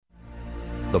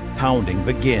the pounding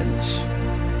begins.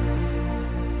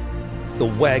 The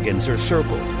wagons are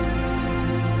circled.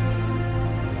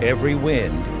 Every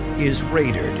wind is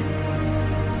raidered.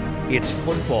 It's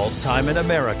football time in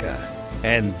America,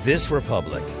 and this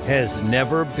republic has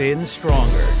never been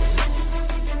stronger.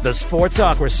 The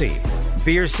Sportsocracy,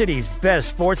 Beer City's best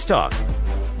sports talk,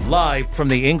 live from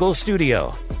the Ingalls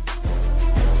studio.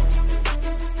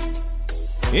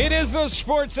 It is the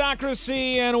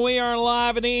Sportsocracy, and we are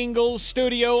live in the Ingalls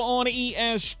studio on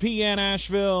ESPN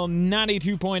Asheville,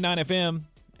 92.9 FM,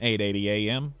 880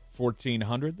 AM,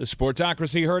 1400. The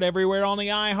Sportsocracy heard everywhere on the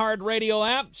iHeartRadio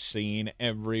app, seen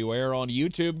everywhere on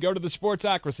YouTube. Go to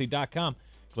thesportsocracy.com,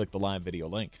 click the live video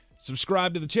link.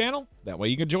 Subscribe to the channel. That way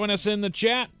you can join us in the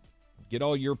chat. Get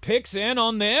all your picks in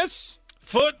on this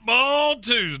Football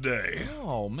Tuesday.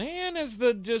 Oh, man, is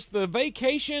the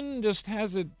vacation just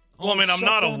has it. Well, I mean, I'm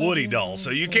not a Woody doll,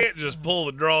 so you can't just pull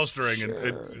the drawstring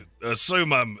and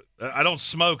assume I don't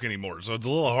smoke anymore, so it's a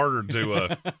little harder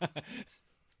to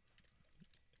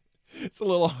It's a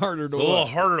little harder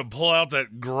to pull out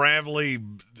that gravelly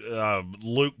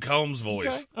Luke Combs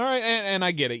voice. Okay. All right, and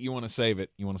I get it. You want to save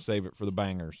it. You want to save it for the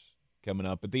bangers coming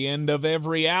up at the end of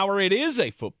every hour. It is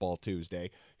a Football Tuesday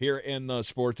here in the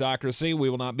Sportsocracy. We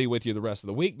will not be with you the rest of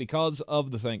the week because of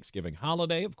the Thanksgiving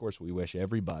holiday. Of course, we wish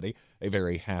everybody a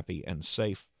very happy and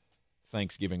safe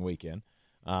Thanksgiving weekend.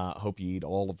 Hope you eat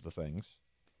all of the things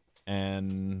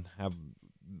and have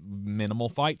minimal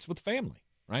fights with family,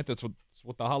 right? That's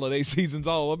what the holiday season's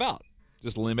all about.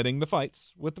 Just limiting the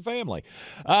fights with the family.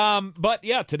 But,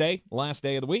 yeah, today, last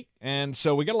day of the week, and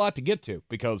so we got a lot to get to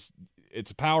because it's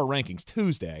a Power Rankings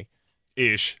Tuesday.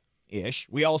 Ish.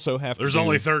 We also have There's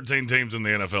only 13 teams in the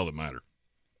NFL that matter.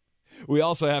 We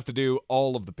also have to do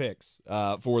all of the picks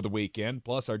for the weekend,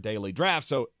 plus our daily draft.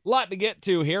 So, a lot to get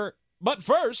to here. But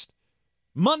first,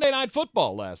 Monday Night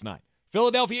Football last night.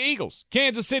 Philadelphia Eagles,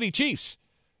 Kansas City Chiefs.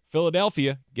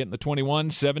 Philadelphia getting the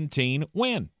 21-17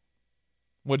 win.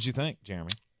 What did you think,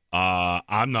 Jeremy?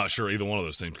 I'm not sure either one of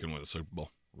those teams can win the Super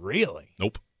Bowl. Really?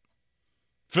 Nope.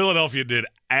 Philadelphia did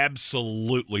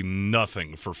absolutely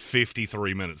nothing for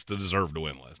 53 minutes to deserve to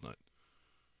win last night.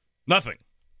 Nothing.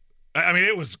 I mean,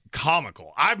 it was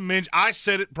comical. I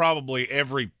said it probably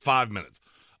every 5 minutes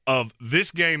of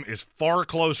this game is far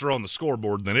closer on the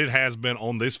scoreboard than it has been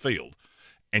on this field.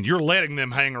 And you're letting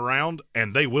them hang around,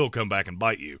 and they will come back and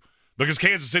bite you. Because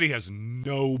Kansas City has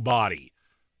nobody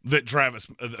that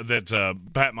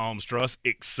Pat Mahomes trusts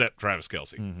except Travis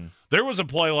Kelce. Mm-hmm. There was a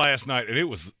play last night, and it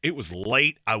was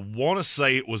late. I want to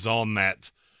say it was on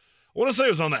that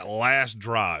last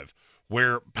drive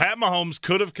where Pat Mahomes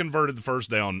could have converted the first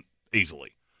down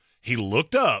easily. He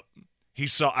looked up, he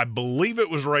saw, I believe it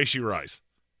was Rashee Rice,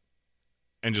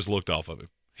 and just looked off of him.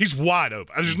 He's wide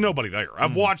open. There's nobody there.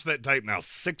 I've watched that tape now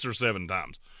 6 or 7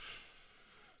 times.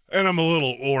 And I'm a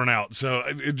little worn out. So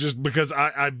it just because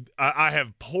I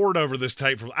have poured over this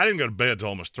tape. I didn't go to bed till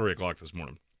almost 3 o'clock this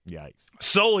morning. Yikes.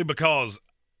 Solely because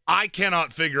I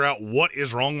cannot figure out what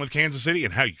is wrong with Kansas City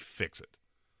and how you fix it.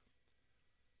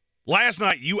 Last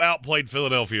night, you outplayed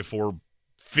Philadelphia for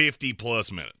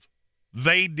 50-plus minutes.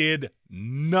 They did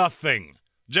nothing.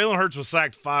 Jalen Hurts was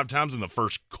sacked 5 times in the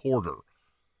first quarter.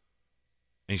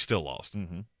 And he still lost.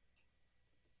 Mm-hmm. And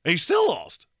he still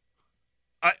lost.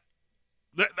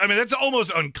 I mean, that's almost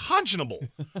unconscionable.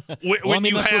 When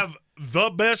you have the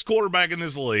best quarterback in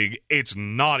this league, it's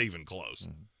not even close.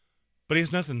 Mm-hmm. But he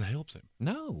has nothing that helps him.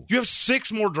 No. You have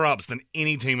 6 more drops than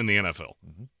any team in the NFL.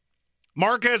 Mm-hmm.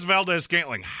 Marquez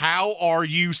Valdez-Scantling, how are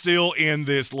you still in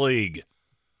this league?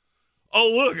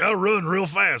 Oh, look, I run real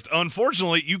fast.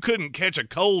 Unfortunately, you couldn't catch a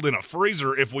cold in a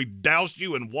freezer if we doused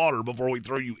you in water before we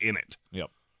threw you in it. Yep.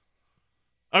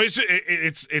 I mean,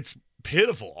 it's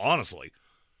pitiful, honestly.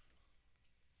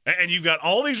 And you've got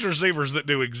all these receivers that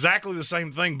do exactly the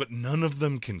same thing, but none of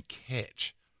them can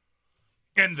catch.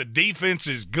 And the defense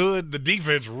is good. The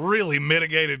defense really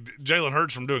mitigated Jalen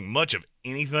Hurts from doing much of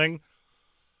anything.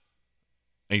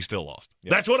 And he still lost.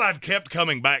 Yep. That's what I've kept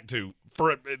coming back to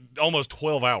for almost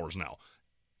 12 hours now.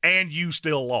 And you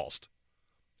still lost.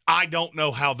 I don't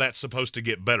know how that's supposed to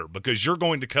get better because you're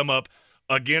going to come up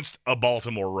against a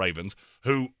Baltimore Ravens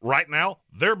who, right now,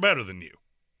 they're better than you.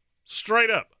 Straight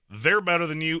up, they're better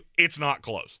than you. It's not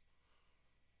close.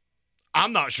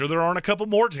 I'm not sure there aren't a couple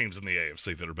more teams in the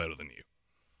AFC that are better than you.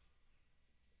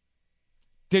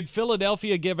 Did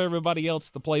Philadelphia give everybody else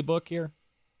the playbook here,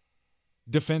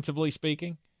 defensively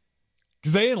speaking?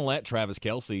 Because they didn't let Travis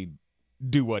Kelce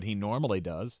do what he normally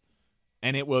does,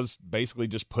 and it was basically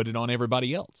just put it on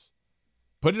everybody else.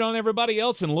 Put it on everybody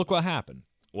else, and look what happened.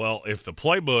 Well, if the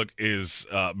playbook is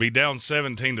be down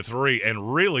 17-3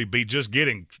 and really be just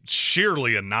getting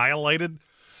sheerly annihilated,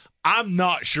 I'm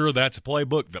not sure that's a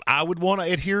playbook that I would want to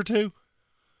adhere to.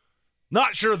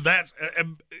 Not sure that's.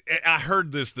 I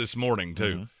heard this morning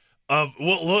too. Well,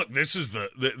 look, this is the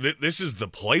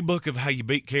playbook of how you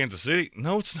beat Kansas City.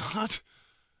 No, it's not.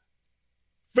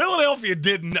 Philadelphia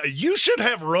didn't. You should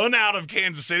have run out of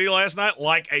Kansas City last night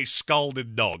like a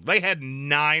scalded dog. They had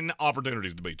 9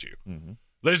 opportunities to beat you.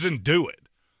 They just didn't do it.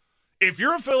 If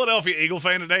you're a Philadelphia Eagle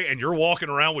fan today and you're walking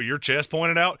around with your chest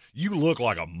pointed out, you look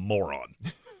like a moron.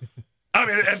 I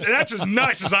mean, that's as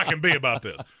nice as I can be about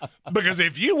this. Because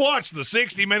if you watched the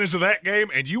 60 minutes of that game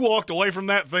and you walked away from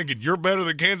that thinking you're better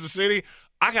than Kansas City,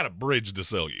 I got a bridge to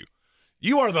sell you.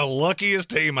 You are the luckiest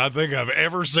team I think I've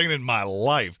ever seen in my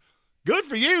life. Good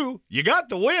for you. You got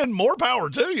the win. More power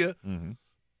to you.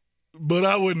 But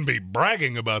I wouldn't be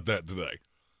bragging about that today.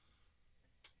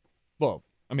 Well,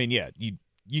 I mean, yeah,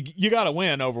 you got to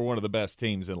win over one of the best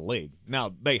teams in the league.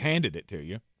 Now, they handed it to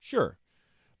you, sure.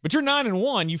 But you're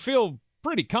 9-1. You feel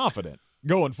pretty confident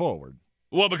going forward.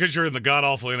 Well, because you're in the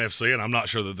god-awful NFC, and I'm not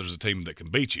sure that there's a team that can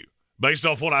beat you. Based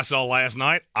off what I saw last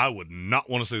night, I would not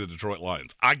want to see the Detroit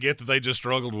Lions. I get that they just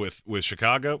struggled with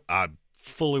Chicago. I'm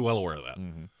fully well aware of that.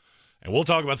 And we'll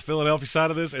talk about the Philadelphia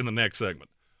side of this in the next segment.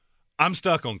 I'm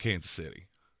stuck on Kansas City.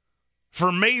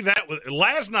 For me,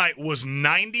 last night was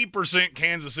 90%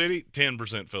 Kansas City,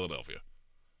 10% Philadelphia.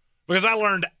 Because I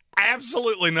learned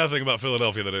absolutely nothing about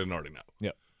Philadelphia that I didn't already know.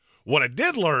 Yep. What I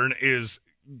did learn is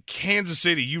Kansas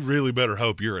City, you really better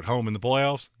hope you're at home in the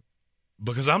playoffs,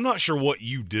 because I'm not sure what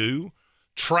you do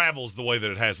travels the way that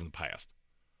it has in the past.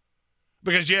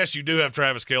 Because, yes, you do have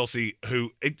Travis Kelce,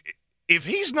 who, if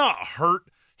he's not hurt,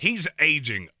 he's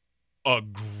aging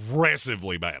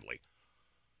aggressively badly.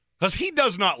 Because he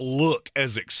does not look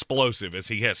as explosive as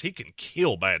he has. He can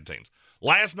kill bad teams.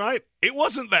 Last night, it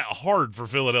wasn't that hard for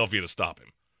Philadelphia to stop him.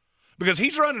 Because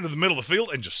he's running to the middle of the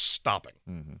field and just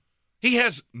stopping. He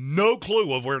has no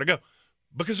clue of where to go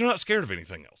because they're not scared of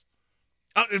anything else.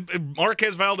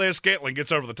 Marquez Valdez-Scantling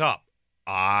gets over the top.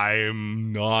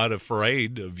 I'm not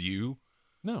afraid of you.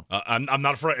 No. I'm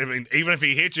not afraid. I mean, even if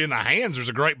he hits you in the hands, there's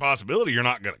a great possibility you're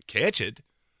not going to catch it.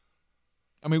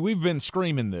 I mean, we've been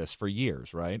screaming this for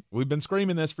years, right? We've been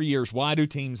screaming this for years. Why do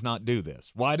teams not do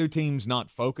this? Why do teams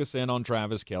not focus in on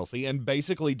Travis Kelce and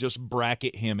basically just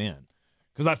bracket him in?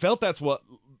 Because I felt that's what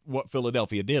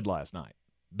Philadelphia did last night.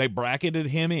 They bracketed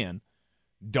him in.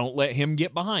 Don't let him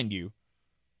get behind you.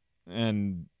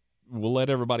 And we'll let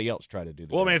everybody else try to do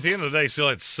that. Well, I mean, at the end of the day, he still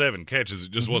had 7 catches.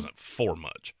 It just wasn't for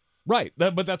much. Right,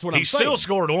 but that's what I'm saying. He still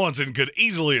scored once and could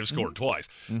easily have scored twice.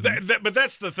 But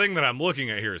that's the thing that I'm looking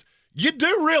at here is you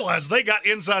do realize they got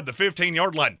inside the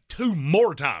 15-yard line 2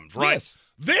 more times, right? Yes.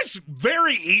 This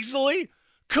very easily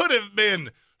could have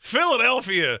been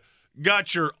Philadelphia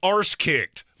got your arse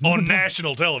kicked on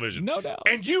national television. No doubt.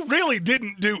 And you really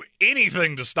didn't do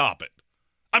anything to stop it.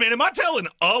 I mean, am I telling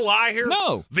a lie here?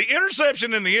 No. The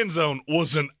interception in the end zone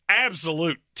was an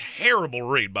absolute terrible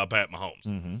read by Pat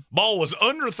Mahomes. Ball was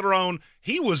underthrown.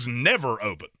 He was never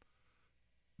open.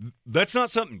 That's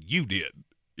not something you did.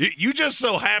 You just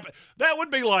so happen. That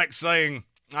would be like saying,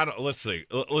 let's see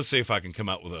if I can come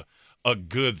up with a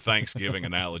good Thanksgiving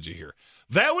analogy here.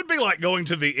 That would be like going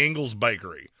to the Ingles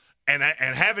Bakery and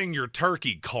having your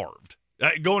turkey carved.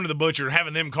 Going to the butcher and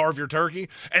having them carve your turkey,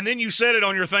 and then you set it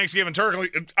on your Thanksgiving turkey.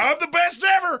 I'm the best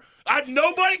ever.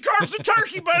 Nobody carves a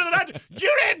turkey better than I do.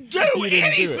 You didn't do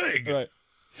anything. Right.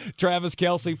 Travis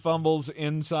Kelce fumbles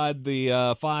inside the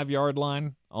 5-yard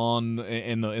line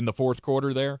in the fourth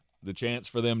quarter there. The chance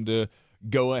for them to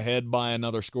go ahead by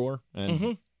another score.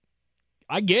 And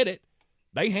I get it.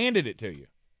 They handed it to you.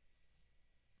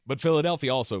 But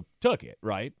Philadelphia also took it,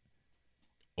 right?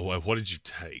 Oh, what did you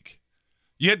take?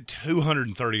 You had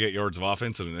 238 yards of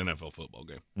offense in an NFL football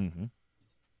game.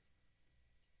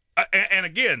 And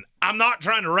again, I'm not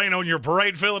trying to rain on your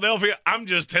parade, Philadelphia. I'm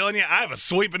just telling you, I have a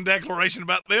sweeping declaration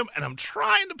about them, and I'm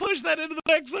trying to push that into the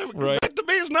next segment. Right. That, to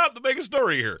me, is not the biggest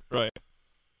story here. Right.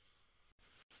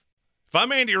 If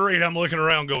I'm Andy Reid, I'm looking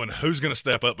around going, who's going to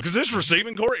step up? Because this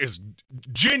receiving core is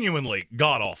genuinely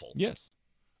god-awful. Yes.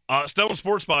 Stone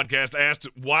Sports Podcast asked,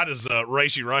 why does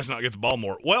Rashee Rice not get the ball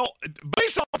more? Well,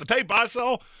 based on the tape I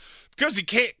saw, because he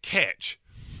can't catch.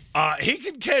 He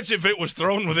can catch if it was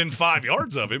thrown within 5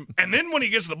 yards of him, and then when he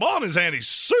gets the ball in his hand, he's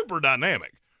super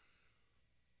dynamic.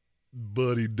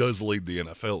 But he does lead the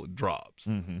NFL in drops.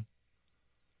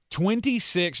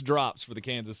 26 drops for the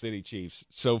Kansas City Chiefs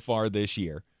so far this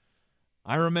year.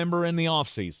 I remember in the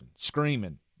offseason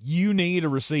screaming, you need a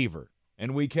receiver.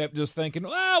 And we kept just thinking,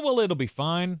 well, it'll be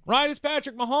fine. Right? It's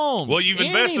Patrick Mahomes. Well, you've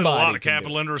invested a lot Anybody of can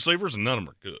capital do it. into receivers, and none of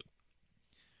them are good.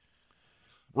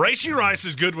 Rashee Rice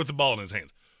is good with the ball in his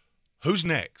hands. Who's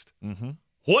next? Mm-hmm.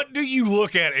 What do you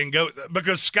look at and go –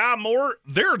 because Sky Moore,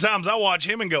 there are times I watch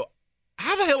him and go,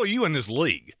 how the hell are you in this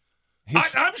league?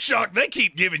 I'm shocked they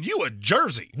keep giving you a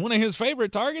jersey. One of his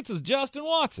favorite targets is Justin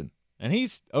Watson, and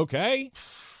he's okay.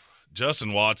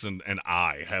 Justin Watson and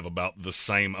I have about the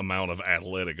same amount of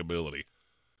athletic ability,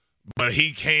 but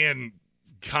he can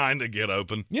kind of get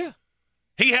open. Yeah.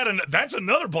 That's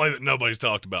another play that nobody's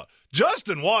talked about.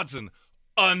 Justin Watson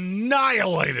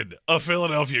annihilated a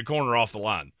Philadelphia corner off the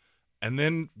line, and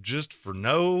then just for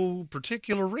no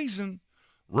particular reason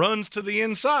runs to the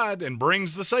inside and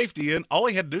brings the safety in. All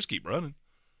he had to do is keep running.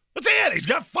 That's it. He's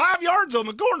got 5 yards on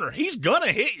the corner. He's going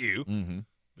to hit you. Mm-hmm.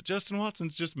 But Justin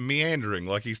Watson's just meandering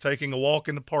like he's taking a walk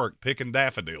in the park picking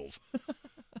daffodils.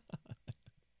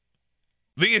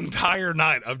 The entire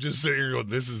night, I'm just sitting here going,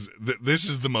 this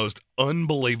is the most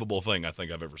unbelievable thing I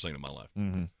think I've ever seen in my life.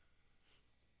 Mm-hmm.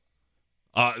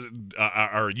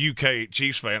 Our UK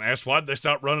Chiefs fan asked, why did they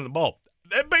stop running the ball?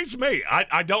 That beats me.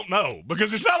 I don't know,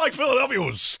 because it's not like Philadelphia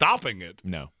was stopping it.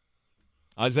 No.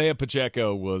 Isaiah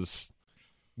Pacheco was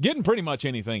getting pretty much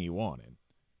anything he wanted.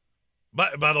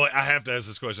 By the way, I have to ask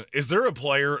this question. Is there a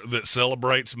player that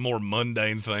celebrates more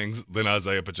mundane things than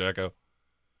Isaiah Pacheco?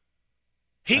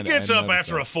 He gets up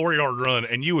after a 4-yard run,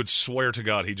 and you would swear to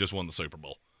God he just won the Super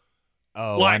Bowl.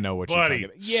 Oh, like, I know what buddy, you're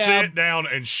talking about. sit down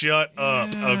and shut up,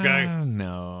 okay?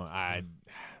 No,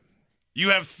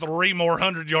 You have 3 more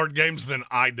 100-yard games than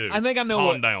I do. I think I know.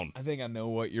 Calm down. I think I know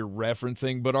what you're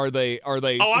referencing, but are they? Oh,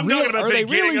 I'm talking about are they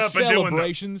getting really up and doing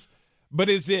celebrations? But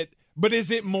is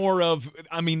it more of?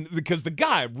 I mean, because the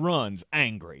guy runs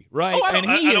angry, right? Oh, I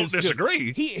I don't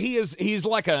disagree. He's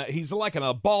like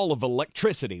a ball of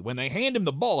electricity. When they hand him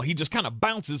the ball, he just kind of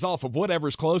bounces off of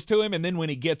whatever's close to him, and then when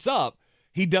he gets up,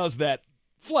 he does that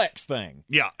flex thing.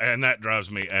 Yeah, and that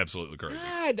drives me absolutely crazy.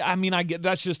 I mean, I get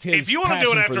that's just his. If you want to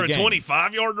do it after a game.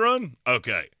 25-yard run,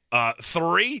 okay.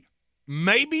 3,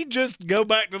 maybe just go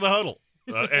back to the huddle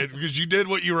because you did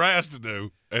what you were asked to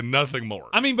do and nothing more.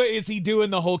 I mean, but is he doing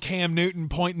the whole Cam Newton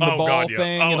pointing the ball God, yeah.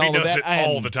 thing? Oh, and he all does of it that?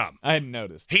 all the time. I hadn't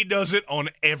noticed. He does it on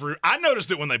every – I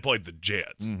noticed it when they played the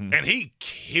Jets, Mm-hmm. and he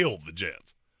killed the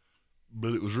Jets.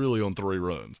 But it was really on 3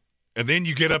 runs. And then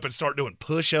you get up and start doing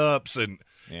push-ups, and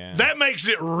that makes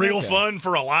it real fun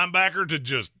for a linebacker to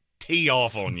just tee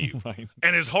off on you. Right.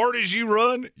 And as hard as you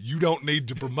run, you don't need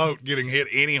to promote getting hit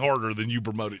any harder than you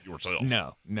promote it yourself.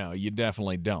 No, you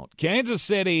definitely don't. Kansas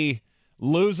City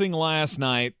losing last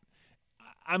night,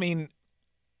 I mean,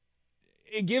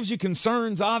 it gives you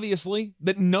concerns, obviously,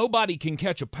 that nobody can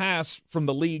catch a pass from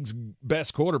the league's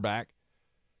best quarterback.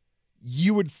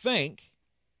 You would think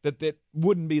that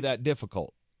wouldn't be that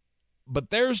difficult. But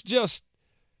there's just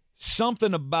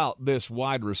something about this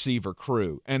wide receiver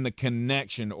crew and the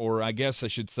connection, or I guess I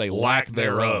should say lack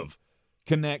thereof,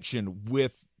 connection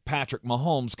with Patrick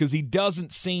Mahomes, because he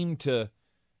doesn't seem to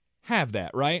have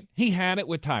that, right? He had it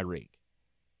with Tyreek,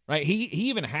 right? He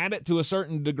even had it to a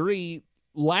certain degree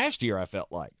last year, I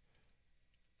felt like,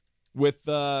 with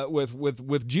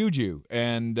Juju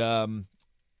and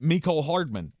Mecole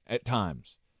Hardman at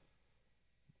times.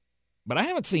 But I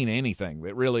haven't seen anything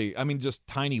that really, I mean, just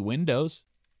tiny windows.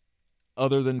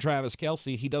 Other than Travis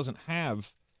Kelce, he doesn't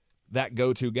have that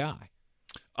go-to guy.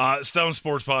 Stone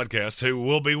Sports Podcast, who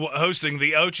will be hosting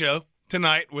the Ocho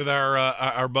tonight with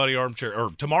our buddy Armchair,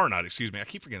 or tomorrow night, excuse me. I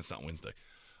keep forgetting it's not Wednesday.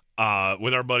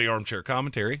 With our buddy Armchair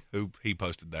Commentary, who he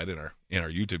posted that in our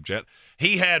YouTube chat.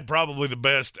 He had probably the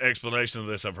best explanation of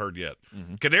this I've heard yet.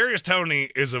 Mm-hmm. Kadarius Toney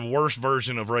is a worse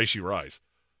version of Rashee Rice.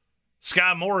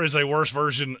 Sky Moore is a worse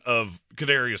version of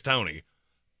Kadarius Toney,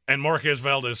 and Marquez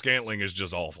Valdez-Scantling is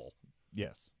just awful.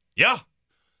 Yes. Yeah.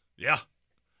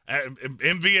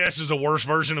 MVS is a worse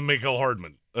version of Mecole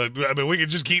Hardman. I mean, we could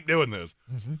just keep doing this.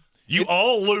 Mm-hmm. You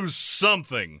all lose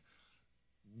something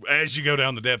as you go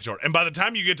down the depth chart. And by the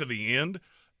time you get to the end,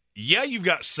 yeah, you've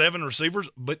got 7 receivers,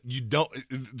 but you don't –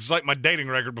 it's like my dating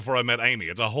record before I met Amy.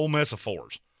 It's a whole mess of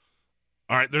 4s.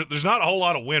 All right, there's not a whole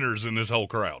lot of winners in this whole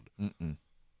crowd. Mm-mm.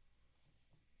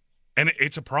 And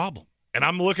it's a problem. And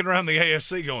I'm looking around the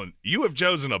AFC going, you have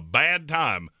chosen a bad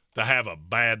time to have a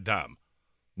bad time.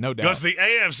 No doubt. Because the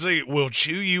AFC will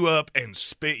chew you up and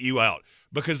spit you out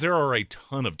because there are a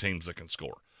ton of teams that can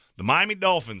score. The Miami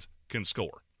Dolphins can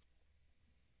score.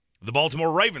 The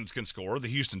Baltimore Ravens can score. The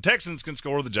Houston Texans can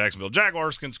score. The Jacksonville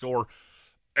Jaguars can score.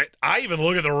 I even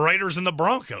look at the Raiders and the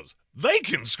Broncos. They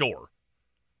can score.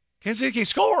 Kansas City can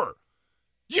score.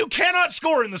 You cannot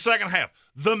score in the second half.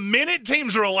 The minute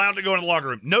teams are allowed to go in the locker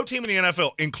room, no team in the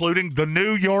NFL, including the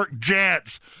New York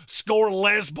Jets, score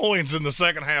less points in the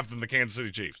second half than the Kansas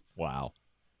City Chiefs. Wow.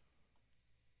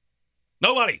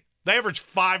 Nobody. They average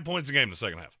 5 points a game in the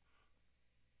second half.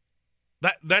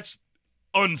 That's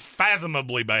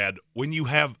unfathomably bad when you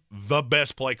have the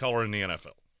best play caller in the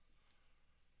NFL.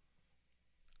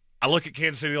 I look at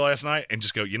Kansas City last night and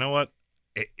just go, you know what?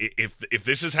 If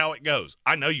this is how it goes,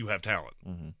 I know you have talent.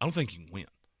 Mm-hmm. I don't think you can win.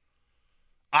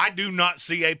 I do not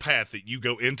see a path that you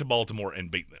go into Baltimore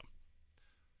and beat them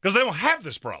because they don't have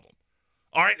this problem.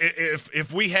 All right,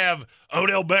 if we have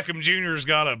Odell Beckham Jr.'s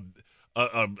got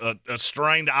a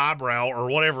strained eyebrow or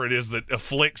whatever it is that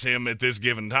afflicts him at this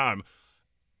given time,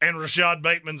 and Rashad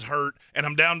Bateman's hurt, and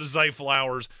I'm down to Zay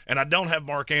Flowers, and I don't have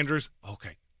Mark Andrews,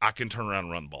 okay, I can turn around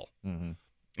and run the ball. Mm-hmm.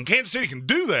 And Kansas City can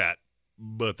do that,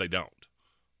 but they don't.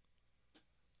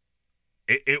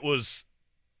 It was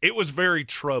very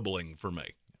troubling for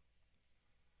me.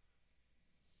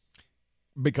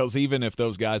 Because even if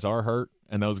those guys are hurt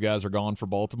and those guys are gone for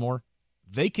Baltimore,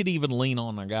 they could even lean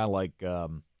on a guy like, I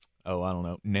don't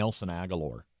know, Nelson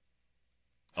Aguilar.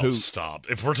 Stop.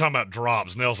 If we're talking about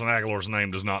drops, Nelson Aguilar's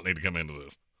name does not need to come into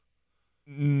this.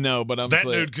 No, but that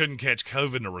dude couldn't catch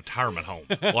COVID in a retirement home.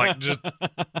 Like, just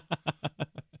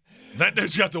that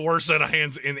dude's got the worst set of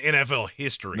hands in NFL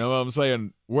history. No, I'm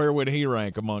saying, where would he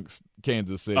rank amongst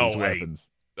Kansas City's weapons?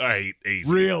 Easy.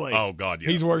 Really? Oh, God, yeah.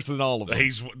 He's worse than all of them.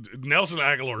 Nelson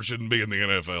Aguilar shouldn't be in the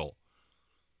NFL.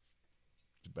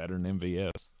 He's better than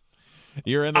MVS.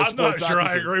 You're in the I'm not sure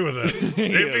I agree with that.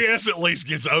 MVS at least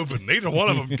gets open. Neither one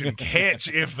of them can catch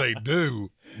if they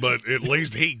do, but at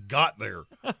least he got there.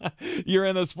 You're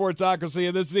in the Sportsocracy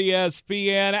of this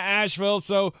ESPN Asheville.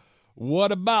 So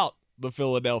what about the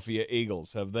Philadelphia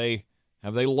Eagles? Have they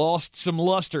lost some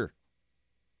luster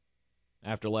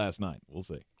after last night? We'll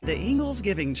see. The Ingalls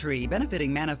Giving Tree,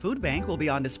 benefiting Manna Food Bank, will be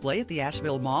on display at the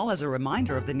Asheville Mall as a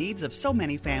reminder of the needs of so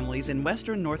many families in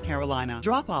western North Carolina.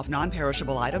 Drop off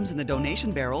non-perishable items in the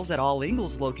donation barrels at all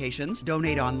Ingalls locations,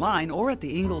 donate online or at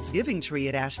the Ingalls Giving Tree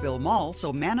at Asheville Mall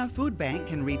so Manna Food Bank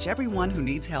can reach everyone who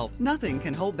needs help. Nothing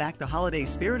can hold back the holiday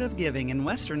spirit of giving in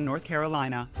western North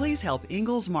Carolina. Please help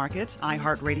Ingalls Market,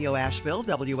 iHeartRadio Asheville,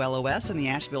 WLOS, and the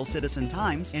Asheville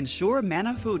Citizen-Times ensure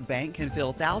Manna Food Bank can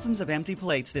fill thousands of empty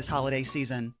plates this holiday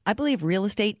season. I believe real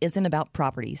estate isn't about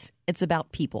properties. It's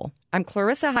about people. I'm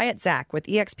Clarissa Hyatt-Zach with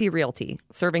eXp Realty,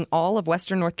 serving all of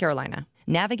Western North Carolina.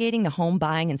 Navigating the home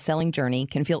buying and selling journey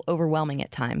can feel overwhelming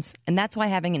at times, and that's why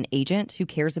having an agent who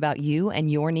cares about you and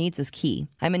your needs is key.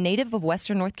 I'm a native of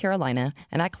Western North Carolina,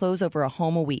 and I close over a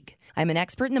home a week. I'm an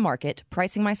expert in the market,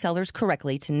 pricing my sellers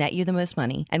correctly to net you the most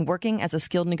money, and working as a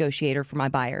skilled negotiator for my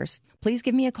buyers. Please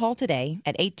give me a call today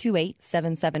at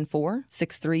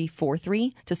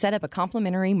 828-774-6343 to set up a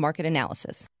complimentary market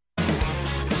analysis.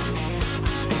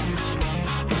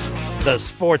 The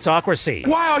Sportsocracy.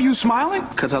 Why are you smiling?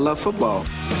 Because I love football.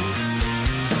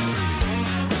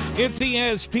 It's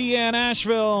ESPN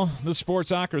Asheville, the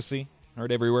Sportsocracy.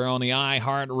 Heard everywhere on the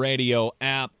iHeartRadio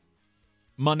app.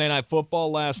 Monday Night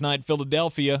Football last night,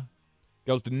 Philadelphia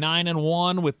goes to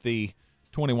 9-1 with the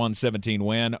 21-17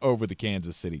 win over the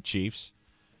Kansas City Chiefs.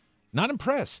 Not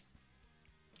impressed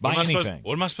by anything.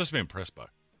 What am I supposed to be impressed by?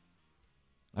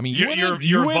 I mean,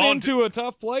 you went into a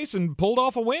tough place and pulled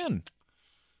off a win.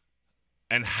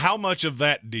 And how much of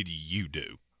that did you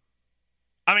do?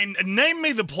 I mean, name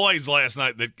me the plays last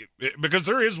night because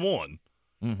there is one.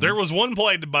 Mm-hmm. There was one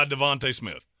play by Devontae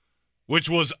Smith, which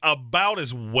was about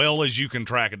as well as you can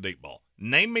track a deep ball.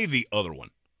 Name me the other one.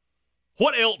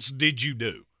 What else did you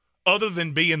do other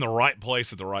than be in the right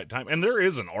place at the right time? And there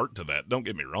is an art to that, don't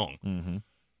get me wrong. Mm-hmm.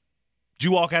 Did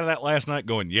you walk out of that last night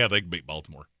going, yeah, they could beat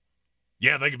Baltimore.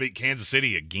 Yeah, they could beat Kansas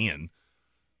City again.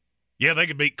 Yeah, they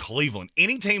could beat Cleveland.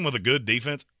 Any team with a good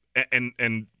defense, and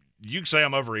you can say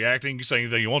I'm overreacting. You can say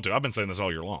anything you want to. I've been saying this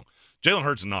all year long. Jalen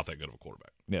Hurts is not that good of a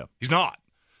quarterback. Yeah. He's not.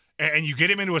 And you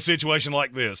get him into a situation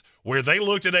like this where they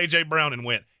looked at A.J. Brown and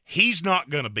went, he's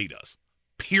not going to beat us,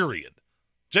 period.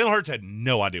 Jalen Hurts had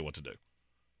no idea what to do.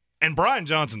 And Brian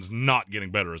Johnson's not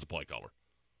getting better as a play caller.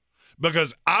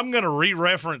 Because I'm going to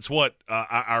re-reference what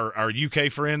our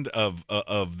UK friend of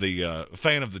the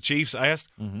fan of the Chiefs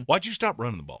asked. Mm-hmm. Why'd you stop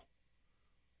running the ball?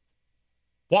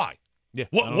 Why? Yeah.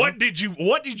 What did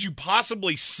you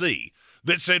possibly see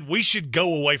that said we should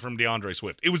go away from DeAndre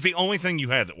Swift? It was the only thing you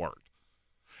had that worked.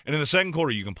 And in the second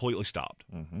quarter, you completely stopped.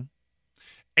 Mm-hmm.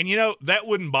 And, that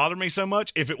wouldn't bother me so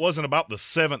much if it wasn't about the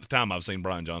seventh time I've seen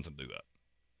Brian Johnson do that.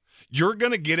 You're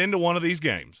going to get into one of these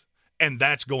games, and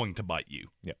that's going to bite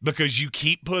you. Yep. Because you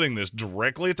keep putting this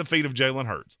directly at the feet of Jalen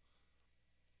Hurts.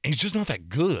 And he's just not that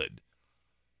good.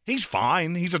 He's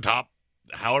fine. He's a top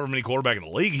however many quarterback in the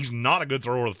league. He's not a good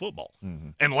thrower of the football.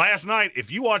 Mm-hmm. And last night,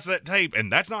 if you watch that tape and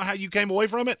that's not how you came away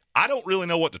from it, I don't really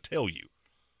know what to tell you.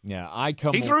 Yeah,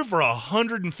 He threw for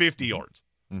 150 yards.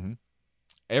 Mm-hmm.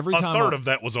 A third of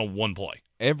that was on one play.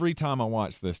 Every time I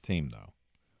watch this team, though,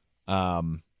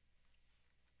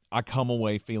 I come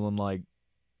away feeling like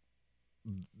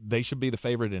they should be the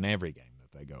favorite in every game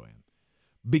that they go in.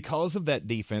 Because of that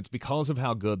defense, because of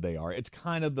how good they are, it's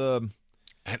kind of the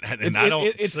 – And I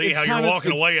don't see how you're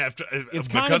walking away after it's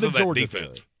because of that Georgia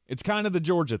defense. Theory. It's kind of the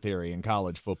Georgia theory in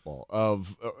college football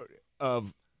of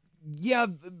yeah,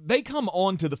 they come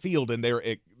onto the field and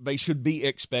they should be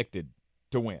expected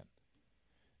to win.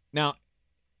 Now,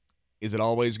 is it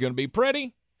always going to be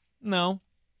pretty? No.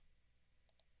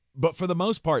 But for the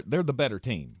most part, they're the better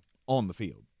team on the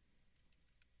field.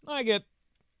 I get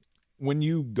when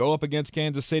you go up against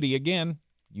Kansas City again,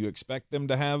 you expect them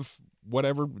to have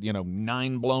whatever,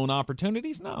 9 blown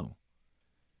opportunities? No.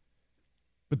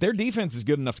 But their defense is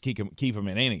good enough to keep them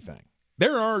in anything.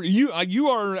 You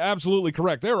are absolutely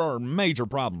correct. There are major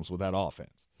problems with that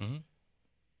offense. Mm-hmm.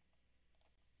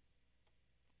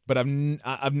 But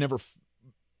I've never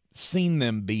seen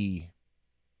them be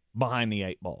behind the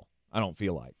 8 ball. I don't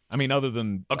feel like. I mean, other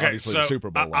than obviously the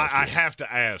Super Bowl last year. I have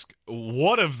to ask,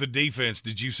 what of the defense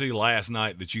did you see last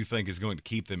night that you think is going to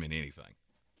keep them in anything?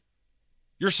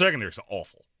 Your secondary is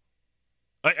awful.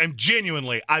 And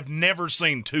genuinely, I've never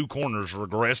seen 2 corners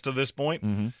regress to this point.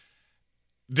 Mm-hmm.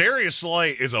 Darius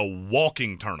Slay is a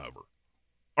walking turnover.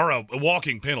 Or a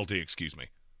walking penalty, excuse me.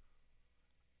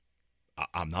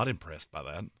 I'm not impressed by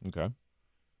that. Okay.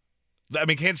 I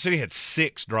mean, Kansas City had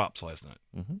 6 drops last night.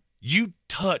 Mm-hmm. You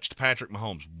touched Patrick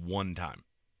Mahomes 1 time.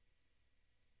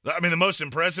 I mean, the most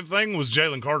impressive thing was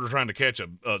Jalen Carter trying to catch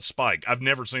a spike. I've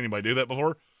never seen anybody do that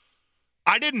before.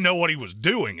 I didn't know what he was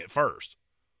doing at first.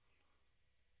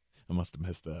 I must have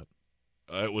missed that.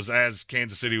 It was as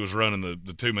Kansas City was running the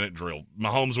 2-minute drill.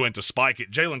 Mahomes went to spike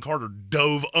it. Jalen Carter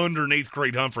dove underneath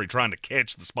Creed Humphrey trying to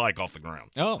catch the spike off the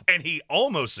ground. Oh. And he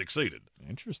almost succeeded.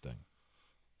 Interesting.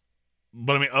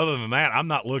 But, I mean, other than that, I'm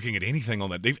not looking at anything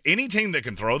on that. Any team that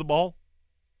can throw the ball,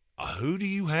 who do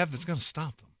you have that's going to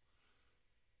stop them?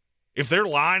 If their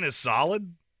line is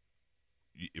solid,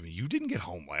 I mean, you didn't get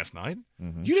home last night.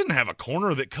 Mm-hmm. You didn't have a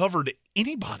corner that covered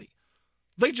anybody.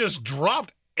 They just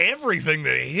dropped everything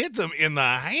that hit them in the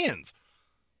hands.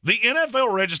 The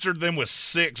NFL registered them with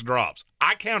 6 drops.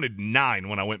 I counted 9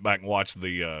 when I went back and watched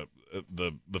the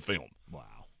film. Wow.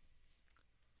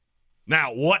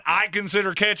 Now, what I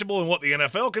consider catchable and what the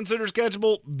NFL considers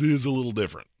catchable is a little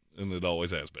different, and it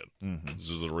always has been. Mm-hmm. This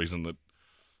is the reason that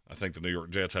I think the New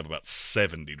York Jets have about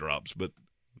 70 drops, but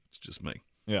it's just me.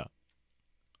 Yeah.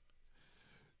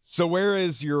 So where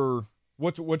is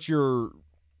what's your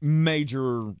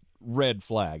major red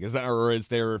flag? Is there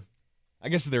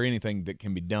anything that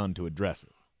can be done to address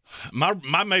it?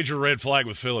 My major red flag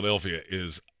with Philadelphia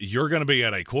is you're going to be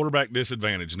at a quarterback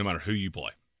disadvantage no matter who you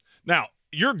play. Now,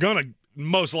 you're going to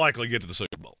most likely get to the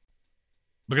Super Bowl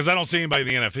because I don't see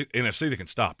anybody in the NFC that can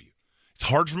stop you. It's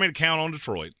hard for me to count on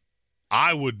Detroit.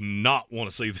 I would not want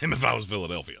to see them if I was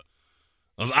Philadelphia.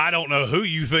 I don't know who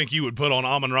you think you would put on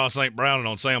Amon-Ra St. Brown and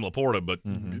on Sam Laporta, but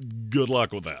good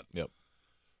luck with that. Yep.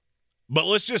 But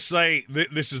let's just say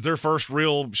this is their first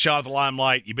real shot at the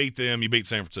limelight. You beat them. You beat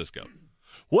San Francisco.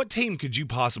 What team could you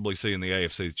possibly see in the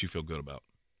AFC that you feel good about?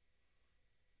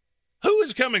 Who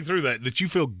is coming through that you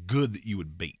feel good that you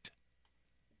would beat?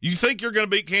 You think you're going to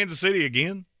beat Kansas City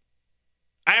again?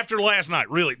 After last night,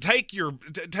 really, take your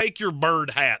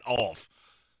bird hat off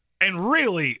and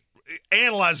really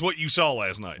analyze what you saw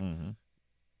last night. Mm-hmm.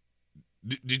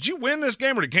 Did you win this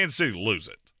game or did Kansas City lose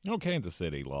it? No, Kansas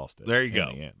City lost it. There you go.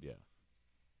 In the end, yeah.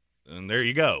 And there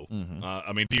you go. Mm-hmm.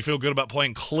 I mean, do you feel good about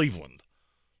playing Cleveland?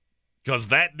 Because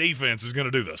that defense is going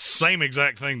to do the same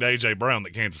exact thing to A.J. Brown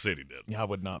that Kansas City did. Yeah, I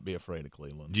would not be afraid of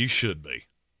Cleveland. You should be.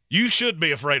 You should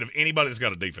be afraid of anybody that's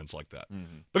got a defense like that.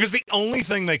 Mm-hmm. Because the only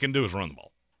thing they can do is run the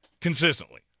ball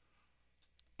consistently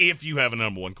if you have a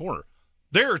number 1 corner.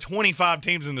 There are 25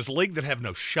 teams in this league that have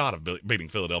no shot of beating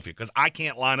Philadelphia because I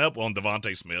can't line up on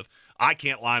Devontae Smith. I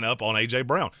can't line up on A.J.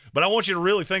 Brown. But I want you to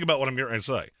really think about what I'm getting ready to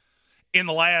say. In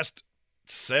the last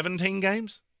 17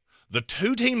 games, the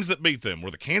 2 teams that beat them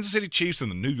were the Kansas City Chiefs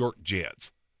and the New York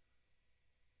Jets.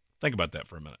 Think about that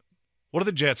for a minute. What do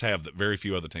the Jets have that very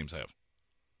few other teams have?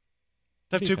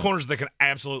 They have 2 corners that can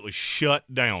absolutely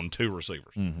shut down 2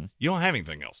 receivers. Mm-hmm. You don't have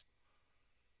anything else.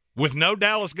 With no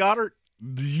Dallas Goedert,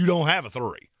 you don't have a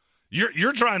 3.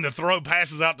 You're trying to throw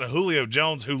passes out to Julio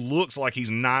Jones, who looks like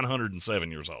he's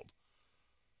 907 years old.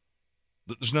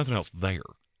 There's nothing else there.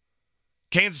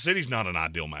 Kansas City's not an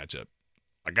ideal matchup.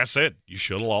 Like I said, you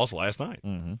should have lost last night.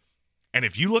 Mm-hmm. And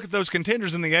if you look at those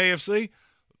contenders in the AFC,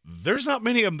 there's not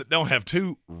many of them that don't have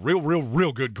two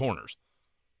real good corners.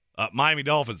 Miami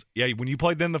Dolphins, when you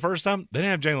played them the first time, they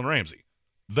didn't have Jalen Ramsey.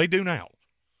 They do now.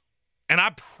 And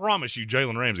I promise you,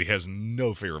 Jalen Ramsey has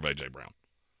no fear of A.J. Brown.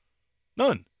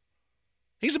 None.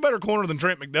 He's a better corner than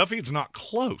Trent McDuffie. It's not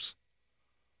close.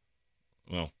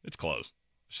 Well, it's close.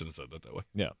 I shouldn't have said that way.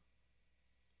 Yeah.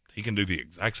 He can do the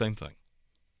exact same thing.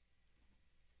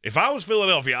 If I was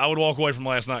Philadelphia, I would walk away from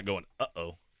last night going,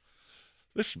 uh-oh.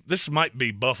 This might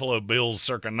be Buffalo Bills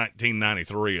circa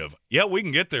 1993 of, we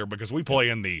can get there because we play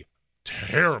in the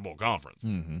terrible conference.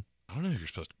 Mm-hmm. I don't know who you're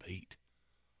supposed to beat.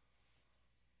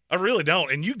 I really don't.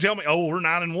 And you tell me, we're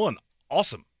 9-1.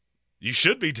 Awesome. You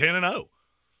should be 10-0.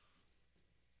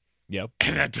 Yep.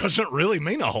 And that doesn't really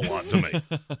mean a whole lot to me.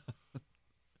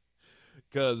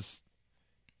 Because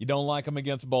you don't like them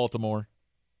against Baltimore.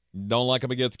 You don't like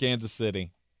them against Kansas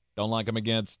City. Don't like them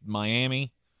against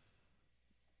Miami.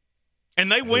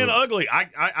 And they win ugly.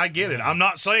 I get it. I'm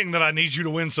not saying that I need you to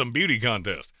win some beauty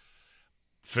contest.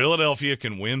 Philadelphia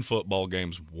can win football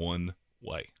games one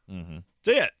way. Mm-hmm.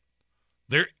 That's it.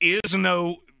 There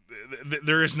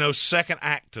is no second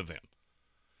act to them.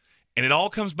 And it all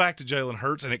comes back to Jalen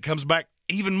Hurts, and it comes back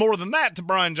even more than that to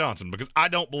Brian Johnson, because I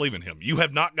don't believe in him. You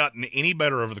have not gotten any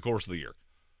better over the course of the year.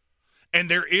 And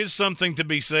there is something to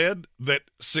be said that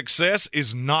success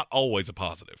is not always a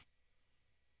positive.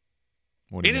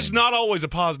 It is not always a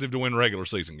positive to win regular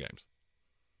season games.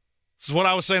 This is what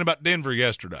I was saying about Denver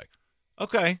yesterday.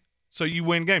 Okay, so you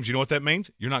win games. You know what that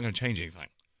means? You're not going to change anything.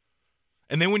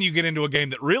 And then when you get into a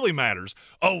game that really matters,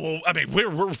 we're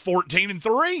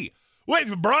 14-3.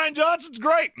 Wait, Brian Johnson's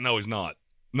great. No, he's not.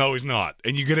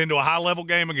 And you get into a high-level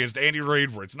game against Andy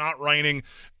Reid where it's not raining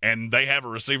and they have a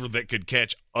receiver that could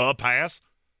catch a pass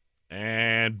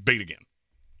and beat again.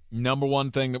 Number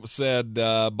one thing that was said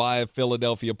by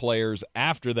Philadelphia players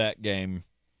after that game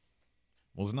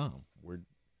was, no,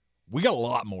 we got a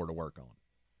lot more to work on.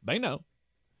 They know.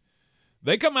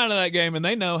 They come out of that game and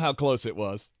they know how close it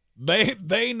was.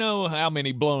 They know how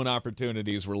many blown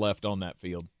opportunities were left on that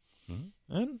field.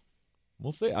 Mm-hmm. And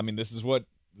we'll see. I mean, this is what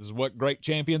great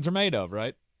champions are made of,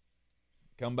 right?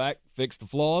 Come back, fix the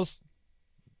flaws,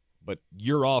 but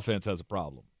your offense has a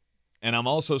problem. And I'm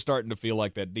also starting to feel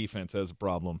like that defense has a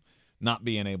problem not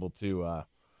being able to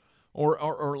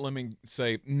or let me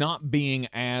say, not being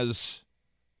as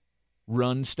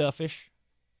run stuffish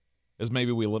as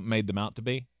maybe we made them out to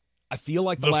be. I feel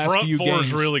like the last few games. The front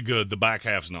four is really good. The back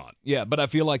half's not. Yeah, but I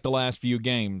feel like the last few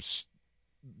games,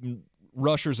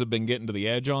 rushers have been getting to the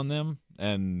edge on them,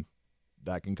 and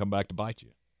that can come back to bite you.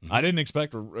 Mm-hmm. I didn't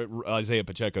expect Isaiah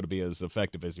Pacheco to be as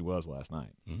effective as he was last night.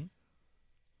 Mm-hmm.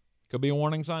 Could be a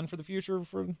warning sign for the future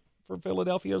for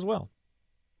Philadelphia as well.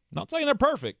 Not saying they're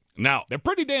perfect. Now, they're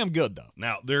pretty damn good, though.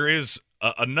 Now, there is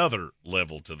another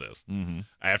level to this. Mm-hmm.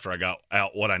 After I got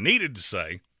out what I needed to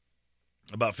say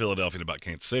about Philadelphia and about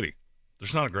Kansas City,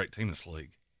 there's not a great team in this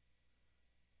league.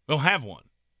 We don't have one.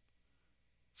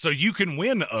 So you can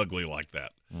win ugly like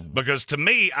that. Mm-hmm. Because to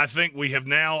me, I think we have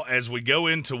now, as we go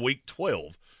into week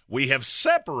 12, we have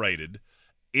separated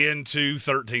into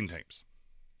 13 teams.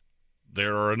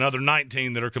 There are another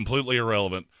 19 that are completely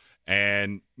irrelevant,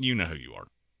 and you know who you are.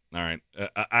 All right?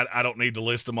 I don't need to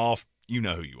list them off. You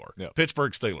know who you are. Yep.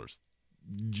 Pittsburgh Steelers.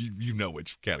 You know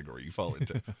which category you fall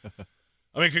into.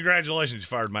 I mean, congratulations, you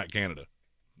fired Matt Canada.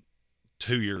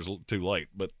 2 years too late,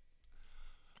 but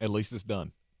at least it's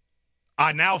done.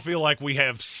 I now feel like we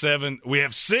have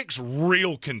 6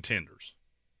 real contenders.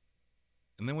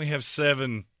 And then we have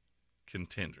 7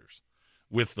 contenders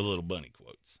with the little bunny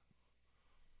quotes.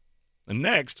 And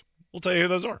next, we'll tell you who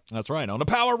those are. That's right. On a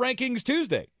Power Rankings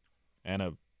Tuesday and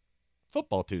a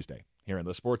Football Tuesday here in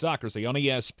the Sportsocracy on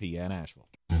ESPN Asheville.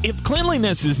 If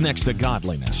cleanliness is next to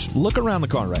godliness, look around the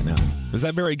car right now. Is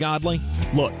that very godly?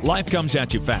 Look, life comes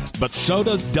at you fast, but so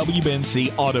does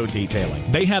WBNC Auto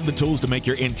Detailing. They have the tools to make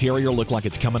your interior look like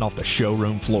it's coming off the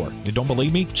showroom floor. You don't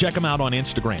believe me? Check them out on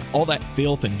Instagram. All that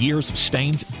filth and years of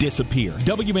stains disappear.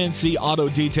 WBNC Auto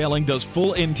Detailing does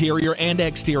full interior and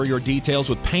exterior details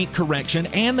with paint correction,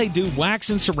 and they do wax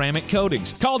and ceramic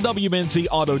coatings. Call WBNC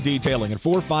Auto Detailing at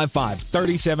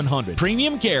 455-3700.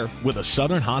 Premium care with a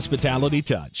Southern hospitality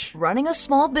touch. Running a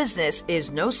small business is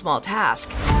no small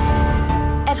task.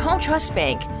 At Home Trust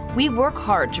Bank, we work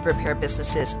hard to prepare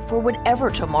businesses for whatever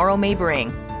tomorrow may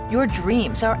bring. Your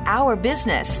dreams are our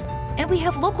business, and we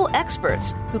have local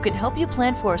experts who can help you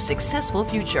plan for a successful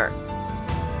future.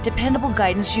 Dependable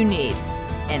guidance you need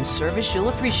and service you'll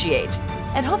appreciate.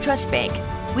 At Home Trust Bank,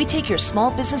 we take your small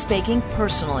business banking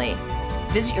personally.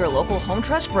 Visit your local Home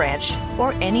Trust branch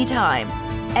or anytime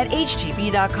at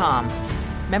htb.com.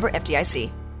 Member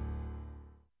FDIC.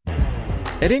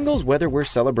 At Ingles, whether we're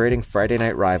celebrating Friday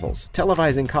night rivals,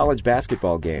 televising college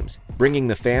basketball games, bringing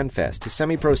the Fan Fest to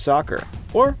semi-pro soccer,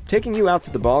 or taking you out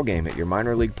to the ball game at your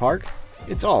minor league park,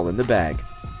 it's all in the bag.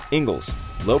 Ingles,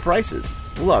 low prices,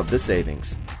 love the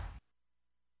savings.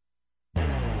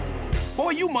 Boy,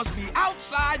 you must be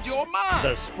outside your mind.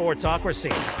 The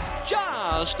Sportsocracy.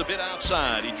 Just a bit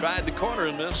outside. He tried the corner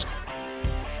and missed.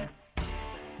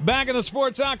 Back in the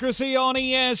Sportsocracy on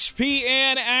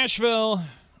ESPN Asheville.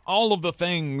 All of the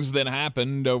things that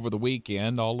happened over the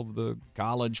weekend, all of the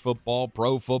college football,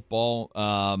 pro football.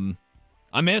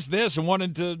 I missed this and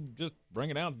wanted to just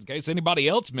bring it out in case anybody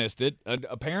else missed it.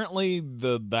 Apparently,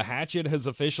 the hatchet has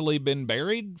officially been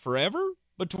buried forever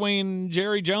between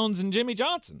Jerry Jones and Jimmy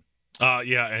Johnson.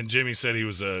 Yeah, and Jimmy said he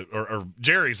was or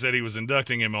Jerry said he was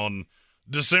inducting him on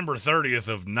December 30th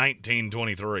of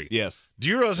 1923. Yes. Do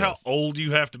you realize how old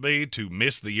you have to be to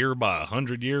miss the year by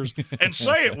 100 years? And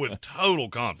say it with total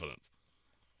confidence.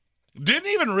 Didn't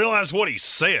even realize what he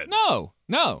said. No.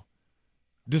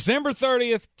 December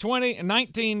 30th,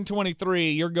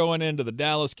 1923, you're going into the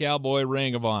Dallas Cowboy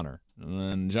Ring of Honor. And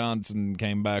then Johnson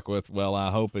came back with, well,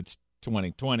 I hope it's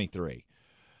 2023.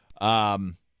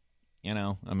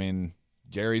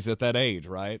 Jerry's at that age,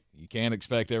 right? You can't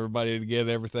expect everybody to get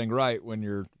everything right when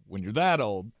you're that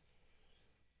old.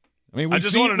 I mean, we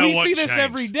see this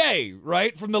every day,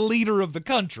 right? From the leader of the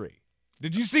country.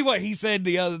 Did you see what he said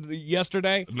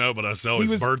yesterday? No, but I saw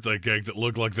his birthday cake that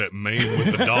looked like that meme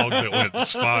with the dog that went,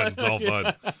 it's fine, it's all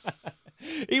fine.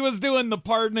 He was doing the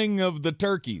pardoning of the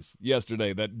turkeys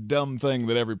yesterday, that dumb thing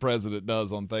that every president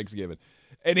does on Thanksgiving.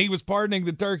 And he was pardoning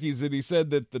the turkeys, and he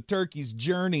said that the turkey's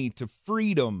journey to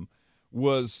freedom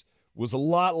was a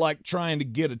lot like trying to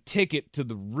get a ticket to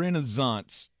the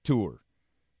Renaissance tour.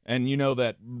 And you know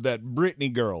that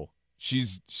Britney girl,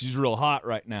 she's real hot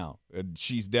right now. And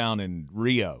she's down in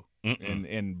Rio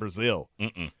in Brazil.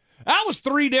 That was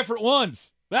 3 different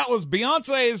ones. That was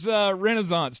Beyonce's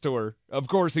Renaissance tour. Of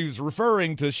course, he was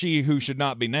referring to She Who Should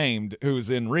Not Be Named, who's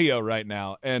in Rio right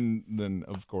now. And then,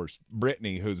 of course,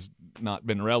 Britney, who's not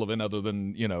been relevant other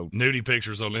than, nudie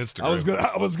pictures on Instagram.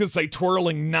 I was gonna say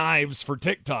twirling knives for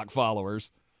TikTok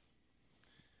followers.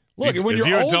 Look, when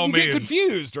you're old, you get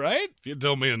confused, right? If you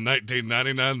told me in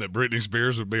 1999 that Britney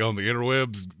Spears would be on the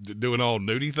interwebs doing all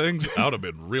nudie things, I would have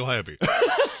been real happy.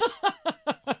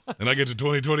 And I get to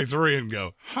 2023 and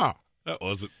go, that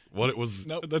wasn't what it was.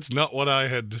 Nope. That's not what I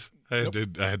had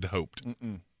hoped.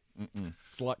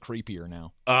 It's a lot creepier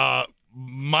now.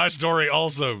 My story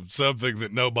also something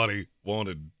that nobody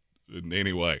wanted in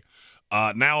any way.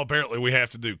 Now apparently we have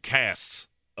to do casts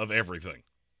of everything.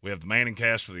 We have the Manning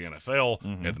cast for the NFL,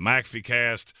 we have the McAfee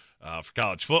cast for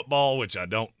college football, which I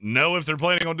don't know if they're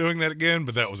planning on doing that again,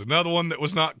 but that was another one that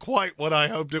was not quite what I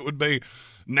hoped it would be.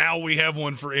 Now we have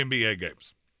one for NBA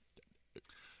games.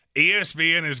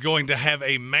 ESPN is going to have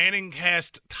a Manning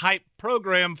cast type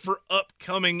program for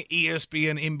upcoming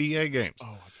ESPN NBA games. Oh,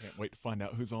 I can't wait to find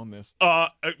out who's on this.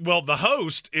 Well, the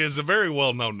host is a very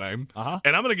well-known name, and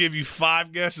I'm going to give you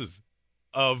 5 guesses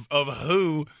of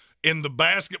who in the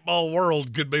basketball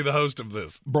world could be the host of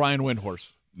this. Brian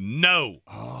Windhorst. No.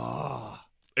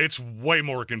 It's way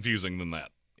more confusing than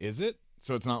that. Is it?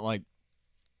 So it's not like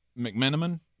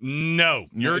McMenamin? No.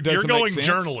 You're going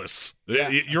journalists. Yeah,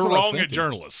 you're wrong at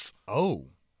journalists. Oh,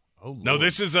 Lord. No,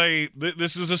 this is a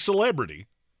celebrity.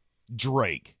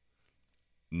 Drake.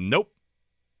 Nope.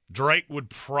 Drake would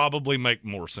probably make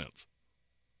more sense.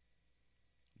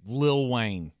 Lil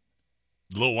Wayne.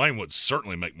 Lil Wayne would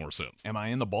certainly make more sense. Am I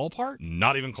in the ballpark?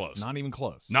 Not even close. Not even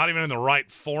close. Not even in the right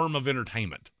form of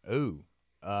entertainment. Ooh.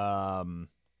 Can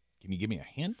you give me a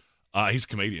hint? He's a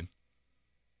comedian.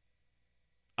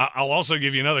 I'll also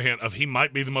give you another hint of he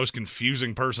might be the most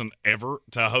confusing person ever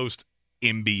to host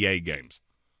NBA games.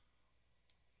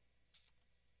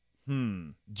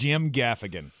 Jim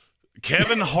Gaffigan.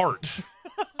 Kevin Hart.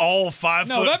 All 5'4"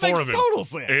 No, that makes of him. total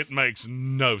sense. It makes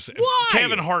no sense. Why?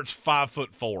 Kevin Hart's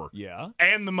 5'4". Yeah.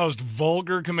 And the most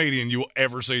vulgar comedian you will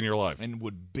ever see in your life. And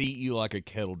would beat you like a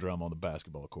kettle drum on the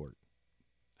basketball court.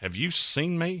 Have you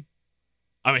seen me?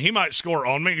 I mean, he might score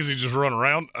on me because he just run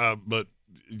around. But,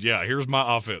 yeah, here's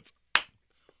my offense.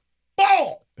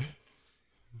 Ball!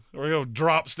 We're going to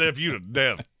drop step you to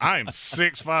death. I am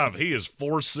 6'5". He is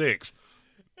 4'6".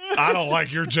 I don't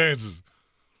like your chances.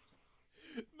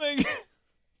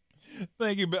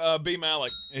 Thank you, B.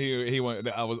 Malik. He went.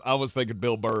 I was thinking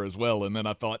Bill Burr as well, and then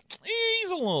I thought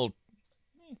it's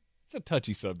a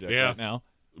touchy subject right now.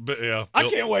 But yeah, I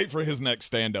can't wait for his next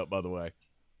stand up. By the way,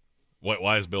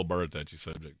 why is Bill Burr a touchy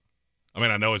subject? I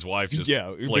mean, I know his wife just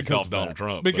flicked off Donald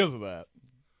Trump. Because of that.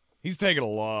 He's taking a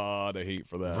lot of heat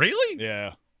for that. Really?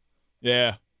 Yeah.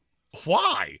 Yeah.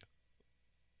 Why?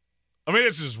 I mean,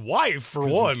 it's his wife, for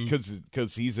one.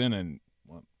 Because he's in an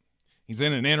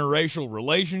interracial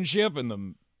relationship, and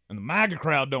the MAGA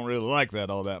crowd don't really like that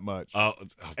all that much.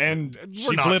 And we're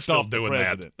she not flipped still off the doing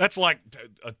president. that. That's like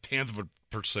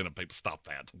 0.1% of people. Stop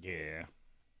that. Yeah.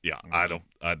 Yeah, Mm-hmm. I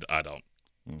don't.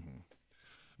 Mm-hmm.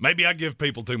 Maybe I give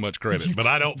people too much credit, but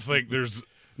I don't think there's.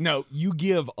 No, you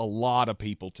give a lot of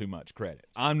people too much credit.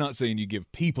 I'm not saying you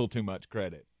give people too much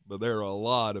credit, but there are a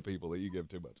lot of people that you give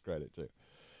too much credit to.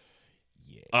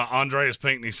 Yeah. Andreas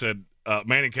Pinckney said,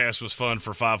 Manningcast was fun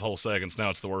for 5 whole seconds. Now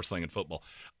it's the worst thing in football.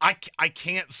 I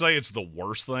can't say it's the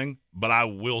worst thing, but I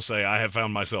will say I have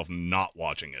found myself not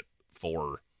watching it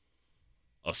for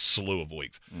a slew of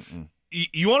weeks.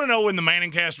 You want to know when the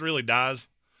Manningcast really dies?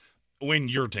 When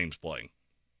your team's playing.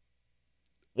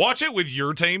 Watch it with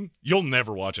your team. You'll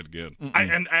never watch it again.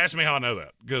 And ask me how I know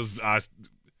that. Because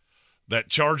that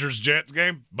Chargers-Jets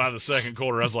game, by the second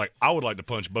quarter, I was like, I would like to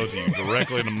punch both of you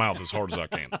directly in the mouth as hard as I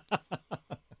can.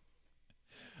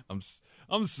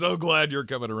 I'm so glad you're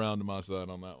coming around to my side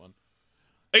on that one.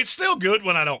 It's still good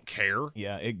when I don't care.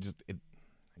 Yeah, it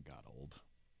got old.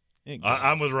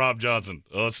 I'm with Rob Johnson.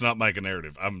 Let's not make a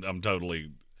narrative. I'm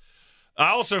totally.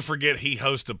 I also forget he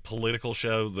hosts a political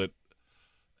show that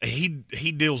he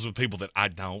deals with people that I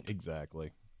don't.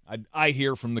 Exactly. I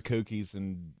hear from the kookies,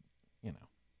 and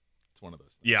it's one of those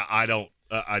things. Yeah, I don't.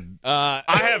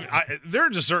 There are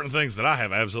just certain things that I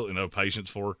have absolutely no patience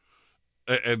for,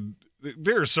 and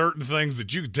there are certain things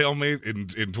that you can tell me in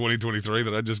 2023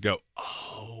 that I just go,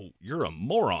 oh, you're a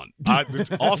moron.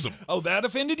 It's awesome. Oh, that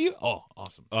offended you? Oh,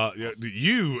 awesome. Yeah,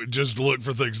 you just look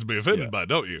for things to be offended by,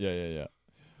 don't you?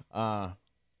 Yeah.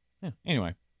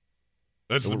 Anyway.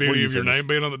 That's the beauty of your name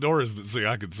being on the door is that, see,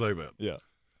 I could say that. Yeah.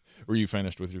 Were you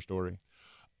finished with your story?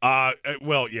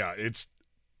 Well, yeah, it's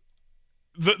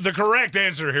the correct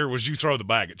answer here was you throw the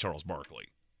bag at Charles Barkley.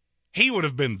 He would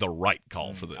have been the right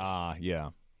call for this. Yeah.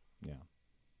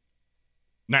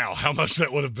 Now, how much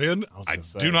that would have been, I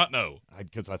do not know.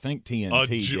 Because I think TNT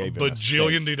gave him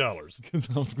bajillion dollars. Because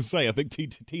I was going to say, I think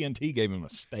TNT gave him a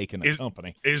stake in the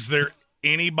company. Is there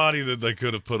anybody that they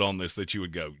could have put on this that you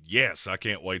would go, yes, I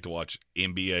can't wait to watch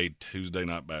NBA Tuesday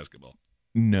night basketball?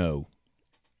 No.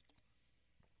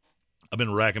 I've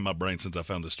been racking my brain since I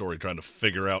found this story trying to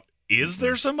figure out, is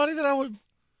there somebody that I would?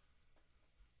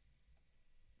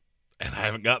 And I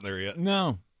haven't gotten there yet.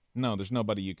 No, there's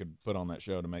nobody you could put on that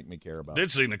show to make me care about. Did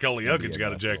see Nikola Jokic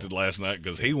got ejected last night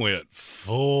because he went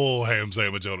full ham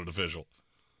sandwich on an official.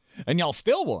 And y'all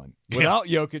still won without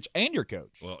Jokic and your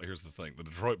coach. Well, here's the thing. The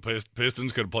Detroit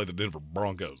Pistons could have played the Denver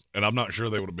Broncos, and I'm not sure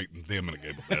they would have beaten them in a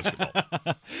game of basketball.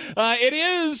 It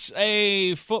is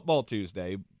a football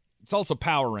Tuesday. It's also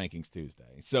Power Rankings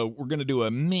Tuesday. So we're going to do a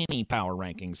mini Power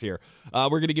Rankings here. We're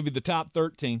going to give you the top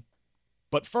 13.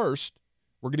 But first,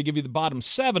 we're going to give you the bottom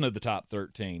 7 of the top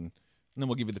 13. And then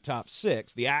we'll give you the top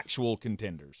 6, the actual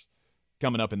contenders,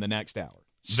 coming up in the next hour.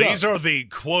 So, these are the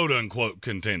quote-unquote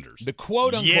contenders. The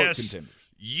quote-unquote contenders.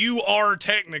 You are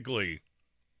technically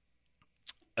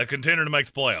a contender to make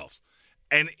the playoffs.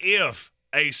 And if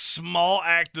a small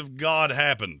act of God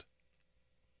happened,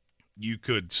 you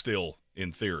could still,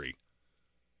 in theory,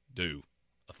 do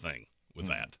a thing with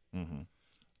that. Mm-hmm.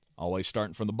 Always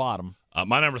starting from the bottom.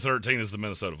 My number 13 is the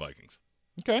Minnesota Vikings.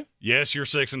 Okay. Yes, you're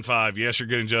 6-5. Yes, you're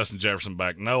getting Justin Jefferson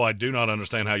back. No, I do not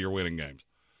understand how you're winning games.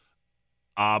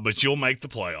 But you'll make the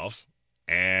playoffs,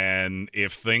 and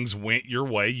if things went your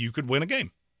way, you could win a game.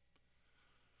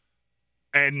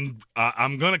 And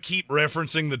I'm going to keep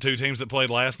referencing the 2 teams that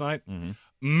played last night. Mm-hmm.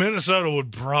 Minnesota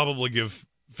would probably give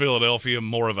Philadelphia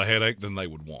more of a headache than they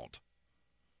would want.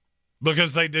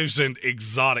 Because they do send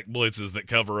exotic blitzes that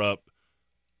cover up,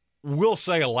 we'll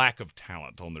say, a lack of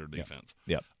talent on their defense.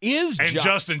 Yep.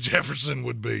 Justin Jefferson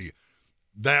wouldn't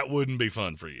be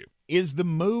fun for you. Is the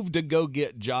move to go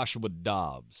get Joshua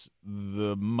Dobbs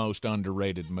the most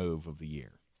underrated move of the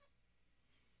year?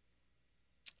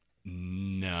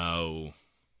 No.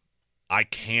 I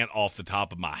can't off the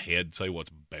top of my head say what's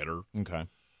better. Okay.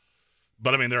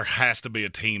 But, I mean, there has to be a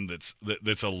team that's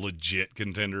a legit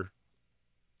contender.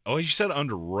 Oh, you said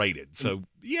underrated. So,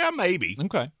 yeah, maybe.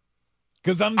 Okay.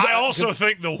 I also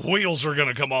think the wheels are going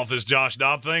to come off this Josh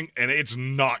Dobbs thing, and it's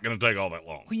not going to take all that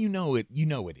long. Well, you know it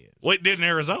is. Well, it did in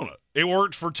Arizona. It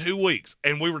worked for 2 weeks,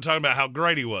 and we were talking about how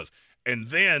great he was. And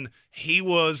then he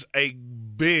was a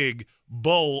big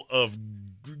bowl of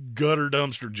gutter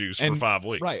dumpster juice for 5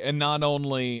 weeks. Right, and not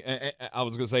only, I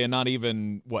was going to say, and not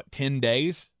even, 10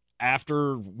 days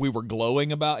after we were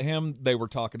glowing about him, they were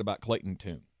talking about Clayton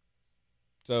Tune.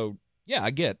 So, yeah,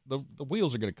 I get the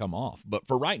wheels are going to come off. But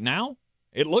for right now,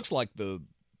 it looks like the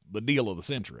deal of the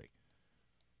century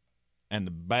and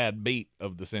the bad beat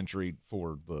of the century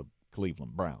for the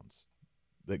Cleveland Browns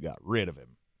that got rid of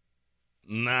him.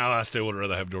 No, I still would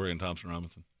rather have Dorian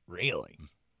Thompson-Robinson. Really?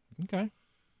 Okay.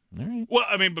 All right. Well,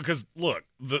 I mean, because, look,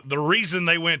 the reason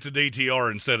they went to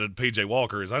DTR instead of P.J.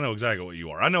 Walker is I know exactly what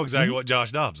you are. I know exactly what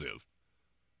Josh Dobbs is.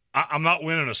 I'm not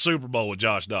winning a Super Bowl with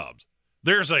Josh Dobbs.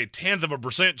 There's a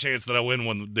 0.1% chance that I win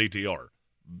one with DTR.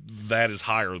 That is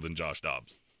higher than Josh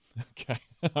Dobbs. Okay.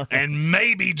 All right. And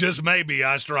maybe, just maybe,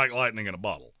 I strike lightning in a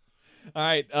bottle. All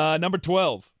right. Number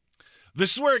 12.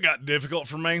 This is where it got difficult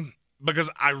for me because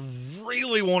I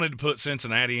really wanted to put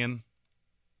Cincinnati in,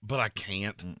 but I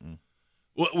can't.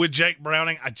 With Jake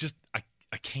Browning, I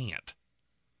can't.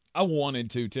 I wanted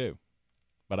to, too,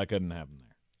 but I couldn't have him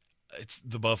there. It's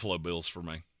the Buffalo Bills for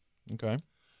me. Okay.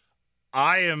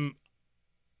 It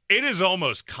is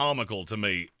almost comical to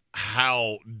me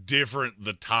how different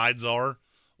the tides are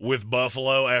with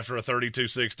Buffalo after a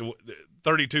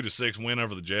 32-6 win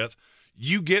over the Jets.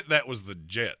 You get that was the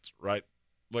Jets, right?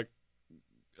 Like,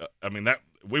 I mean, that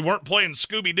we weren't playing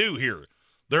Scooby-Doo here.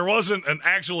 There wasn't an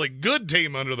actually good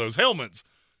team under those helmets.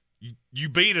 You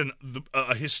beat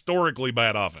a historically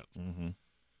bad offense. Mm-hmm.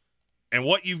 And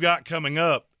what you've got coming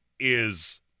up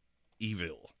is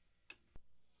evil.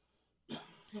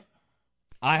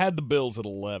 I had the Bills at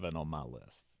 11 on my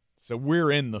list. So we're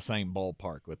in the same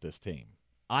ballpark with this team.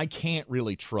 I can't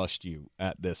really trust you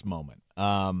at this moment.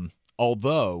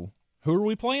 Although, who are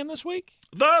we playing this week?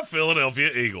 The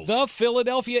Philadelphia Eagles. The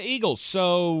Philadelphia Eagles.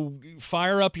 So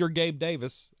fire up your Gabe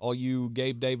Davis, all you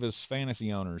Gabe Davis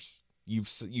fantasy owners.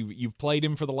 You've played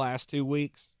him for the last 2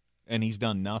 weeks, and he's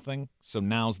done nothing. So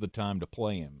now's the time to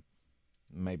play him.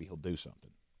 Maybe he'll do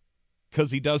something, because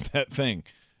he does that thing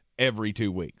every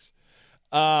 2 weeks.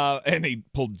 And he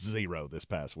pulled 0 this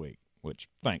past week, which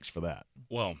thanks for that.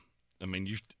 Well, I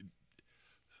mean,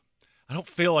 I don't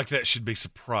feel like that should be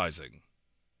surprising.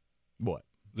 What?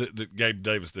 That Gabe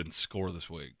Davis didn't score this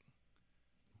week.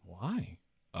 Why?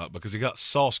 Because he got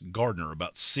Sauce Gardner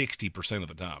about 60% of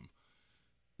the time.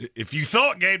 If you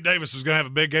thought Gabe Davis was going to have a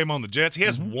big game on the Jets, he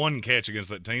has one catch against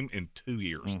that team in 2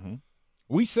 years. Mm-hmm.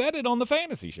 We said it on the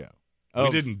fantasy show. We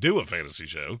didn't do a fantasy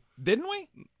show. Didn't we?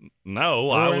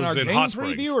 No, or I was in Hot preview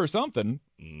Springs. Or something.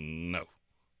 No.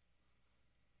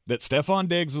 That Stephon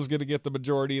Diggs was going to get the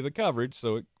majority of the coverage,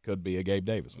 so it could be a Gabe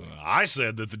Davis win. I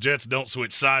said that the Jets don't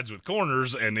switch sides with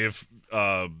corners, and if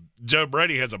Joe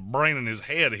Brady has a brain in his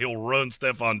head, he'll run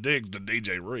Stephon Diggs to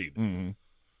DJ Reed. Mm-hmm.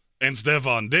 And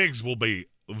Stephon Diggs will be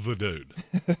the dude.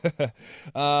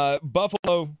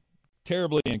 Buffalo,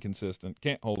 terribly inconsistent.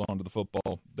 Can't hold on to the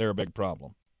football. They're a big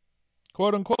problem.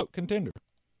 Quote-unquote contender.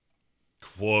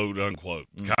 Quote-unquote.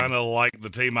 Mm-hmm. Kind of like the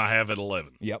team I have at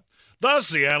 11. Yep. The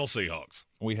Seattle Seahawks.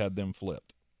 We had them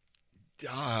flipped.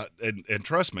 And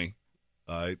trust me,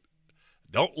 I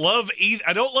don't love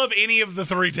any of the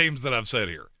 3 teams that I've said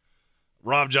here.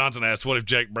 Rob Johnson asked, what if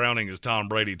Jake Browning is Tom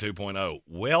Brady 2.0?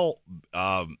 Well,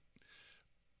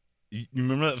 you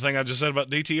remember that thing I just said about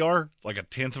DTR? It's like a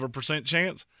 0.1%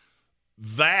 chance.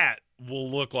 That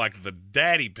will look like the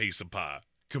daddy piece of pie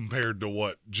compared to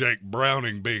what Jake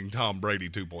Browning being Tom Brady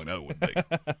 2.0 would be.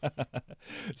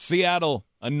 Seattle,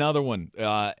 another one.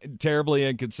 Terribly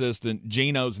inconsistent.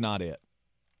 Geno's not it.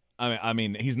 I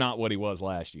mean, he's not what he was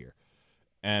last year,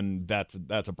 and that's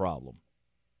a problem.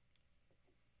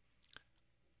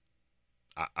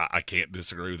 I can't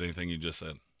disagree with anything you just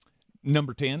said.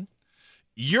 Number 10.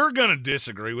 You're going to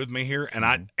disagree with me here, and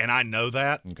I know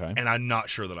that, okay. And I'm not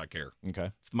sure that I care.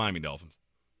 Okay. It's the Miami Dolphins.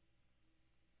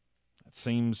 That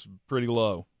seems pretty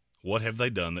low. What have they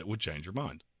done that would change your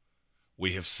mind?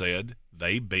 We have said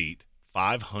they beat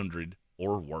 500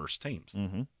 or worse teams.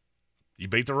 Mm-hmm. You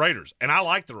beat the Raiders, and I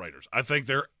like the Raiders. I think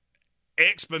they're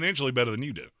exponentially better than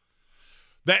you do.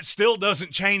 That still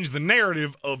doesn't change the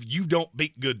narrative of you don't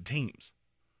beat good teams.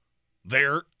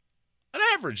 They're an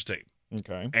average team.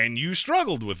 Okay. And you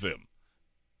struggled with them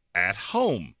at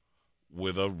home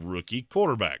with a rookie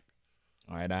quarterback.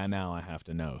 All right, now I have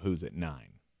to know who's at 9.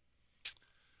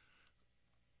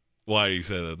 Why do you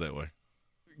say that way?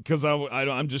 Because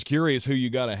I'm just curious who you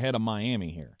got ahead of Miami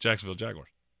here. Jacksonville Jaguars.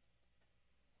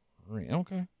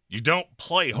 Okay. You don't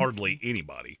play hardly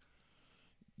anybody.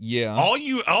 Yeah.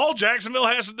 All Jacksonville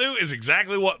has to do is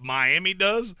exactly what Miami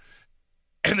does,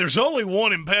 and there's only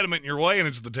one impediment in your way, and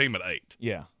it's the team at 8.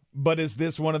 Yeah. But is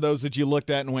this one of those that you looked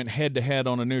at and went head-to-head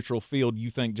on a neutral field,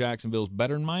 you think Jacksonville's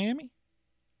better than Miami?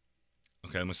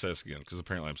 Okay, let me say this again, because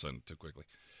apparently I'm saying it too quickly.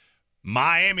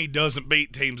 Miami doesn't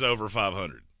beat teams over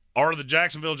 500. Are the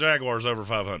Jacksonville Jaguars over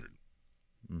 500?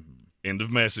 Mm-hmm. End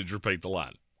of message. Repeat the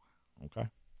line. Okay.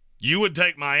 You would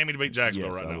take Miami to beat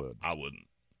Jacksonville Yes, right I now? would. I wouldn't.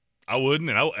 I wouldn't,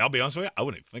 and I'll be honest with you, I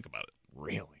wouldn't even think about it.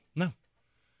 Really? No.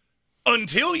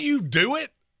 Until you do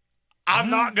it, I'm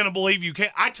not going to believe you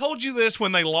can't. I told you this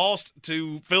when they lost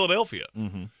to Philadelphia.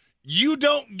 Mm-hmm. You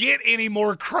don't get any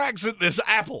more cracks at this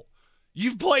apple.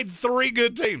 You've played 3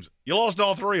 good teams. You lost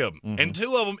all 3 of them, and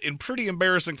 2 of them in pretty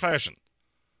embarrassing fashion.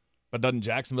 But doesn't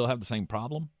Jacksonville have the same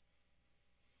problem?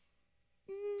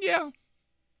 Yeah.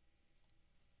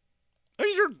 I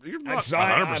mean, you're not 100%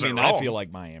 I mean, wrong. I feel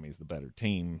like Miami's the better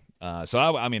team. So,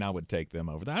 I would take them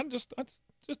over that. That's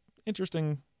just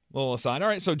interesting little aside. All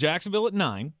right, so Jacksonville at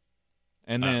 9.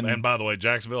 And then, and by the way,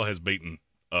 Jacksonville has beaten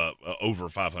over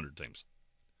 500 teams.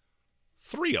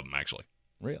 3 of them, actually.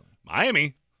 Really?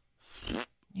 Miami.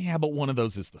 Yeah, but one of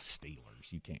those is the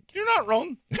Steelers. You can't. You're not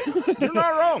wrong. You're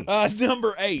not wrong.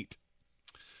 Number 8.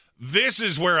 This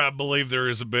is where I believe there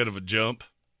is a bit of a jump,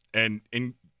 and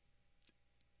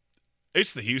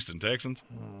it's the Houston Texans.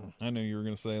 I knew you were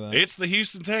going to say that. It's the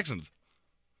Houston Texans.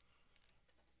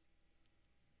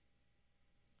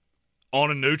 On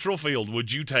a neutral field,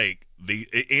 would you take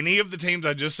any of the teams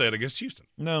I just said against Houston?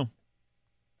 No,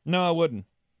 I wouldn't.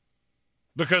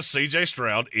 Because C.J.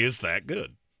 Stroud is that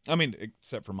good. I mean,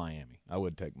 except for Miami. I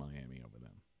would take Miami over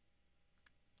them.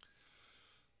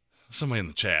 Somebody in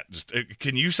the chat, just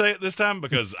can you say it this time?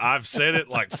 Because I've said it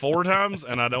like 4 times,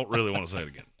 and I don't really want to say it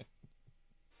again.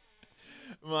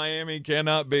 Miami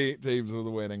cannot beat teams with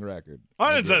a winning record.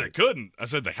 I didn't say they couldn't. I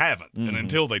said they haven't. And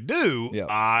until they do, it's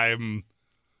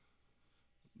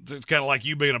kind of like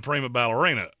you being a prima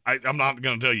ballerina. I'm not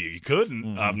going to tell you you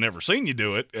couldn't. I've never seen you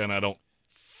do it, and I don't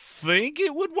think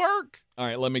it would work. All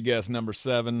right, let me guess. Number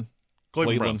 7,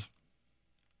 Cleveland Browns.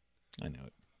 I know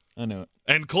it.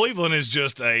 And Cleveland is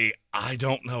just I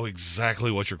don't know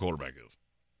exactly what your quarterback is.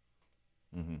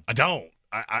 I don't.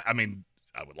 I mean,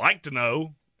 I would like to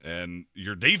know, and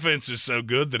your defense is so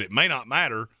good that it may not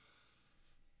matter,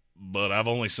 but I've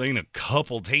only seen a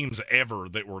couple teams ever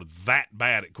that were that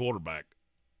bad at quarterback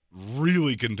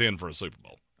really contend for a Super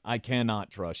Bowl. I cannot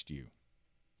trust you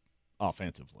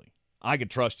offensively. I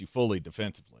could trust you fully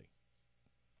defensively.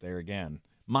 There again,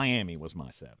 Miami was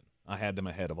my 7. I had them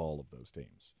ahead of all of those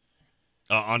teams.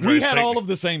 We had all of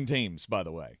the same teams, by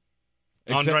the way.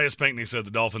 Andreas Pinckney said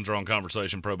the Dolphins are on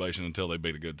conversation probation until they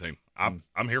beat a good team. I'm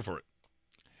here for it.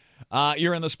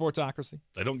 You're in the Sportsocracy.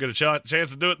 They don't get a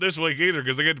chance to do it this week either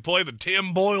because they get to play the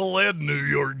Tim Boyle-led New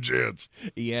York Jets.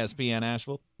 ESPN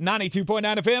Asheville, 92.9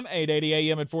 FM, 880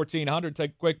 AM at 1400.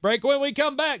 Take a quick break. When we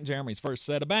come back, Jeremy's first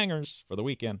set of bangers for the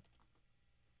weekend.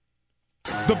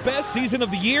 The best season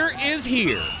of the year is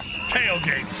here.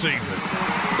 Tailgate season.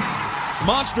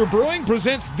 Monster Brewing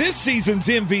presents this season's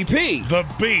MVP. The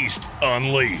Beast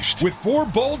Unleashed. With 4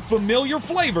 bold, familiar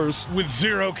flavors. With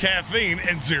 0 caffeine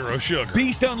and 0 sugar.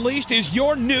 Beast Unleashed is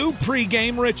your new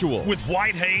pregame ritual. With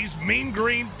white haze, mean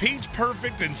green, peach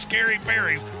perfect, and scary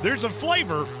berries, there's a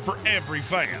flavor for every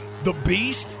fan. The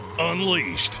Beast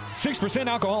Unleashed. 6%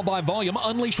 alcohol by volume.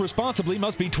 Unleashed responsibly.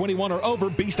 Must be 21 or over.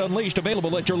 Beast Unleashed.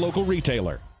 Available at your local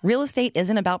retailer. Real estate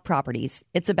isn't about properties.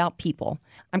 It's about people.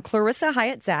 I'm Clarissa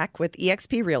Hyatt Zach with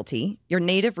eXp Realty, your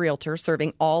native realtor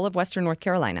serving all of Western North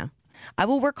Carolina. I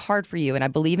will work hard for you, and I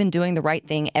believe in doing the right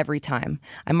thing every time.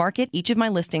 I market each of my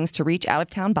listings to reach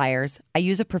out-of-town buyers. I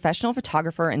use a professional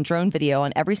photographer and drone video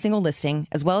on every single listing,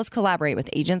 as well as collaborate with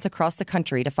agents across the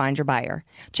country to find your buyer.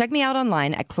 Check me out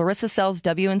online at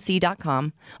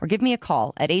clarissasellswnc.com or give me a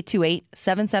call at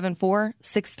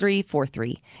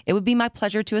 828-774-6343. It would be my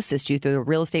pleasure to assist you through the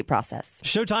real estate process.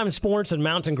 Showtime Sports and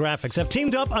Mountain Graphics have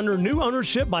teamed up under new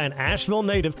ownership by an Asheville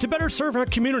native to better serve our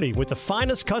community with the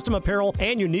finest custom apparel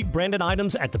and unique branded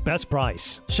items at the best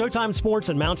price. Showtime Sports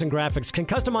and Mountain Graphics can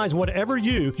customize whatever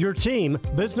you, your team,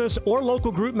 business, or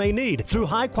local group may need through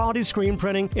high-quality screen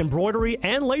printing, embroidery,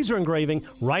 and laser engraving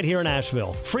right here in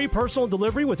Asheville. Free personal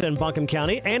delivery within Buncombe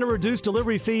County and a reduced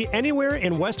delivery fee anywhere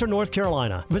in Western North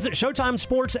Carolina. Visit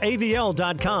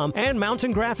ShowtimeSportsAVL.com and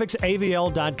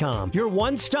MountainGraphicsAVL.com, your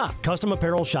one-stop custom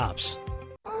apparel shops.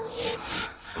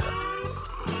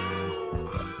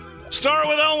 Start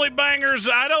with only bangers.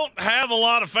 I don't have a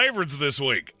lot of favorites this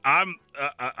week. I'm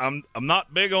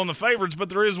not big on the favorites, but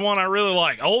there is one I really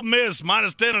like. Ole Miss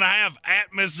minus 10.5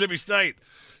 at Mississippi State.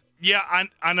 Yeah,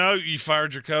 I know you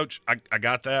fired your coach. I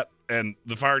got that, and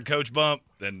the fired coach bump.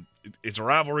 And it's a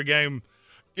rivalry game.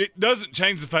 It doesn't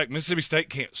change the fact Mississippi State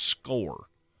can't score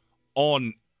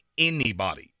on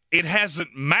anybody. It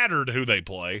hasn't mattered who they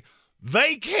play.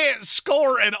 They can't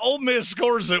score, and Ole Miss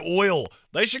scores at will.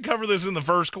 They should cover this in the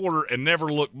first quarter and never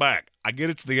look back. I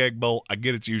get it's the Egg Bowl. I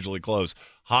get it's usually close.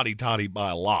 Hotty-toddy by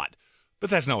a lot.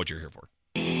 But that's not what you're here for.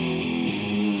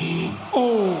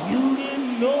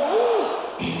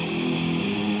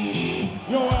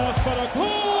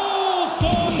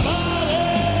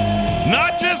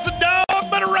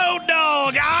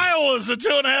 a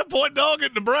 2.5-point dog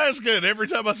at Nebraska, and every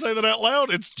time I say that out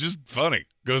loud, it's just funny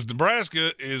because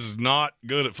Nebraska is not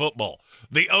good at football.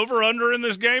 The over-under in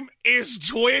this game is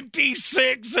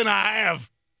 26.5,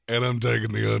 and I'm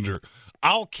taking the under.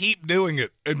 I'll keep doing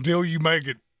it until you make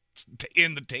it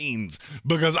in the teens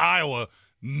because Iowa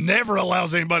never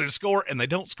allows anybody to score, and they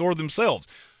don't score themselves.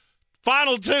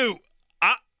 Final two,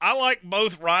 I like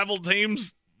both rival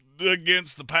teams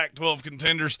against the Pac-12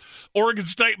 contenders. Oregon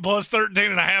State plus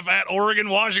 13.5 at Oregon.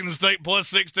 Washington State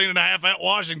plus 16.5 at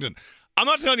Washington. I'm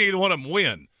not telling you either one of them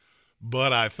win,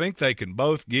 but I think they can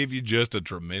both give you just a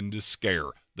tremendous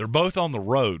scare. They're both on the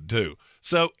road, too.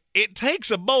 So it takes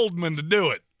a bold man to do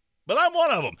it. But I'm one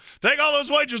of them. Take all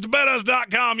those wagers to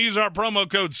betus.com. Use our promo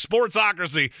code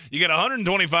Sportsocracy. You get a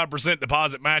 125%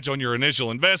 deposit match on your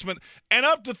initial investment and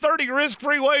up to 30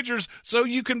 risk-free wagers so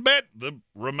you can bet the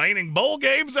remaining bowl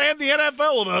games and the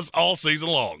NFL with us all season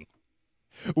long.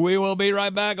 We will be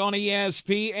right back on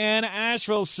ESPN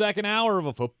Asheville's second hour of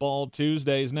a Football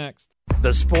Tuesdays next. The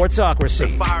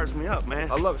Sportsocracy. It fires me up, man.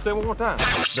 I love it. Say it one more time.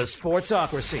 The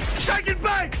Sportsocracy. Shake it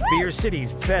back! Beer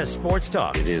City's best sports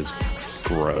talk. It is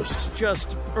gross.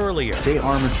 Just earlier. They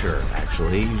are mature,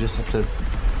 actually. You just have to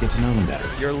get to know them better.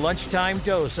 Your lunchtime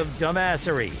dose of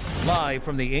dumbassery. Live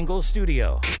from the Ingalls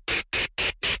studio.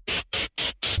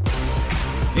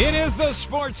 It is the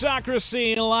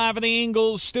Sportsocracy live in the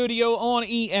Ingalls studio on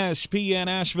ESPN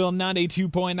Asheville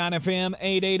 92.9 FM,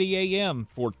 880 AM,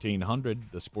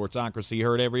 1400. The Sportsocracy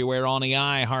heard everywhere on the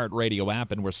iHeartRadio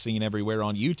app, and we're seen everywhere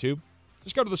on YouTube.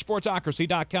 Just go to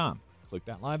thesportsocracy.com. Click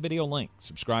that live video link.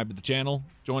 Subscribe to the channel.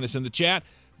 Join us in the chat.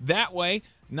 That way,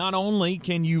 not only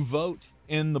can you vote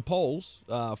in the polls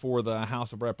for the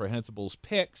House of Reprehensibles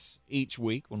picks each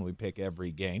week when we pick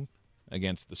every game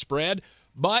against the spread,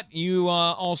 but you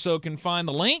also can find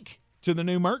the link to the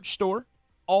new merch store,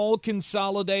 all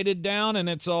consolidated down, and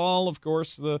it's all, of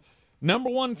course, the number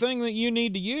one thing that you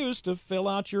need to use to fill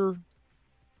out your,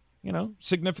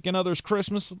 significant other's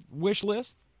Christmas wish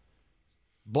list.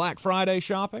 Black Friday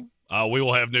shopping. We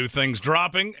will have new things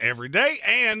dropping every day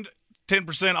and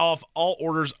 10% off all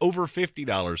orders over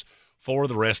 $50 for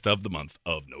the rest of the month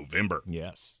of November.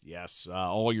 Yes.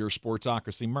 All your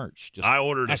Sportsocracy merch. I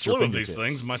ordered a slew of these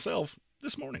things myself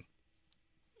this morning.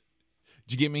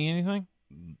 Did you get me anything?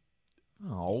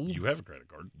 Oh. You have a credit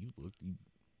card. You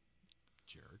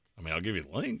jerk. I mean, I'll give you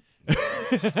the link.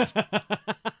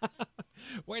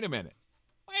 Wait a minute.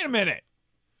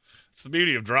 It's the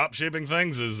beauty of drop shipping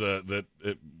things is that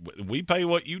we pay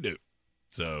what you do.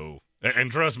 So,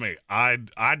 and trust me, I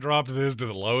dropped this to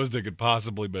the lowest it could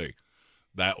possibly be.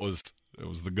 It was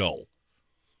the goal.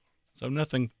 So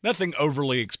nothing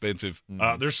overly expensive.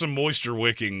 Mm-hmm. There's some moisture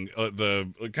wicking,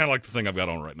 the kind of like the thing I've got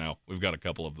on right now. We've got a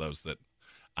couple of those that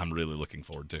I'm really looking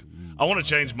forward to. I want to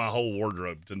change my whole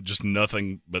wardrobe to just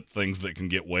nothing but things that can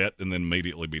get wet and then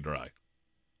immediately be dry.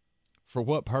 For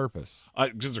what purpose?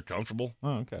 Because they're comfortable.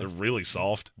 Oh, okay. They're really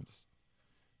soft. Do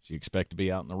you expect to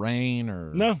be out in the rain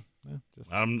or no?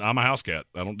 I'm a house cat.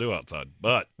 I don't do outside,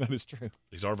 but that is true.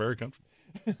 These are very comfortable.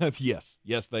 Yes,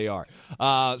 they are.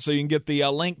 So you can get the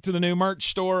link to the new merch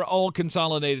store, all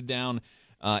consolidated down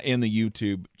in the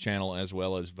YouTube channel, as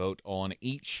well as vote on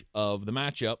each of the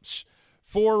matchups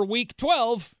for Week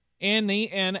 12 in the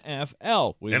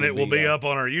NFL. It will be up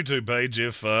on our YouTube page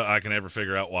if I can ever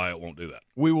figure out why it won't do that.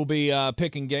 We will be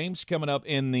picking games coming up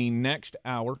in the next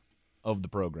hour of the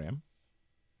program.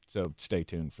 So stay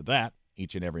tuned for that,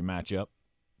 each and every matchup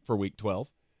for Week 12.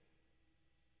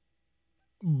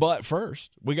 But first,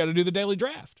 we got to do the daily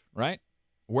draft, right?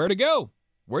 Where to go?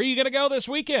 Where are you going to go this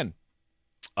weekend?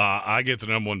 I get the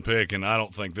number one pick, and I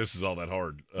don't think this is all that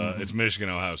hard. It's Michigan,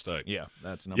 Ohio State. Yeah,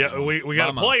 that's number one. We got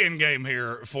a play-in game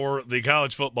here for the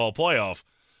college football playoff,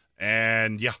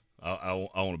 and I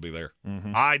want to be there.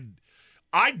 Mm-hmm.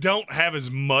 I don't have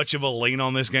as much of a lean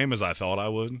on this game as I thought I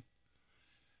would,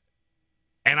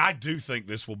 and I do think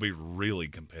this will be really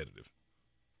competitive.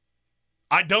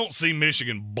 I don't see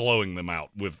Michigan blowing them out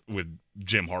with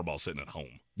Jim Harbaugh sitting at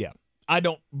home. Yeah, I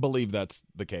don't believe that's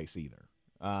the case either.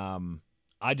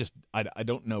 I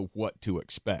don't know what to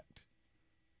expect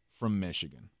from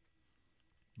Michigan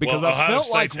because I Ohio felt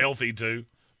State's like healthy too.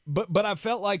 But I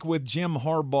felt like with Jim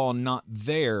Harbaugh not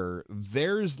there,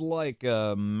 there's like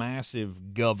a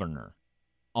massive governor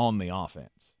on the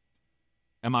offense.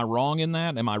 Am I wrong in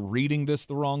that? Am I reading this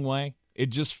the wrong way? It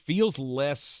just feels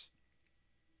less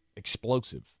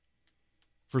explosive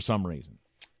for some reason.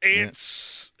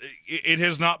 It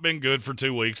has not been good for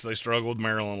 2 weeks. They struggled with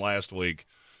Maryland last week.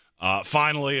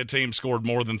 Finally, a team scored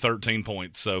more than 13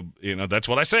 points. So, that's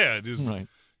what I said. Right.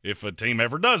 If a team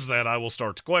ever does that, I will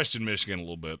start to question Michigan a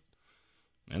little bit.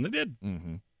 And they did.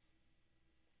 Mm-hmm.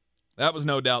 That was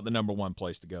no doubt the number one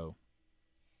place to go.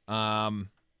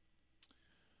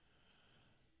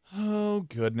 Oh,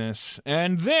 goodness.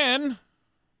 And then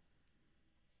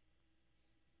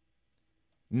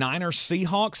Niners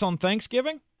Seahawks on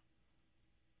Thanksgiving?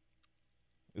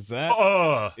 Is that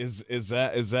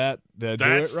did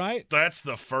I do it right? That's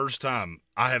the first time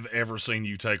I have ever seen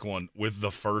you take one with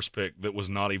the first pick that was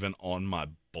not even on my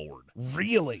board.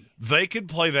 Really? They could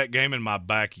play that game in my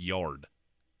backyard.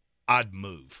 I'd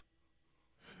move.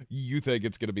 You think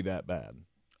it's going to be that bad?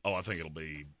 Oh, I think it'll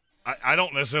be. I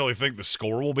don't necessarily think the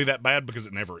score will be that bad because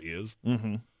it never is.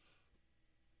 Mm-hmm.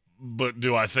 But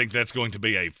do I think that's going to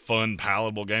be a fun,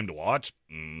 palatable game to watch?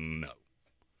 No.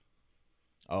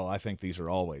 Oh, I think these are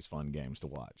always fun games to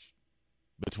watch.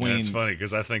 It's funny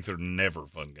because I think they're never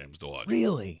fun games to watch.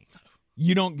 Really?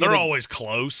 You don't. They're always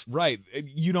close, right?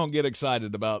 You don't get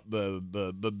excited about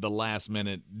the last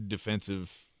minute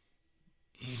defensive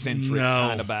centric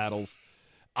kind of battles.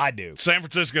 I do. San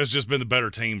Francisco's just been the better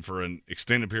team for an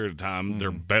extended period of time. Mm-hmm.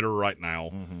 They're better right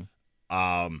now.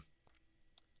 Mm-hmm.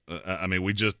 I mean,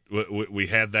 we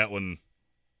had that one.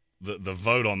 The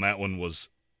vote on that one was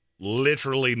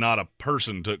literally not a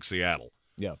person took Seattle.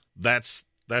 Yeah, that's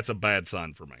a bad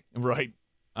sign for me. Right.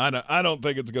 I don't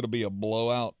think it's going to be a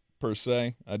blowout per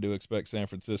se. I do expect San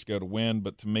Francisco to win,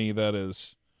 but to me that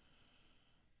is.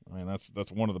 I mean,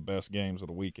 that's one of the best games of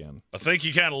the weekend. I think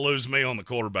you kind of lose me on the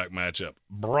quarterback matchup.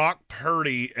 Brock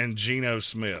Purdy and Geno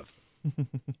Smith.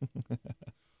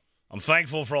 I'm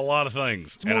thankful for a lot of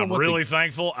things, and I'm really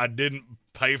thankful I didn't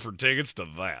pay for tickets to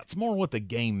that. It's more what the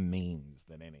game means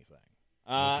than anything.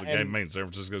 What's the game means? San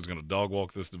Francisco's going to dog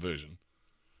walk this division.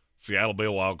 Seattle will be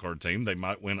a wild card team. They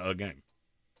might win a game.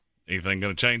 Anything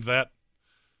going to change that?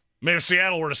 I mean, if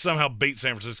Seattle were to somehow beat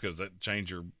San Francisco, does that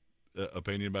change your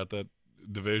opinion about that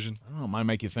division? I don't know. It might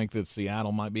make you think that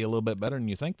Seattle might be a little bit better than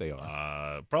you think they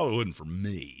are. Probably wouldn't for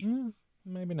me.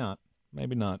 Maybe not.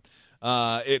 Maybe not.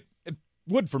 It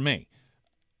would for me.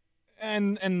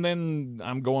 And then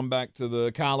I'm going back to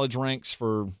the college ranks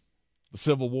for the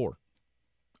Civil War.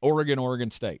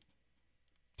 Oregon State.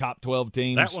 Top 12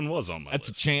 teams. That one was on my list.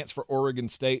 That's a chance for Oregon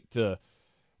State to,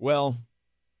 well,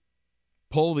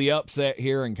 pull the upset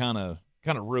here and kind of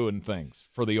ruin things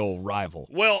for the old rival.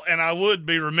 Well, and I would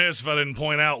be remiss if I didn't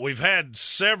point out we've had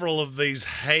several of these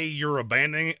 "Hey, you're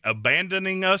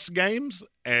abandoning us" games,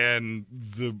 and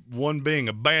the one being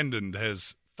abandoned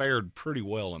has fared pretty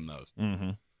well in those. Mm-hmm.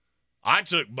 I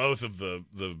took both of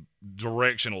the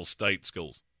directional state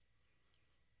schools,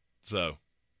 so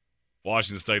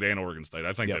Washington State and Oregon State.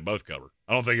 I think they both cover.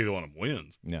 I don't think either one of them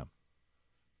wins. Yeah.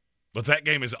 But that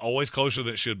game is always closer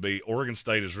than it should be. Oregon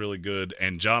State is really good,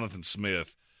 and Jonathan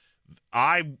Smith,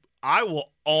 I will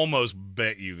almost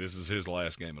bet you this is his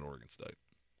last game at Oregon State.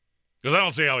 Because I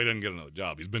don't see how he doesn't get another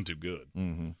job. He's been too good.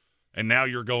 Mm-hmm. And now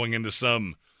you're going into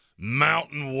some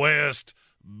Mountain West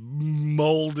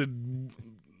molded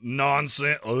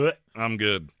nonsense. I'm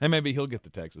good. And maybe he'll get the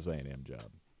Texas A&M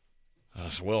job.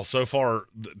 Well, so far,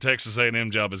 the Texas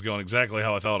A&M job has gone exactly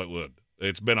how I thought it would.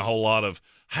 It's been a whole lot of,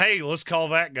 hey, let's call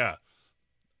that guy.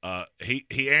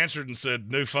 He answered and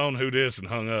said, new phone, who dis, and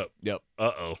hung up. Yep.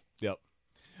 Uh-oh. Yep.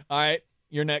 All right,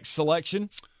 your next selection?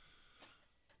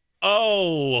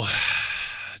 Oh,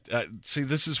 see,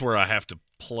 this is where I have to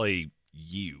play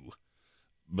you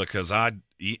because I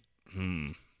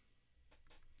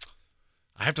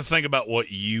have to think about what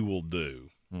you will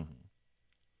do. Mm-hmm.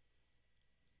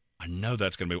 I know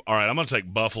that's going to be – all right, I'm going to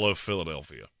take Buffalo,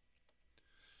 Philadelphia.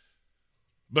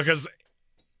 Because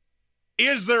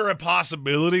is there a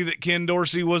possibility that Ken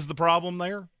Dorsey was the problem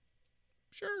there?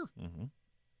 Sure. Mm-hmm.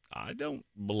 I don't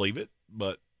believe it,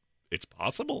 but it's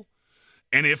possible.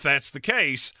 And if that's the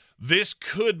case, this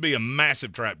could be a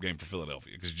massive trap game for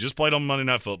Philadelphia because you just played on Monday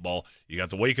Night Football. You got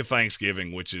the week of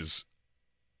Thanksgiving, which is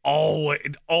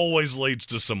always leads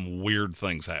to some weird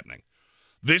things happening.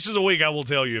 This is a week I will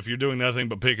tell you, if you're doing nothing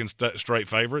but picking straight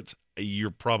favorites,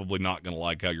 you're probably not going to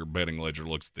like how your betting ledger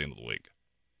looks at the end of the week.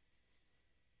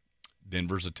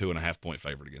 Denver's a 2.5-point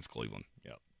favorite against Cleveland.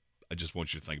 Yep. I just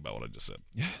want you to think about what I just said.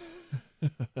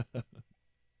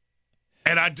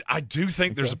 And I do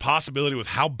think there's a possibility with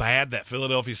how bad that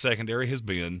Philadelphia secondary has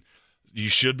been. You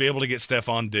should be able to get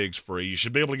Stephon Diggs free. You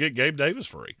should be able to get Gabe Davis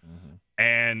free. Mm-hmm.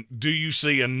 And do you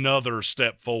see another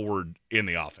step forward in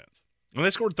the offense? And they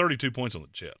scored 32 points on the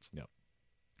Jets. Yep.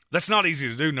 That's not easy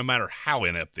to do no matter how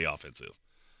inept the offense is.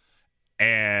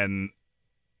 And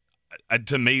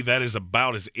to me, that is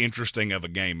about as interesting of a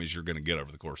game as you're going to get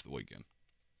over the course of the weekend.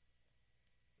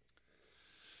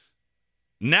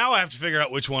 Now I have to figure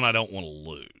out which one I don't want to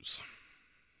lose.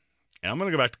 And I'm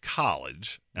going to go back to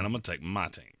college, and I'm going to take my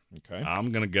team. Okay.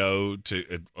 I'm going to go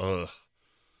to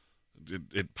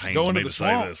it pains Going me to the to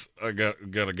swamp. say this. I got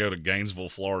to go to Gainesville,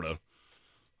 Florida,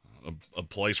 a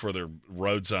place where their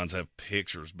road signs have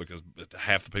pictures because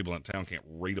half the people in town can't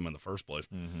read them in the first place.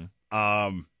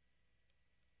 Mm-hmm.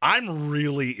 I'm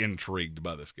really intrigued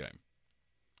by this game.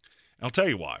 And I'll tell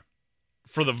you why.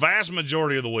 For the vast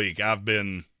majority of the week, I've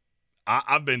been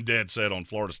dead set on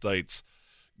Florida State's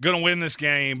going to win this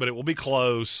game, but it will be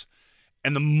close.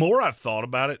 And the more I've thought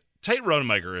about it, Tate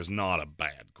Rodemaker is not a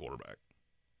bad quarterback.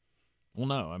 Well,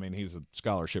 no. I mean, he's a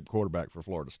scholarship quarterback for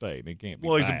Florida State. He can't be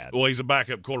bad. He's a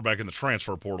backup quarterback in the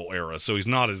transfer portal era, so he's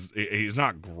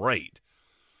not great.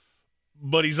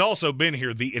 But he's also been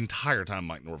here the entire time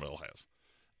Mike Norvell has.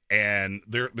 And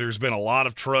there's been a lot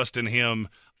of trust in him.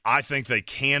 I think they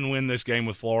can win this game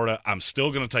with Florida. I'm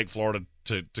still going to take Florida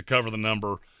to cover the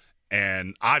number.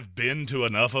 And I've been to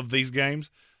enough of these games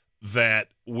that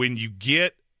when you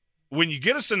get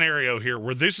a scenario here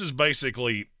where this is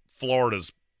basically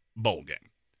Florida's bowl game.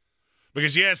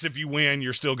 Because, yes, if you win,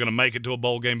 you're still going to make it to a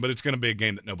bowl game, but it's going to be a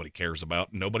game that nobody cares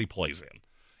about, nobody plays in.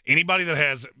 Anybody that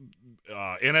has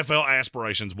NFL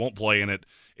aspirations won't play in it.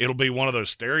 It'll be one of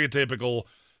those stereotypical,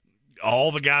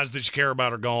 all the guys that you care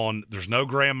about are gone. There's no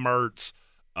Graham Mertz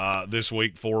this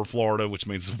week for Florida, which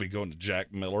means they'll be going to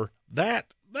Jack Miller.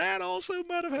 That also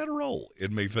might have had a role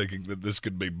in me thinking that this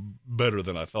could be better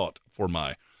than I thought for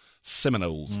my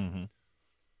Seminoles. Mm-hmm.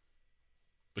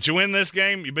 But you win this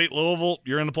game, you beat Louisville,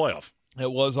 you're in the playoff.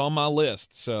 It was on my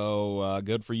list, so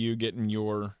good for you getting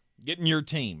your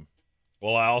team.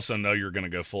 Well, I also know you're going to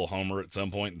go full homer at some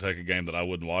point and take a game that I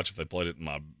wouldn't watch if they played it in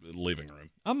my living room.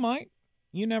 I might.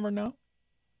 You never know.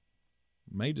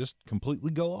 May just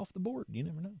completely go off the board. You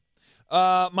never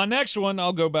know. My next one,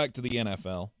 I'll go back to the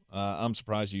NFL. I'm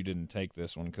surprised you didn't take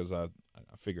this one because I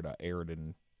figured I erred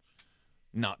in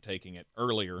not taking it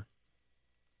earlier.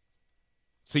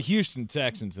 It's the Houston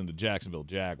Texans and the Jacksonville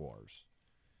Jaguars.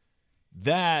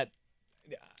 That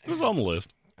it was on the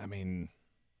list. I mean,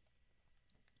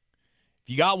 if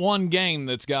you got one game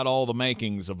that's got all the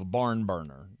makings of a barn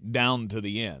burner down to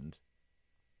the end,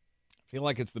 I feel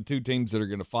like it's the two teams that are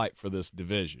going to fight for this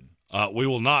division. We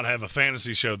will not have a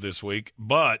fantasy show this week,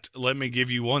 but let me give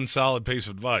you one solid piece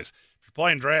of advice. If you're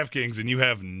playing DraftKings and you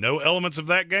have no elements of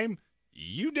that game,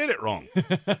 you did it wrong.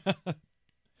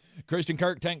 Christian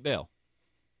Kirk, Tank Dell.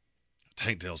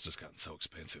 Tank Dell's just gotten so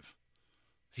expensive.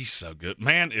 He's so good.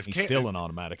 Man, he's still an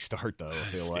automatic start, though, I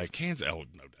feel like. If Kansas, no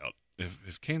doubt.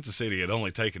 If Kansas City had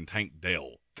only taken Tank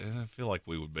Dell, I feel like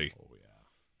we would be. Oh, yeah.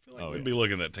 I feel like we'd be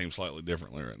looking at that team slightly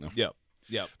differently right now. Yep.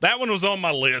 That one was on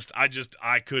my list. I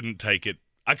couldn't take it.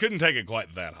 I couldn't take it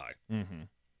quite that high. Mm-hmm.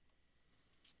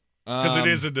 Because it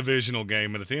is a divisional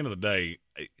game, and at the end of the day,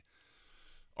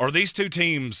 are these two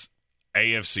teams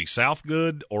AFC South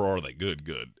good, or are they good?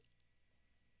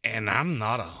 And I'm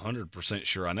not 100%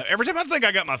 sure I know. Every time I think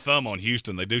I got my thumb on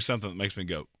Houston, they do something that makes me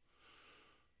go,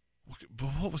 but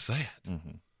what was that?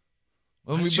 Mm-hmm.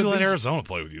 Why did you let Arizona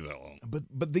play with you that long?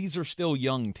 But these are still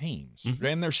young teams, mm-hmm.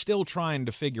 and they're still trying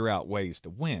to figure out ways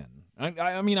to win.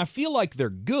 I mean, I feel like they're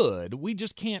good. We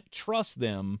just can't trust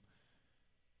them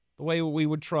the way we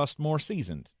would trust more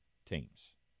seasoned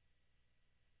teams.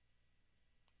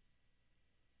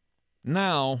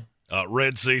 Now,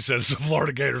 Red Sea says, as a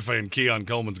Florida Gator fan, Keon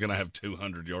Coleman's going to have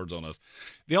 200 yards on us.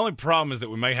 The only problem is that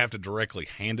we may have to directly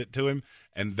hand it to him,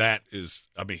 and that is,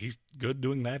 I mean, he's good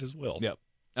doing that as well. Yep.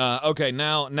 Okay,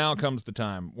 now comes the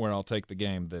time where I'll take the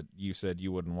game that you said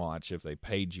you wouldn't watch if they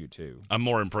paid you to. I'm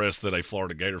more impressed that a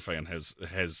Florida Gator fan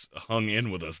has hung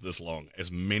in with us this long, as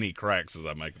many cracks as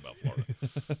I make about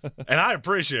Florida. And I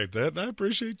appreciate that, and I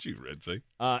appreciate you, Red Sea.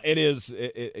 It is.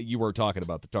 You were talking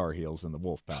about the Tar Heels and the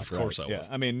Wolfpack, Of course I was. Yeah,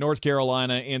 I mean, North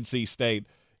Carolina, NC State,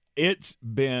 it's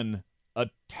been a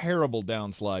terrible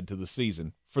downslide to the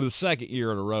season for the second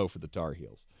year in a row for the Tar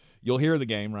Heels. You'll hear the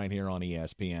game right here on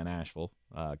ESPN Asheville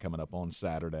coming up on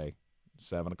Saturday,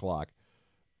 7 o'clock.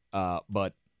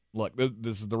 But, look,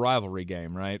 this is the rivalry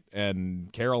game, right?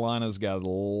 And Carolina's got a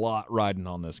lot riding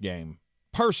on this game.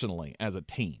 Personally, as a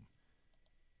team,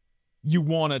 you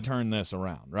want to turn this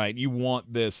around, right? You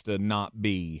want this to not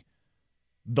be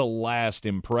the last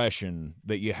impression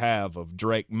that you have of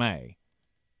Drake May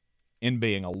in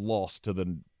being a loss to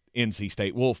the NC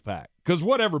State Wolfpack. Because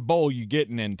whatever bowl you're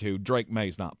getting into, Drake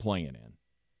May's not playing in.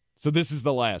 So this is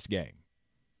the last game.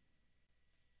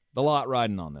 The lot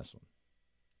riding on this one.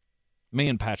 Me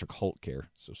and Patrick Holt care,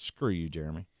 so screw you,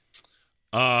 Jeremy.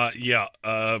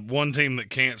 One team that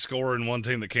can't score and one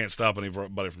team that can't stop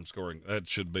anybody from scoring. That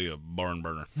should be a barn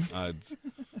burner. I'm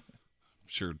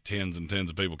sure tens and tens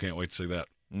of people can't wait to see that.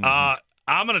 Mm-hmm.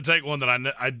 I'm going to take one that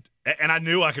I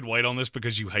knew I could wait on this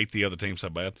because you hate the other team so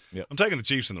bad. Yep. I'm taking the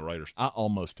Chiefs and the Raiders. I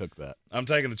almost took that. I'm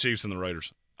taking the Chiefs and the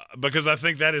Raiders because I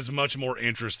think that is much more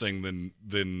interesting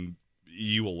than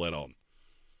you will let on.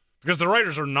 Because the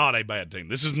Raiders are not a bad team.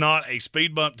 This is not a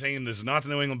speed bump team. This is not the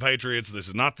New England Patriots. This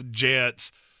is not the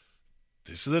Jets.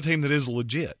 This is a team that is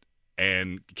legit.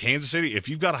 And Kansas City, if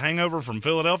you've got a hangover from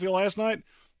Philadelphia last night,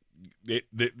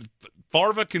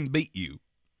 Farva can beat you.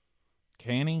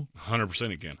 Can he?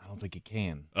 100% he can. I don't think he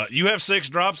can. You have 6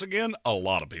 drops again, a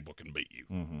lot of people can beat you.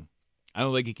 Mm-hmm. I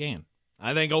don't think he can.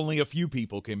 I think only a few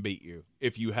people can beat you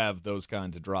if you have those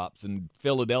kinds of drops, and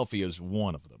Philadelphia is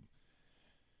one of them.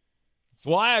 That's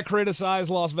why I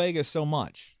criticize Las Vegas so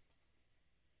much.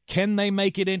 Can they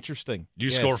make it interesting?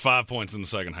 You score 5 points in the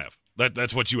second half.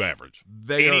 That's what you average.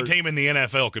 Any team in the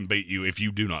NFL can beat you if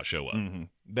you do not show up. Mm-hmm.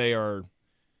 They are.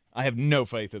 I have no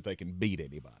faith that they can beat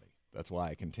anybody. That's why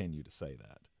I continue to say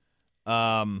that.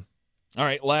 All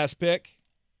right, last pick.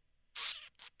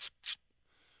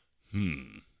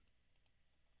 This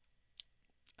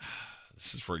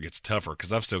is where it gets tougher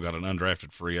because I've still got an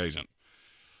undrafted free agent.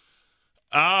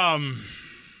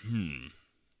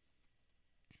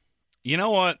 You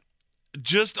know what?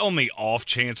 Just on the off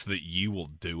chance that you will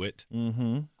do it,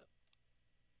 I'm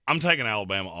taking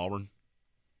Alabama-Auburn.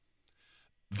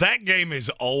 That game is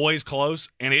always close,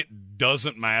 and it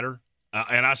doesn't matter.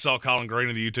 And I saw Colin Green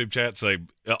in the YouTube chat say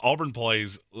Auburn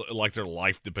plays like their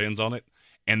life depends on it,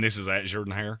 and this is at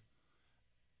Jordan-Hare.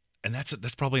 And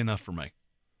that's probably enough for me.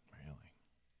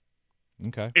 Really?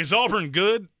 Okay. Is Auburn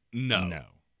good? No. No.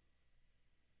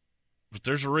 But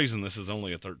there's a reason this is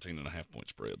only a 13.5-point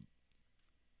spread.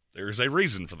 There is a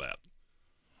reason for that.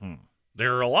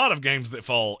 There are a lot of games that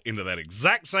fall into that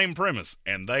exact same premise,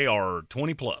 and they are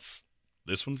 20-plus.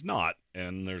 This one's not,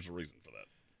 and there's a reason for that.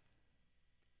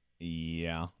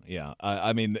 Yeah.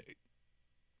 I mean,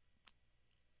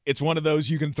 it's one of those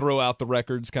you can throw out the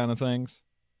records kind of things.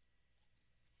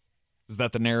 Is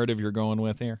that the narrative you're going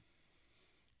with here?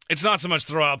 It's not so much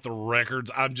throw out the records.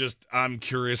 I'm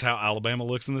curious how Alabama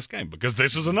looks in this game because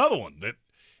this is another one that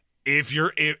if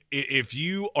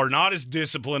you are not as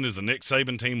disciplined as a Nick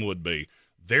Saban team would be,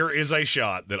 there is a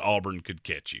shot that Auburn could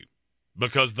catch you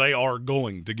because they are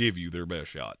going to give you their best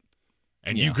shot.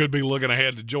 And you could be looking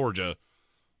ahead to Georgia,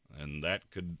 and that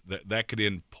could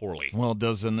end poorly. Well,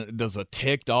 does a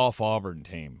ticked off Auburn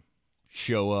team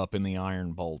show up in the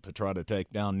Iron Bowl to try to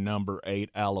take down number 8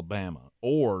 Alabama,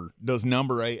 or does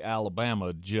number 8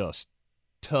 Alabama just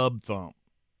tub thump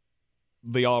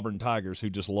the Auburn Tigers who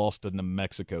just lost to New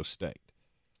Mexico State?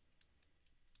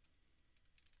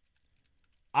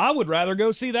 I would rather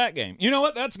go see that game. You know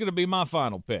what? That's going to be my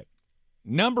final pick.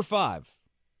 Number 5,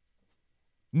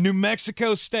 New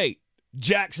Mexico State,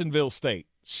 Jacksonville State,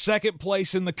 second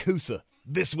place in the CUSA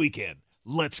this weekend.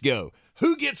 Let's go.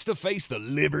 Who gets to face the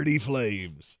Liberty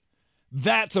Flames?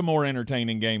 That's a more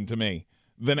entertaining game to me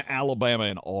than Alabama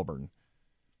and Auburn,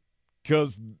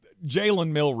 because Jalen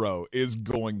Milroe is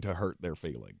going to hurt their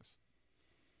feelings.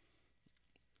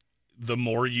 The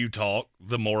more you talk,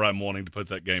 the more I'm wanting to put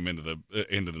that game into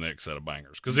the next set of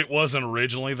bangers because it wasn't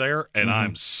originally there, and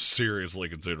I'm seriously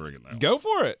considering it now. Go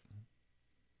for it.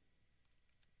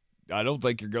 I don't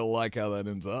think you're going to like how that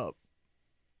ends up.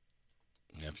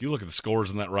 Yeah, if you look at the scores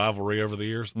in that rivalry over the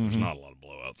years, there's not a lot of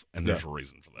blowouts, and there's a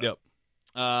reason for that. Yep.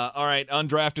 All right,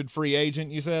 undrafted free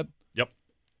agent, you said? Yep.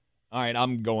 All right,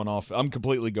 I'm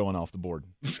completely going off the board.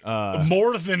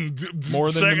 More than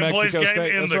second New place Mexico game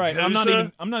State. in That's the right.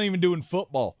 CUSA? I'm not even doing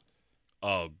football.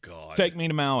 Oh, God. Take me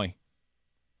to Maui.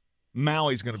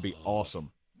 Maui's going to be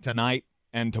awesome tonight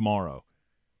and tomorrow.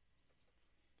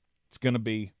 It's going to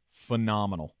be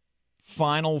phenomenal.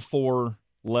 Final Four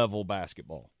level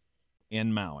basketball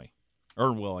in Maui.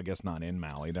 Or, well, I guess not in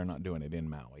Maui. They're not doing it in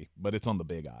Maui, but it's on the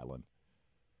Big Island.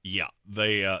 Yeah,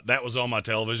 they that was on my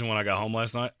television when I got home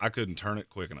last night. I couldn't turn it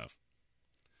quick enough.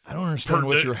 I don't understand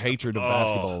what your hatred of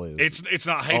basketball is. It's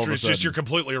not hatred. It's just you're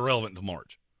completely irrelevant until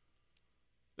March.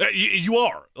 You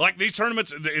are. Like, these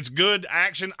tournaments, it's good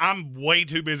action. I'm way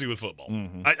too busy with football.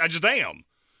 I just am.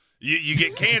 You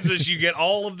get Kansas, you get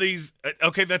all of these.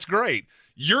 Okay, that's great.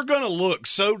 You're going to look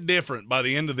so different by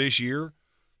the end of this year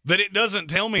that it doesn't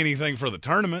tell me anything for the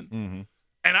tournament. And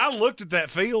I looked at that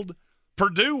field.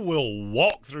 Purdue will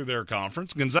walk through their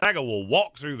conference. Gonzaga will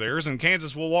walk through theirs, and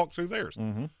Kansas will walk through theirs.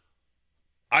 I'm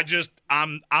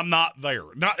not there.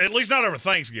 At least not over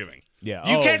Thanksgiving. Yeah.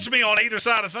 You catch me on either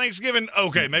side of Thanksgiving,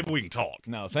 okay, maybe we can talk.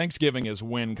 No, Thanksgiving is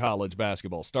when college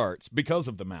basketball starts because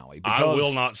of the Maui.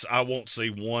 I won't see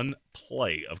one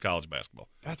play of college basketball.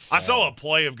 That's sad. I saw a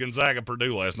play of Gonzaga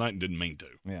Purdue last night and didn't mean to.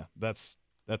 Yeah, that's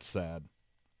sad.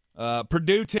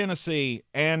 Purdue, Tennessee,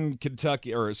 and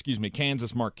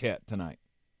Kansas Marquette tonight.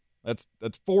 That's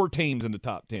 4 teams in the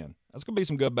top 10. That's going to be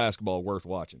some good basketball worth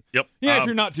watching. Yep. Yeah, if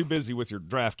you're not too busy with your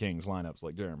DraftKings lineups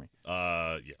like Jeremy.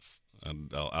 Yes.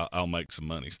 And I'll make some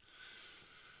monies.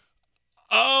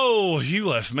 Oh, you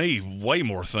left me way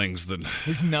more things than...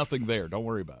 There's nothing there. Don't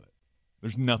worry about it.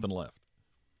 There's nothing left.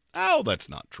 Oh, that's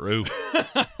not true.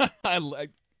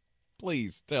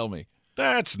 Please, tell me.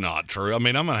 That's not true. I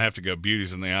mean, I'm going to have to go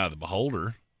beauties in the eye of the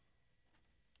beholder.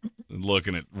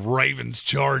 Looking at Ravens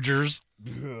Chargers.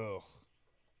 Ugh.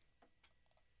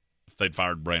 If they'd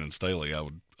fired Brandon Staley, I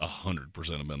would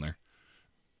 100% have been there.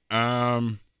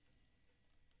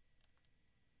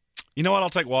 You know what? I'll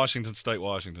take Washington State,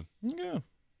 Washington. Yeah.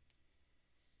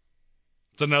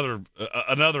 It's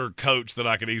another coach that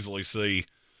I could easily see.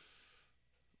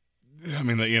 I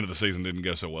mean, the end of the season didn't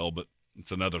go so well, but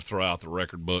it's another throw out the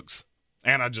record books.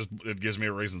 And it gives me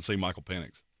a reason to see Michael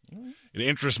Penix. It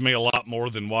interests me a lot more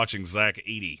than watching Zach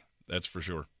Edey. That's for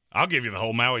sure. I'll give you the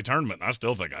whole Maui tournament. I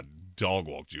still think I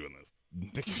dog-walked you in this.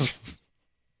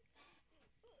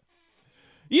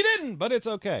 You didn't, but it's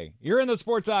okay. You're in the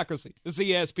Sportsocracy. This is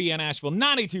ESPN Asheville,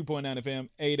 92.9 FM,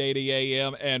 880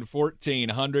 AM, and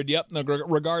 1400. Yep,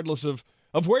 regardless of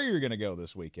where you're going to go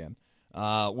this weekend,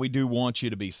 we do want you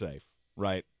to be safe,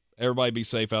 right? Everybody be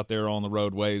safe out there on the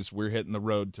roadways. We're hitting the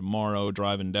road tomorrow,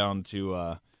 driving down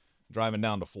to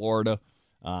Florida.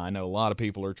 I know a lot of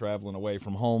people are traveling away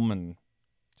from home, and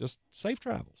just safe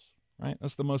travels, right?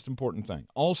 That's the most important thing.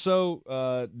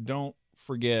 Also, don't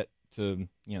forget to,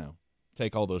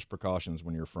 take all those precautions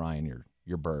when you're frying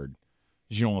your bird,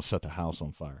 because you don't want to set the house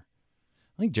on fire.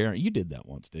 I think, Jared, you did that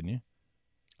once, didn't you?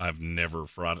 I've never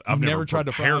fried. I've never tried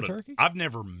to fry a turkey? I've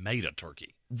never made a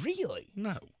turkey. Really?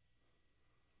 No.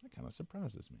 That kind of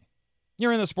surprises me.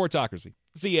 You're in the Sportsocracy.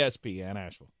 ESPN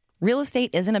Asheville. Real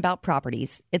estate isn't about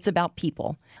properties, it's about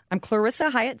people. I'm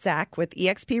Clarissa Hyatt Zach with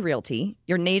eXp Realty,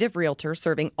 your native realtor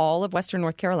serving all of Western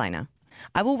North Carolina.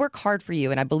 I will work hard for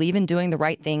you, and I believe in doing the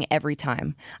right thing every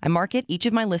time. I market each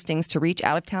of my listings to reach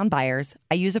out-of-town buyers.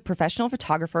 I use a professional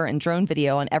photographer and drone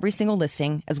video on every single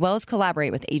listing, as well as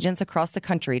collaborate with agents across the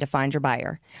country to find your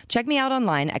buyer. Check me out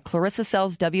online at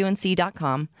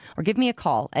clarissasellswnc.com or give me a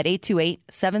call at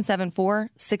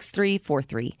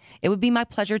 828-774-6343. It would be my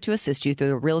pleasure to assist you through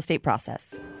the real estate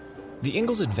process. The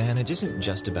Ingalls Advantage isn't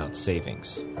just about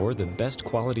savings or the best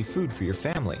quality food for your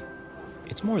family.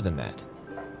 It's more than that.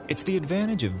 It's the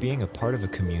advantage of being a part of a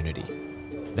community.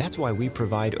 That's why we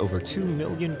provide over 2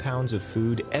 million pounds of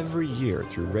food every year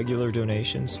through regular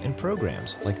donations and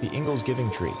programs like the Ingalls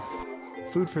Giving Tree,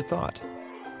 Food for Thought,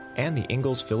 and the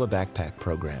Ingalls Fill a Backpack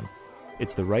program.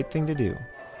 It's the right thing to do,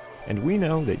 and we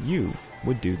know that you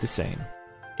would do the same.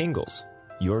 Ingalls,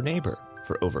 your neighbor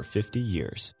for over 50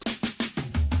 years.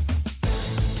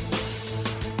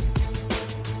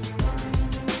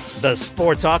 The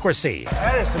Sportsocracy.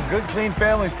 That is some good, clean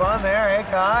family fun there, eh,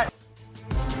 Cot?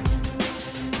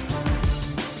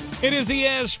 It is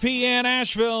ESPN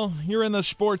Asheville. You're in the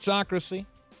Sportsocracy.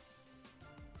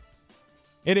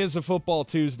 It is a football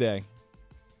Tuesday,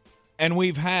 and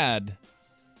we've had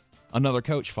another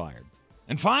coach fired.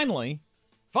 And finally,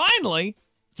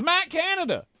 it's Matt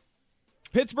Canada.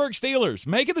 Pittsburgh Steelers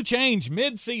making the change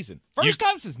mid-season. First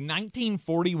time since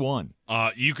 1941.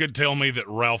 You could tell me that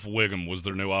Ralph Wiggum was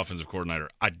their new offensive coordinator.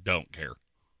 I don't care.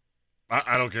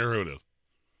 I don't care who it is.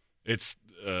 It's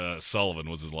Sullivan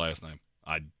was his last name.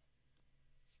 I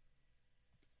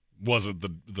wasn't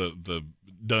the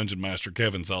dungeon master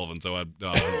Kevin Sullivan, so I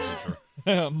wasn't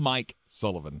sure. Mike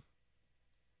Sullivan.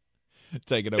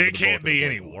 Take it over. It can't be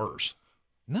any worse.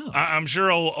 No. I'm sure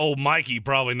old Mikey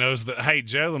probably knows that, hey,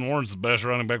 Jalen Warren's the best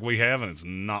running back we have, and it's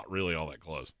not really all that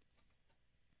close.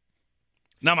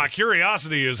 Now, my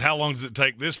curiosity is how long does it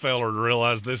take this feller to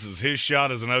realize this is his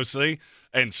shot as an OC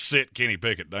and sit Kenny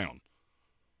Pickett down?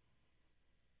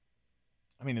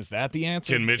 I mean, is that the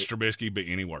answer? Can Mitch Trubisky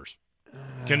be any worse?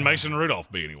 Can Mason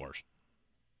Rudolph be any worse?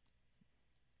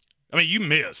 I mean, you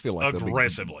missed like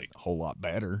aggressively. A whole lot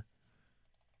better.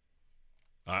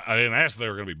 I didn't ask if they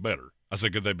were going to be better. I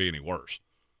said, could they be any worse?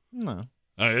 No.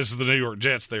 This is the New York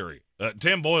Jets theory.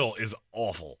 Tim Boyle is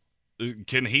awful.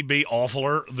 Can he be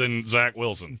awfuler than Zach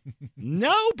Wilson?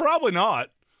 No, probably not.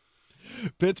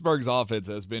 Pittsburgh's offense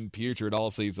has been putrid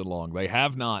all season long. They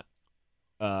have not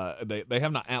they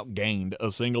have not outgained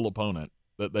a single opponent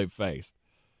that they've faced.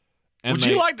 And would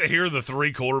you like to hear the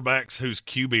 3 quarterbacks whose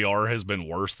QBR has been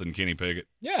worse than Kenny Pickett?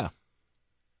 Yeah.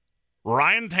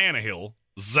 Ryan Tannehill,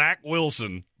 Zach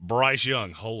Wilson, Bryce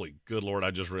Young. Holy good Lord,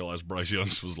 I just realized Bryce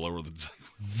Young's was lower than Zach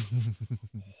Wilson's.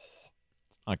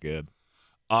 It's not good.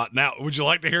 Now, would you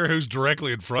like to hear who's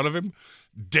directly in front of him?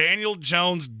 Daniel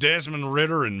Jones, Desmond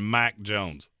Ridder, and Mac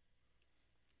Jones.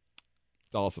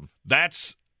 It's awesome.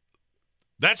 That's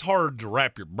hard to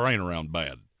wrap your brain around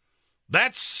bad.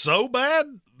 That's so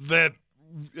bad that,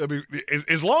 I mean,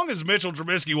 as long as Mitchell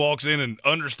Trubisky walks in and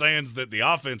understands that the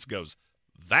offense goes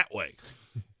that way,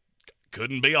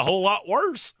 couldn't be a whole lot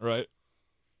worse. Right.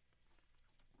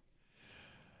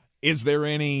 Is there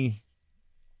any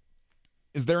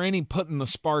putting the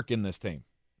spark in this team?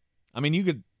 I mean, you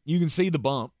can see the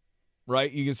bump,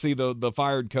 right? You can see the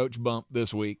fired coach bump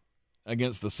this week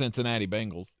against the Cincinnati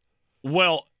Bengals.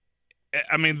 Well,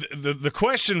 I mean, the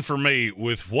question for me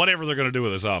with whatever they're going to do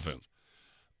with this offense,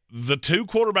 the two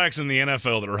quarterbacks in the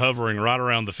NFL that are hovering right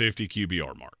around the 50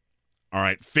 QBR mark, all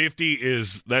right, 50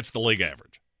 that's the league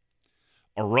average,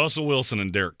 are Russell Wilson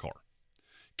and Derek Carr.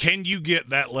 Can you get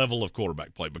that level of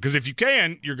quarterback play? Because if you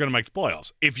can, you're going to make the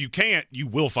playoffs. If you can't, you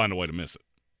will find a way to miss it.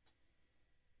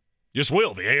 Just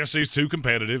will. The AFC is too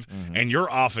competitive, and your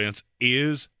offense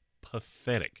is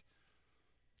pathetic.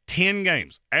 10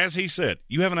 games. As he said,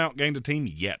 you haven't outgained a team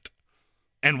yet.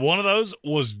 And one of those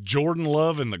was Jordan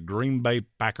Love and the Green Bay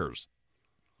Packers.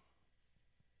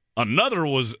 Another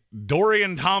was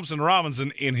Dorian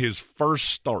Thompson-Robinson in his first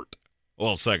start.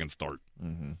 Well, second start.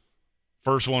 Mm-hmm.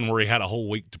 First one where he had a whole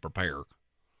week to prepare.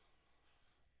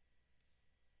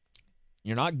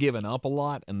 You're not giving up a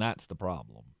lot, and that's the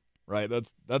problem, right?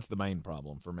 That's the main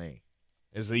problem for me,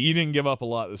 is that you didn't give up a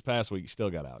lot this past week. You still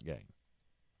got outgained.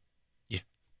 Yeah.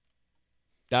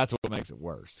 That's what makes it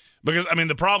worse. Because, I mean,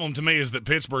 the problem to me is that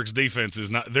Pittsburgh's defense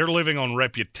is not – they're living on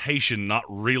reputation, not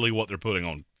really what they're putting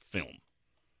on film.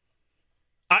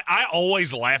 I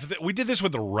always laugh at that. We did this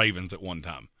with the Ravens at one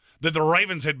time. That the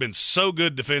Ravens had been so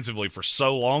good defensively for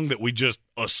so long that we just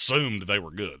assumed they were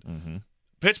good. Mm-hmm.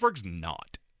 Pittsburgh's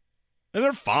not. And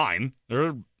they're fine.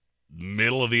 They're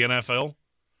middle of the NFL.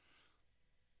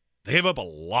 They give up a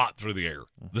lot through the air.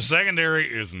 Mm-hmm. The secondary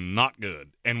is not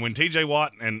good. And when T.J.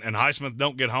 Watt and Highsmith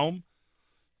don't get home,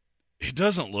 it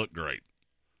doesn't look great.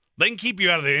 They can keep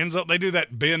you out of the end zone. They do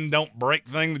that bend, don't break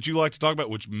thing that you like to talk about,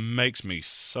 which makes me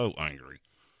so angry.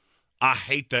 I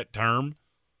hate that term.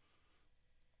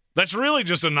 That's really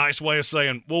just a nice way of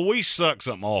saying, well, we suck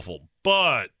something awful,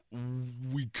 but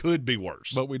we could be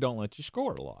worse. But we don't let you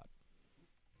score a lot.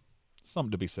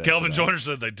 Something to be said. Kelvin Joyner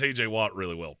said they T.J. Watt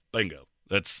really well. Bingo.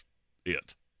 That's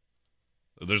it.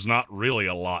 There's not really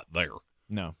a lot there.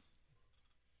 No.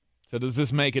 So does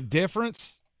this make a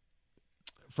difference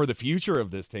for the future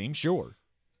of this team? Sure.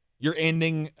 You're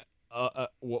ending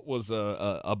what was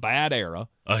a bad era.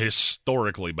 A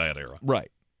historically bad era.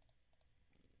 Right.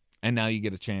 And now you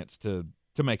get a chance to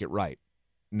make it right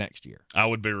next year. I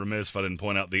would be remiss if I didn't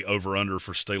point out the over-under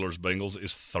for Steelers-Bengals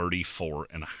is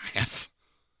 34.5.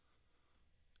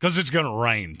 Because it's going to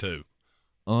rain, too.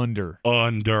 Under.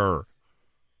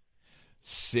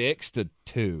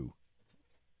 6-2.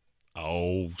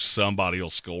 Oh, somebody will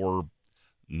score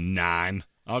 9.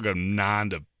 I'll go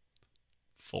 9-4.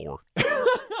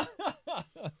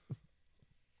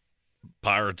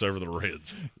 Pirates over the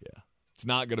Reds. Yeah. It's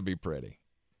not going to be pretty.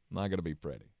 Not going to be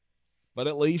pretty. But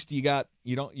at least you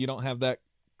don't have that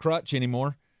crutch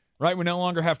anymore. Right? We no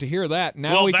longer have to hear that.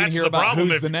 Now we can hear about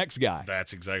who's the next guy.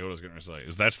 That's exactly what I was going to say.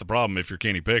 That's the problem if you're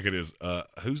Kenny Pickett is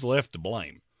who's left to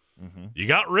blame. Mm-hmm. You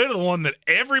got rid of the one that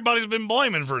everybody's been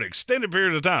blaming for an extended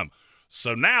period of time.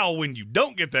 So now when you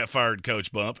don't get that fired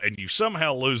coach bump and you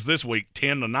somehow lose this week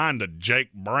 10-9 to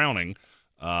Jake Browning,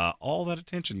 all that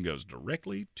attention goes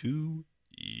directly to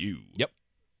you. Yep.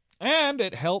 And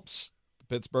it helps the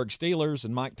Pittsburgh Steelers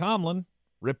and Mike Tomlin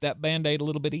rip that Band-Aid a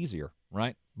little bit easier,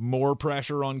 right? More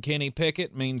pressure on Kenny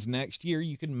Pickett means next year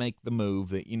you can make the move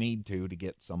that you need to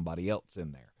get somebody else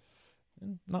in there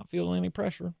and not feel any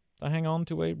pressure to hang on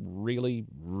to a really,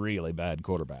 really bad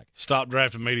quarterback. Stop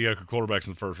drafting mediocre quarterbacks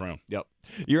in the first round. Yep.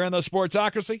 You're in the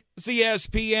Sportsocracy,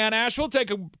 CSPN Asheville. Take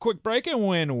a quick break, and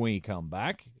when we come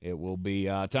back, it will be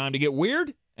time to get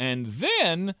weird, and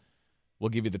then we'll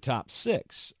give you the top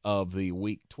 6 of the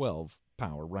Week 12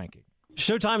 Power Ranking.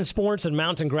 Showtime Sports and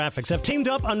Mountain Graphics have teamed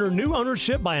up under new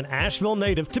ownership by an Asheville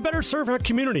native to better serve our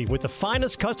community with the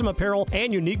finest custom apparel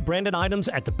and unique branded items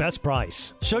at the best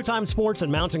price. Showtime Sports and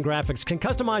Mountain Graphics can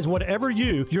customize whatever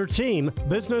you, your team,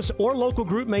 business, or local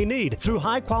group may need through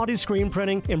high-quality screen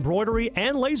printing, embroidery,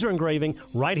 and laser engraving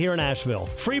right here in Asheville.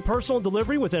 Free personal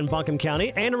delivery within Buncombe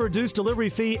County and a reduced delivery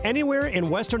fee anywhere in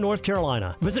Western North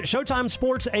Carolina. Visit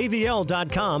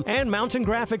ShowtimeSportsAVL.com and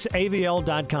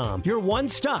MountainGraphicsAVL.com. Your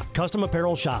one-stop custom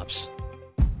apparel shops.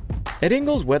 At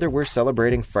Ingles Weather, we're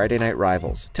celebrating Friday night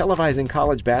rivals, televising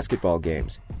college basketball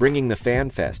games, bringing the Fan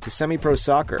Fest to semi-pro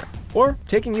soccer, or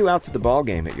taking you out to the ball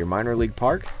game at your minor league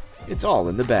park. It's all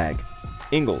in the bag.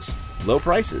 Ingalls, low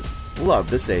prices, love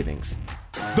the savings.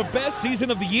 The best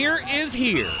season of the year is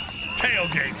here.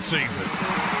 Tailgate season.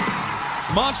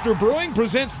 Monster Brewing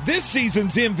presents this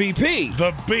season's MVP.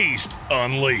 The Beast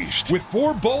Unleashed. With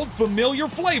 4 bold, familiar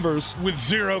flavors. With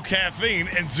 0 caffeine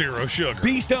and 0 sugar.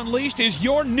 Beast Unleashed is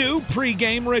your new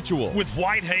pregame ritual. With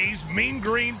white haze, mean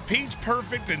green, peach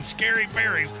perfect, and scary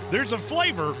berries, there's a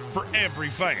flavor for every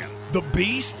fan. The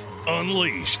Beast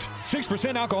Unleashed.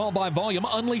 6% alcohol by volume.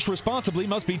 Unleashed responsibly.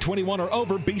 Must be 21 or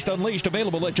over. Beast Unleashed.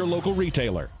 Available at your local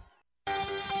retailer.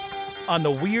 On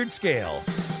the weird scale,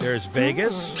 there's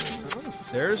Vegas,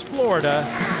 there's Florida,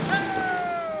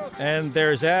 and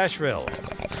there's Asheville.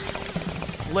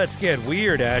 Let's get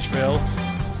weird, Asheville.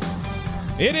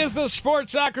 It is the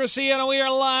Sportsocracy, and we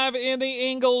are live in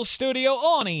the Ingalls studio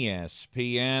on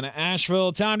ESPN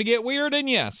Asheville. Time to get weird, and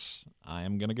yes, I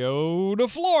am going to go to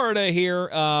Florida here.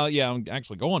 I'm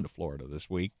actually going to Florida this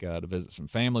week to visit some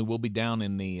family. We'll be down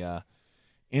in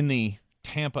the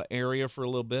Tampa area for a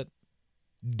little bit.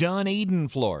 Dunedin,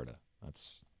 Florida.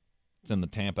 It's in the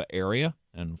Tampa area.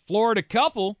 And Florida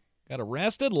couple got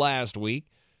arrested last week.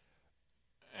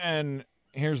 And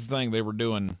here's the thing, they were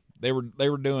doing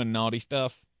naughty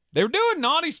stuff. They were doing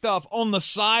naughty stuff on the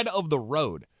side of the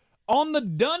road. On the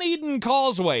Dunedin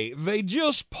Causeway, they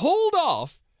just pulled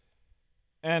off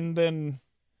and then,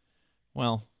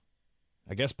 well,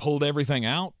 I guess pulled everything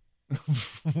out.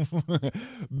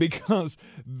 Because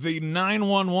the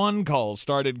 911 calls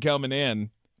started coming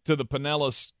in to the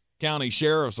Pinellas County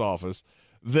Sheriff's Office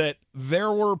that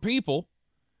there were people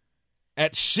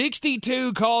at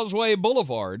 62 Causeway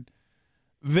Boulevard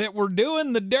that were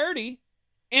doing the dirty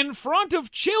in front of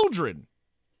children,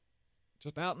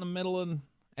 just out in the middle of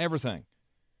everything.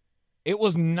 It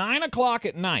was 9 o'clock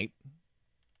at night.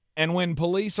 And when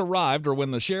police arrived, or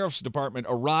when the sheriff's department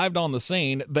arrived on the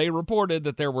scene, they reported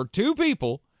that there were 2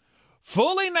 people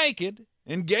fully naked,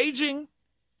 engaging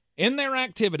in their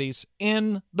activities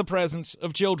in the presence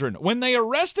of children. When they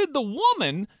arrested the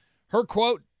woman, her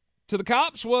quote to the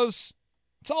cops was,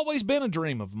 "It's always been a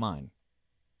dream of mine."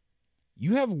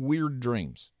 You have weird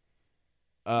dreams.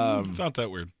 It's not that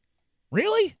weird.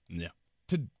 Really? Yeah.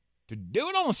 To do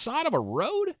it on the side of a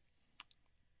road?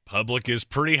 Public is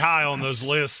pretty high on those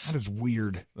lists. That is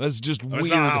weird. That's just weird. It's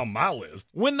not on my list.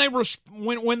 When they were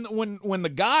when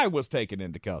the guy was taken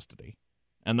into custody,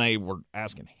 and they were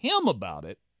asking him about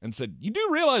it, and said, "You do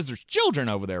realize there's children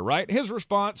over there, right?" His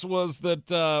response was that,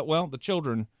 the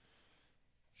children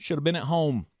should have been at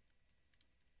home.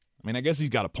 I mean, I guess he's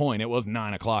got a point. It was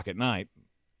 9 o'clock at night.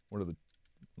 What are the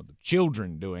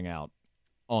children doing out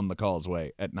on the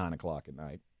causeway at 9 o'clock at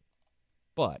night?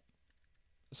 But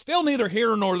still neither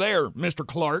here nor there, Mr.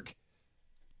 Clark.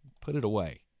 Put it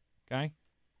away, okay?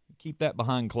 Keep that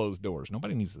behind closed doors.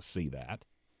 Nobody needs to see that.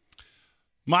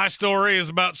 My story is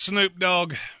about Snoop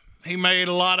Dogg. He made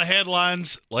a lot of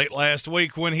headlines late last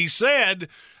week when he said,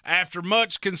 "After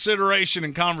much consideration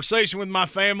and conversation with my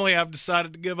family, I've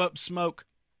decided to give up smoke.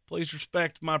 Please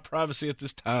respect my privacy at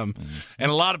this time." Mm-hmm.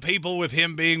 And a lot of people, with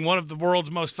him being one of the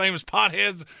world's most famous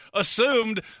potheads,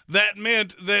 assumed that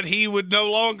meant that he would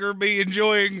no longer be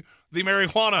enjoying the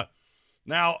marijuana.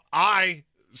 Now, I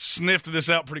sniffed this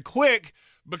out pretty quick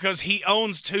because he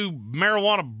owns 2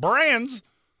 marijuana brands,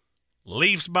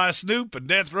 Leafs by Snoop and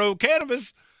Death Row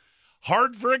Cannabis.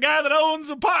 Hard for a guy that owns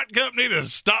a pot company to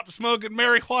stop smoking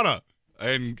marijuana.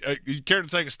 And you care to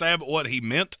take a stab at what he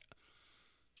meant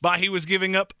by he was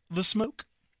giving up the smoke?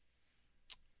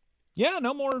 Yeah,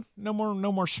 no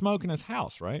more smoke in his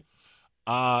house, right?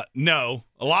 No.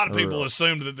 A lot of people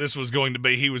assumed that this was going to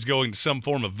be he was going to some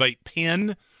form of vape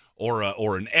pen or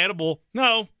an edible.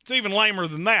 No, it's even lamer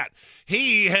than that.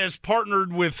 He has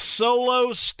partnered with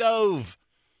Solo Stove.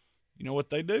 You know what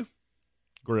they do?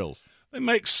 Grills. They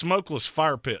make smokeless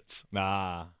fire pits.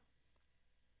 Yeah.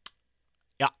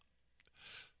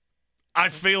 I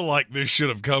feel like this should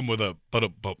have come with a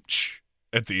bunch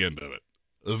at the end of it.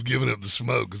 Of giving up the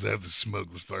smoke because I have the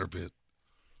smokeless fire pit.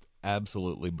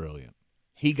 Absolutely brilliant.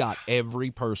 He got every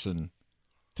person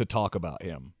to talk about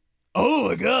him. Oh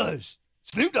my gosh,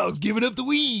 Snoop Dogg's giving up the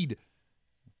weed.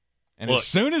 And as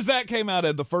soon as that came out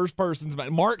of the first person's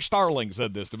mouth, Mark Starling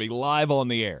said this to me live on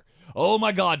the air. "Oh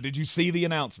my God, did you see the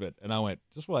announcement?" And I went,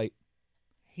 "Just wait.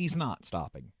 He's not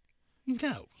stopping.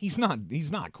 No. He's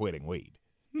not quitting weed.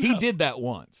 No. He did that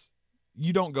once.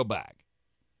 You don't go back."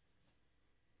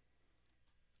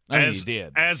 I mean, he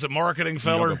did. As a marketing You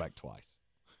feller, don't go back twice.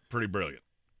 pretty brilliant.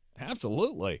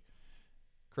 Absolutely.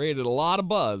 Created a lot of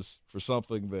buzz for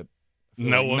something that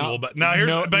no one will. Now,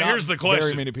 here's the question.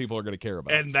 Very many people are going to care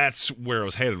about. And that's where I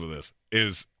was headed with this,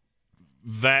 is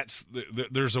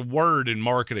there's a word in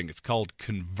marketing. It's called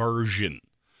conversion.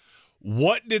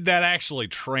 What did that actually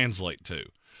translate to?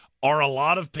 Are a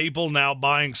lot of people now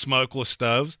buying smokeless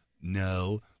stoves?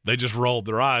 No. They just rolled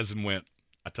their eyes and went,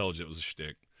 I told you it was a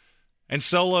shtick. And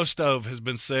Solo Stove has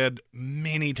been said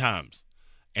many times,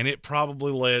 and it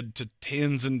probably led to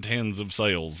tens and tens of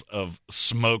sales of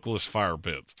smokeless fire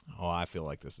pits. Oh, I feel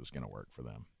like this is going to work for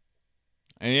them.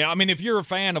 And yeah, I mean, if you're a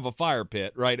fan of a fire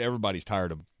pit, right, everybody's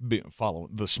tired of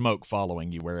the smoke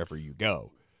following you wherever you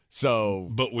go. So,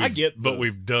 but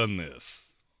we've done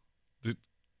this.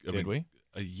 Did we?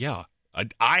 Yeah.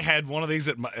 I had one of these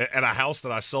at a house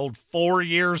that I sold 4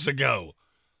 years ago.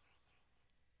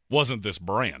 Wasn't this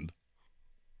brand.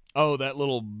 Oh, that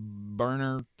little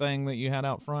burner thing that you had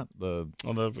out front? It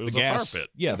was gas, a fire pit.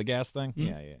 Yeah, the gas thing? Mm-hmm.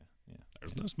 Yeah.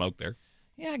 There's no smoke there.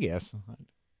 Yeah, I guess.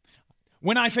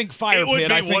 When I think fire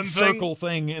pit, I think circle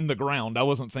thing in the ground. I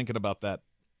wasn't thinking about that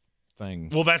thing.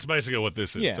 Well, that's basically what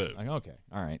this is, too. Okay.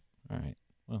 All right.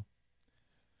 Well,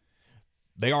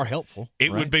 they are helpful.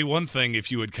 It would be one thing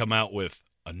if you would come out with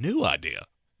a new idea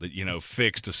that,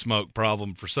 fixed a smoke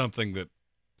problem for something that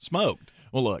smoked.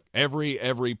 Well, look,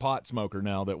 every pot smoker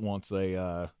now that wants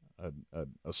a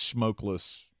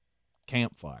smokeless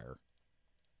campfire,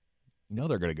 they're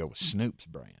going to go with Snoop's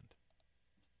brand,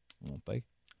 won't they?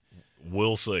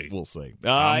 We'll see.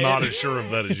 I'm not as sure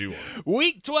of that as you are.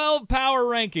 Week 12 power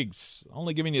rankings.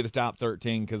 Only giving you the top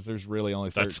 13 because there's really only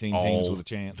 13 teams with a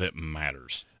chance. That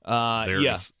matters.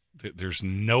 There's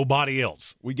nobody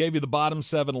else. We gave you the bottom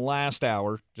 7 last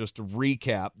hour. Just to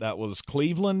recap, that was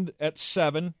Cleveland at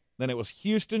 7. Then it was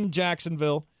Houston,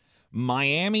 Jacksonville,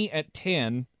 Miami at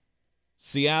 10,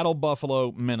 Seattle,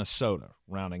 Buffalo, Minnesota,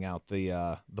 rounding out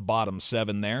the bottom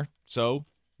 7 there. So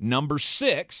number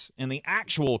 6 in the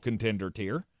actual contender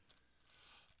tier,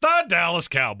 the Dallas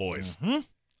Cowboys.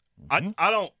 Mm-hmm.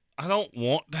 I don't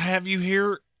want to have you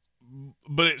here,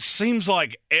 but it seems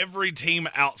like every team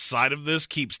outside of this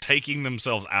keeps taking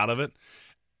themselves out of it,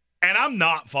 and I'm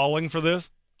not falling for this.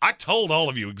 I told all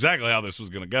of you exactly how this was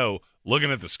going to go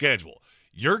looking at the schedule.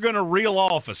 You're going to reel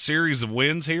off a series of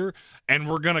wins here, and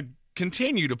we're going to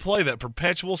continue to play that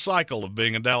perpetual cycle of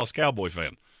being a Dallas Cowboy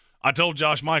fan. I told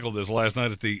Josh Michael this last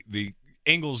night at the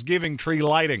Ingalls Giving Tree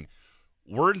lighting.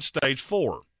 We're in stage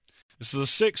 4. This is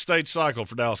a 6-stage cycle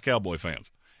for Dallas Cowboy fans,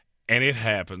 and it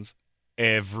happens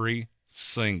every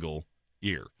single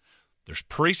year. There's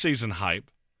preseason hype.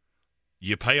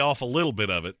 You pay off a little bit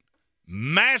of it.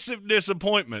 Massive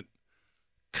disappointment.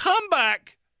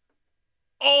 Comeback.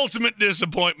 Ultimate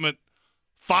disappointment.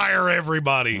 Fire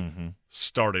everybody. Mm-hmm.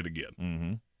 Start it again.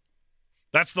 Mm-hmm.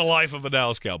 That's the life of a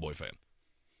Dallas Cowboy fan.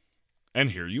 And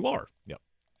here you are. Yep.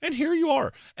 And here you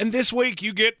are. And this week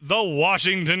you get the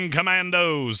Washington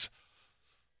Commandos.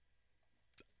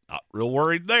 Not real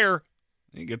worried there.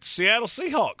 You get the Seattle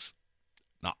Seahawks.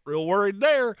 Not real worried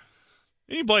there.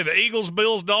 Then you play the Eagles,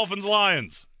 Bills, Dolphins,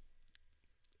 Lions.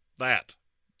 That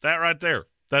right there.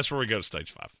 That's where we go to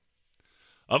stage 5.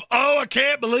 I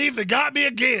can't believe they got me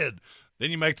again.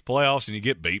 Then you make the playoffs and you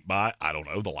get beat by, I don't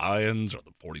know, the Lions or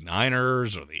the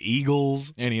 49ers or the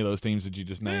Eagles. Any of those teams that you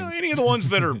just named. Yeah, any of the ones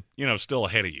that are, still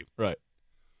ahead of you. Right.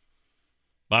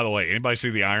 By the way, anybody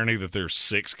see the irony that there's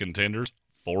 6 contenders?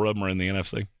 4 of them are in the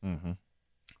NFC? Mm-hmm.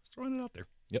 Just throwing it out there.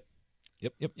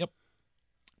 Yep.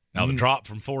 Now the drop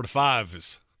from 4 to 5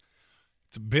 it's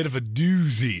a bit of a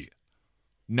doozy.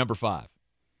 Number 5.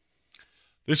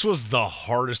 This was the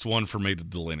hardest one for me to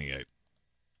delineate.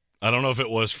 I don't know if it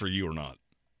was for you or not.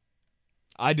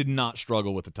 I did not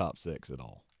struggle with the top 6 at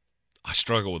all. I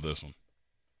struggle with this one.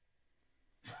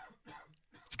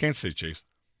 It's Kansas City Chiefs.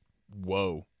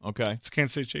 Whoa. Okay. It's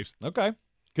Kansas City Chiefs. Okay.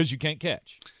 Because you can't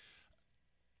catch.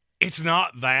 It's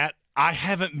not that. I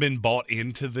haven't been bought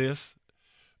into this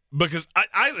because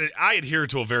I adhere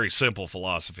to a very simple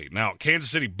philosophy. Now, Kansas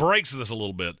City breaks this a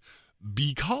little bit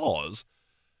because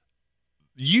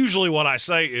usually what I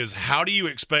say is, how do you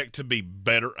expect to be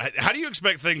better? How do you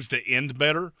expect things to end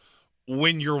better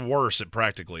when you're worse at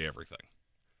practically everything?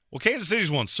 Well, Kansas City's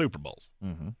won Super Bowls.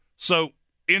 Mm-hmm. So,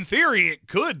 in theory, it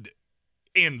could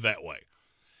end that way.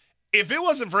 If it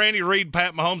wasn't for Andy Reid,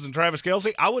 Pat Mahomes, and Travis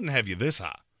Kelce, I wouldn't have you this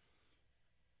high.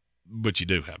 But you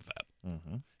do have that.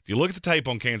 Mm-hmm. If you look at the tape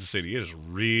on Kansas City, it is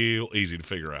real easy to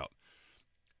figure out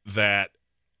that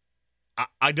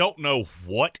I don't know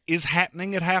what is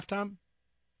happening at halftime.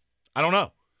 I don't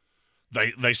know.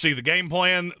 They see the game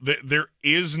plan. There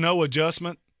is no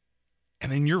adjustment.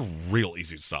 And then you're real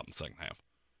easy to stop in the second half.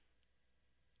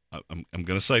 I'm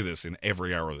going to say this in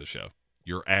every hour of the show.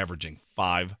 You're averaging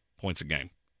 5 points a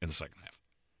game in the second half.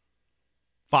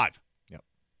 5. Yep.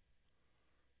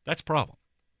 That's a problem.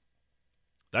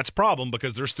 That's a problem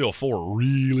because there's still 4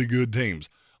 really good teams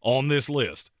on this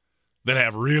list that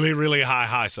have really, really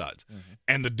high sides. Mm-hmm.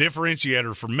 And the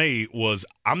differentiator for me was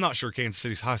I'm not sure Kansas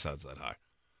City's high side's that high.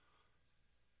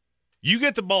 You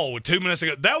get the ball with 2 minutes to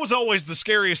go. That was always the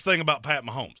scariest thing about Pat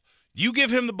Mahomes. You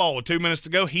give him the ball with 2 minutes to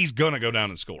go, he's going to go down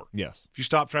and score. Yes. If you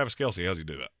stop Travis Kelce, how's he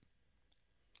do that?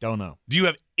 Don't know. Do you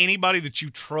have anybody that you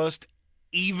trust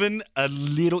even a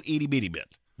little itty-bitty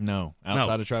bit? No.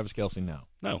 Outside of Travis Kelce, no.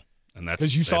 No. And that's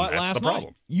because you saw it last the night.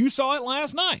 problem. You saw it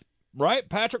last night, right?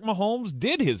 Patrick Mahomes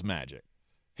did his magic.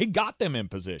 He got them in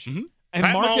position. Mm-hmm. And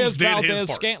Pat Marquez Mahomes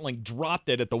Valdez-Scantling dropped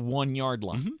it at the 1 yard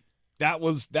line. Mm-hmm. That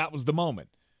was the moment.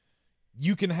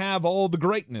 You can have all the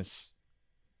greatness,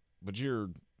 but you're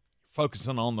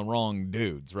focusing on the wrong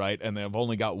dudes, right? And they've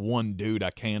only got one dude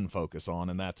I can focus on,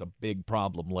 and that's a big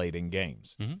problem late in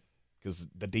games because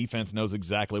the defense knows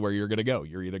exactly where you're going to go.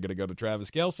 You're either going to go to Travis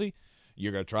Kelce,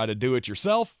 you're going to try to do it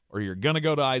yourself, or you're going to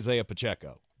go to Isaiah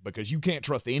Pacheco because you can't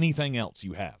trust anything else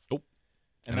you have. Nope.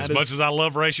 And as much as I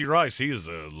love Rashee Rice, he is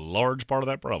a large part of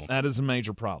that problem. That is a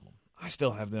major problem. I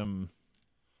still have them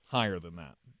higher than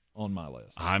that on my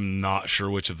list. I'm not sure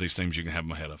which of these teams you can have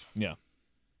them ahead of. Yeah.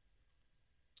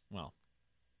 Well,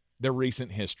 their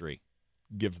recent history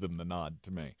gives them the nod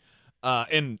to me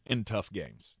in tough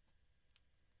games.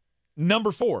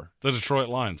 Number 4. The Detroit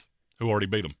Lions, who already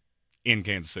beat them in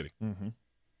Kansas City. Mm-hmm.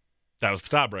 That was the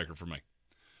tiebreaker for me.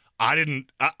 I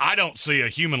don't see a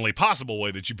humanly possible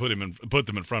way that you put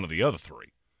them in front of the other 3.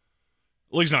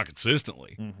 At least not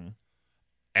consistently. Mm-hmm.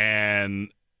 And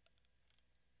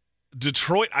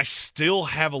Detroit, I still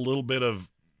have a little bit of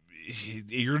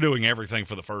you're doing everything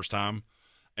for the first time.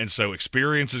 And so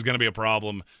experience is going to be a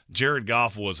problem. Jared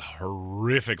Goff was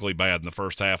horrifically bad in the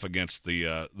first half against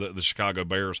the Chicago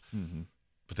Bears. Mm-hmm.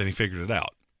 But then he figured it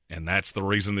out. And that's the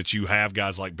reason that you have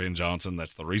guys like Ben Johnson.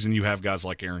 That's the reason you have guys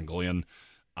like Aaron Glenn.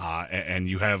 And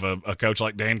you have a coach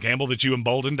like Dan Campbell that you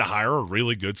emboldened to hire a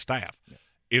really good staff,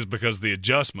 is because the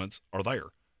adjustments are there.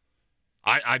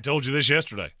 I told you this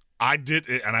yesterday. I did,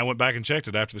 and I went back and checked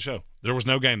it after the show. There was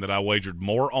no game that I wagered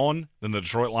more on than the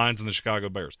Detroit Lions and the Chicago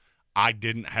Bears. I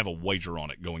didn't have a wager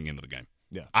on it going into the game.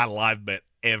 Yeah, I live bet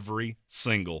every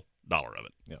single dollar of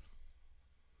it. Yeah,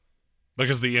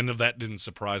 because the end of that didn't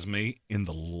surprise me in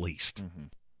the least.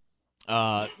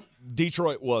 Mm-hmm.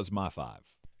 Detroit was my 5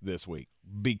 this week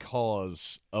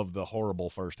because of the horrible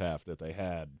first half that they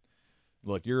had.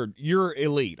 Look, you're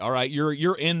elite, all right?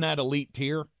 You're in that elite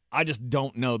tier. I just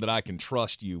don't know that I can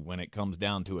trust you when it comes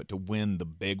down to it to win the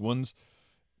big ones.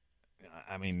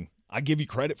 I mean, I give you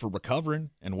credit for recovering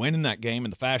and winning that game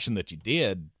in the fashion that you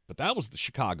did, but that was the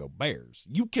Chicago Bears.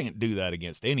 You can't do that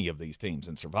against any of these teams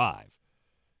and survive,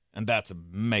 and that's a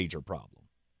major problem.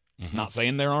 Mm-hmm. Not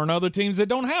saying there aren't other teams that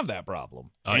don't have that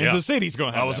problem. Kansas City's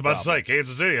going to have that problem. I was about to say,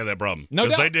 Kansas City had that problem. No doubt.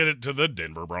 Because they did it to the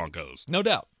Denver Broncos. No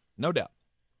doubt. No doubt.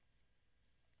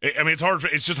 I mean,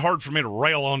 it's just hard for me to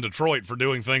rail on Detroit for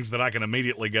doing things that I can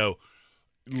immediately go,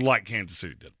 like Kansas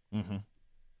City did.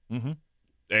 Mm-hmm. Mm-hmm.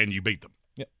 And you beat them.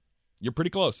 Yep. You're pretty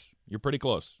close.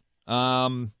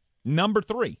 Number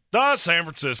 3. The San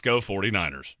Francisco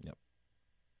 49ers. Yep.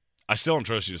 I still don't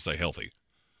trust you to say healthy.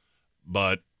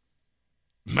 But,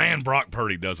 man, Brock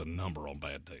Purdy does a number on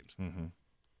bad teams. Mm-hmm.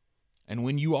 And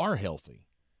when you are healthy,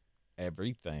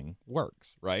 everything works,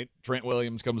 right? Trent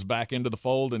Williams comes back into the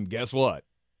fold, and guess what?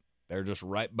 They're just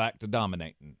right back to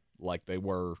dominating like they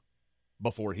were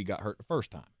before he got hurt the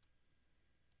first time.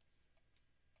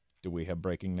 Do we have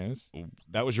breaking news?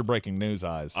 That was your breaking news,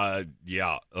 Eyes.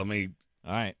 Yeah. Let me.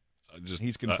 All right.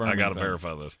 He's confirming. I got to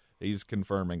verify this. He's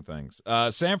confirming things.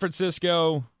 San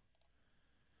Francisco.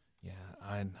 Yeah,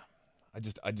 I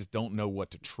just don't know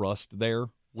what to trust there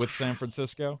with San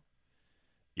Francisco.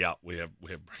 Yeah, we have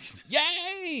breaking news.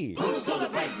 Yay! Who's gonna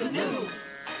break the news?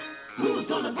 Who's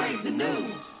gonna break the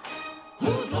news?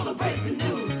 Who's gonna break the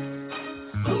news?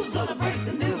 Who's gonna break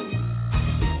the news?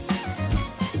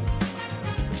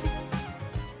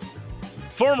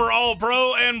 Former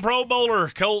All-Pro and Pro Bowler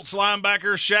Colts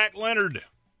linebacker Shaq Leonard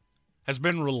has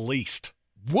been released.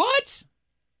 What?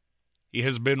 He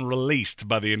has been released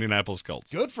by the Indianapolis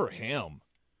Colts. Good for him.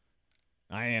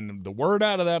 And the word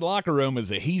out of that locker room is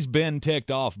that he's been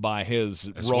ticked off by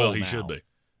his role well, he now. should be.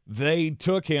 They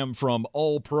took him from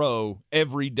all-pro,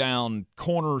 every down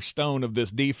cornerstone of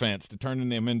this defense to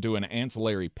turning him into an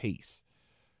ancillary piece.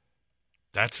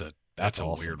 That's a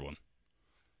awesome. weird one.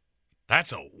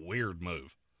 That's a weird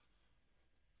move.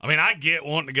 I mean, I get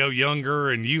wanting to go younger,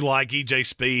 and you like E.J.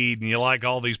 Speed, and you like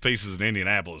all these pieces in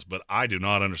Indianapolis, but I do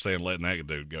not understand letting that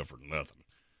dude go for nothing.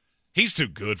 He's too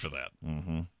good for that.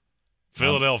 Mm-hmm.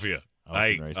 Philadelphia,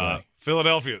 Hey,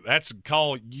 Philadelphia, that's a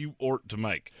call you ought to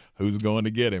make. Who's going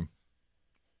to get him?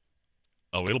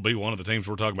 Oh, it'll be one of the teams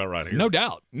we're talking about right here. No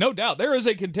doubt. No doubt. There is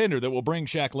a contender that will bring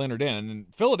Shaq Leonard in. And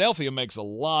Philadelphia makes a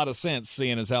lot of sense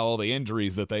seeing as how all the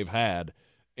injuries that they've had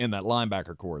in that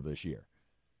linebacker core this year.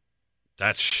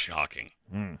 That's shocking.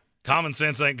 Common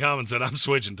sense ain't common sense. I'm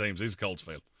switching teams. He's a Colts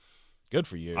fan. Good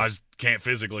for you. I just can't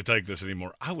physically take this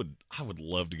anymore. I would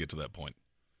love to get to that point.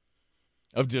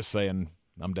 Of just saying,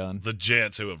 I'm done. The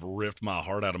Jets who have ripped my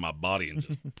heart out of my body and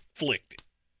just flicked it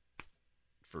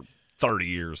for 30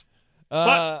 years.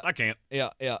 But I can't. Yeah.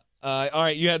 All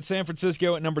right, you had San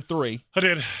Francisco at number 3. I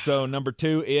did. So number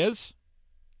 2 is?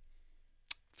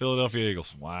 Philadelphia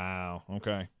Eagles. Wow.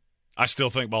 Okay. I still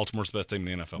think Baltimore's the best team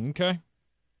in the NFL. Okay.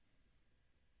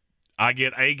 I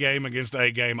get a game against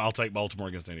a game. I'll take Baltimore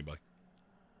against anybody.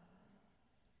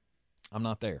 I'm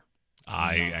not there.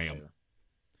 I am. There.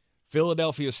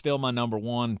 Philadelphia is still my number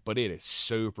 1, but it is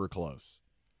super close.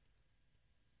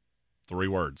 3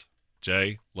 words.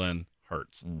 Jalen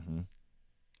Hurts. Mm-hmm.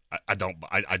 I don't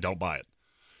buy it.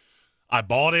 I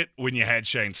bought it when you had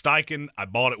Shane Steichen. I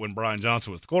bought it when Brian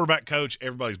Johnson was the quarterback coach.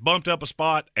 Everybody's bumped up a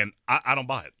spot, and I don't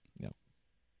buy it. Yep.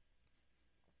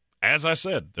 As I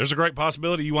said, there's a great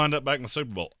possibility you wind up back in the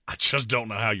Super Bowl. I just don't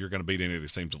know how you're going to beat any of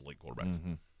these teams with elite quarterbacks.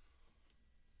 Mm-hmm.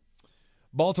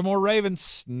 Baltimore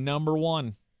Ravens, number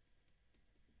 1.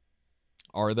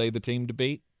 Are they the team to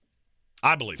beat?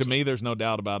 I believe so. To me, there's no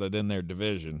doubt about it in their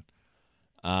division.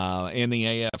 In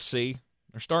the AFC,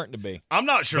 they're starting to be. I'm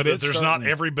not sure that there's not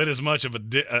every bit as much of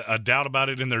a doubt about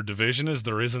it in their division as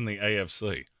there is in the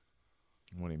AFC.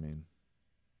 What do you mean?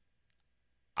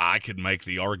 I could make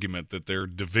the argument that their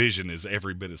division is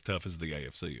every bit as tough as the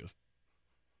AFC is.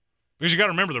 Because you got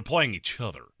to remember they're playing each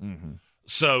other. Mm-hmm.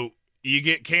 So you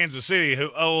get Kansas City who,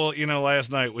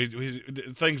 last night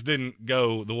things didn't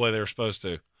go the way they were supposed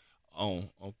to. Oh,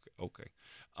 okay.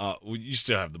 You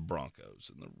still have the Broncos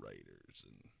and the Raiders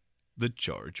and the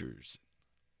Chargers.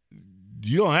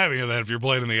 You don't have any of that if you're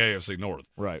playing in the AFC North.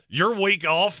 Right. Your week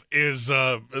off is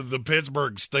the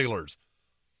Pittsburgh Steelers.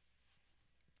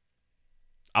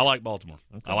 I like Baltimore.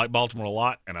 Okay. I like Baltimore a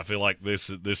lot, and I feel like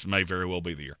this may very well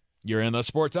be the year. You're in the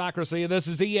Sportsocracy. This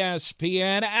is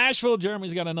ESPN Asheville.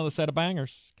 Jeremy's got another set of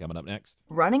bangers coming up next.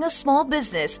 Running a small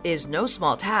business is no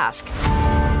small task.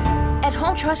 At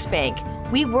Home Trust Bank,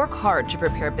 we work hard to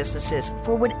prepare businesses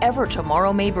for whatever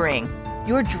tomorrow may bring.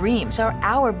 Your dreams are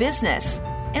our business,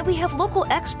 and we have local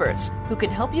experts who can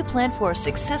help you plan for a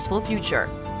successful future.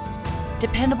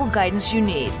 Dependable guidance you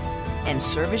need and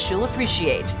service you'll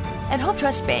appreciate. At Home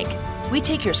Trust Bank, we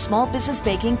take your small business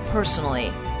banking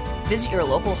personally. Visit your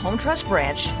local Home Trust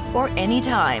branch or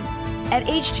anytime at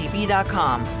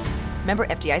htb.com. Member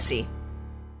FDIC.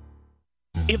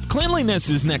 If cleanliness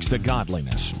is next to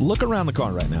godliness, look around the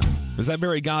car right now. Is that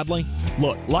very godly?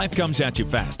 Look, life comes at you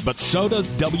fast, but so does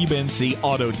WBNC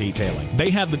Auto Detailing. They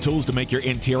have the tools to make your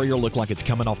interior look like it's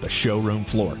coming off the showroom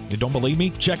floor. You don't believe me?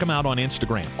 Check them out on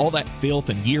Instagram. All that filth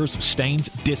and years of stains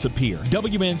disappear.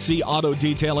 WBNC Auto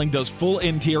Detailing does full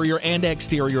interior and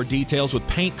exterior details with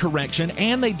paint correction,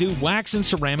 and they do wax and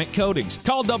ceramic coatings.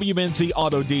 Call WBNC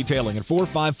Auto Detailing at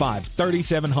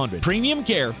 455-3700. Premium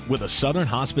care with a Southern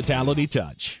hospitality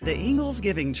touch. The Ingalls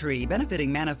Giving Tree,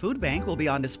 benefiting Manna Food Bank, will be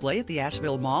on display at the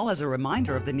Asheville Mall as a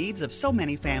reminder of the needs of so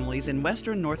many families in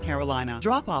western North Carolina.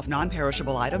 Drop off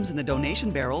non-perishable items in the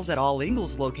donation barrels at all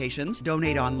Ingalls locations,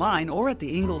 donate online or at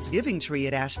the Ingalls Giving Tree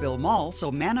at Asheville Mall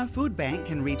so Manna Food Bank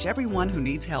can reach everyone who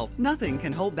needs help. Nothing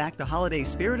can hold back the holiday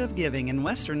spirit of giving in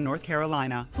western North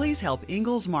Carolina. Please help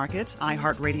Ingalls Market,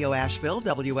 iHeartRadio Asheville,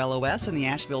 WLOS, and the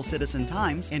Asheville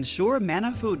Citizen-Times ensure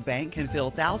Manna Food Bank can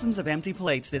fill thousands of empty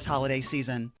plates this holiday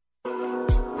season.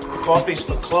 Coffee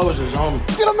still closes on.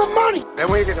 Get them the money. Then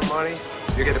when you get the money,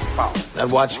 you get the power. That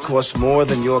watch costs more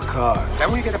than your car. Then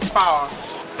when you get the power,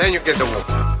 then you get the woman.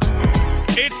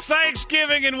 It's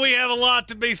Thanksgiving, and we have a lot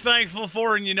to be thankful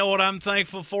for, and you know what I'm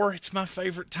thankful for? It's my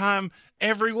favorite time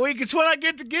every week. It's when I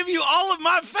get to give you all of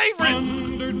my favorite.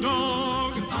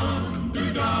 Underdog,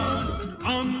 underdog,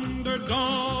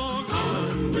 underdog,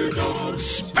 underdog.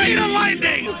 Speed of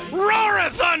lightning, roar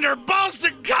of thunder.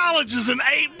 Boston College is an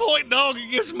 8-point dog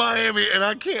against Miami, and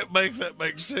I can't make that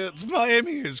make sense.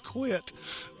 Miami has quit.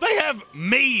 They have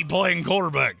me playing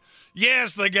quarterback.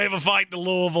 Yes, they gave a fight to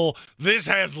Louisville. This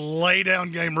has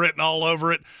lay-down game written all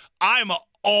over it. I'm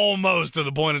almost to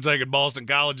the point of taking Boston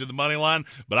College at the money line,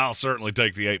 but I'll certainly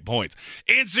take the 8 points.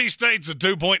 NC State's a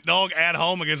 2-point dog at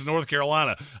home against North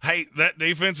Carolina. Hey, that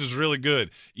defense is really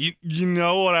good. You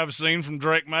know what I've seen from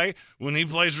Drake May? When he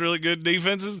plays really good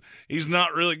defenses, he's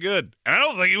not really good. And I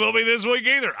don't think he will be this week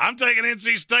either. I'm taking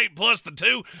NC State plus the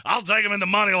 2. I'll take him in the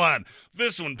money line.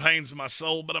 This one pains my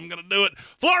soul, but I'm going to do it.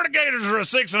 Florida Gators are a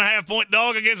 6.5-point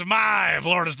dog against my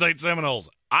Florida State Seminoles.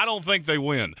 I don't think they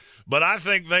win, but I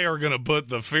think they are going to put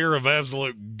the fear of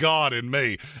absolute God in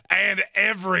me and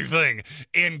everything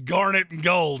in garnet and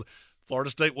gold. Florida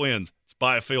State wins. It's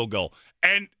by a field goal.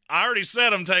 And I already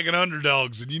said I'm taking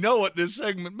underdogs, and you know what this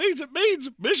segment means? It means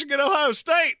Michigan, Ohio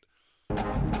State.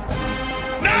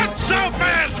 Not so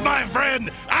fast, my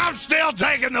friend. I'm still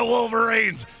taking the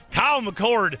Wolverines. Kyle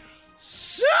McCord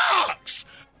sucks.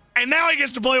 And now he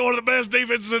gets to play one of the best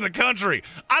defenses in the country.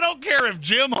 I don't care if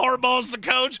Jim Harbaugh's the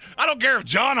coach. I don't care if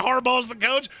John Harbaugh's the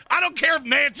coach. I don't care if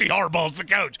Nancy Harbaugh's the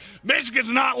coach.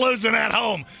 Michigan's not losing at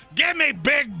home. Give me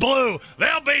Big Blue.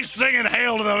 They'll be singing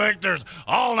Hail to the Victors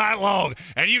all night long.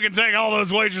 And you can take all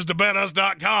those wagers to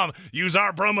betus.com. Use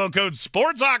our promo code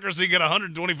Sportsocracy. Get a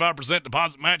 125%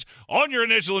 deposit match on your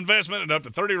initial investment and up to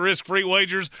 30 risk-free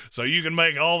wagers so you can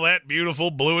make all that beautiful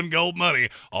blue and gold money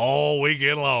all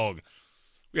weekend long.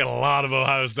 We got a lot of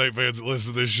Ohio State fans that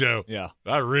listen to this show. Yeah.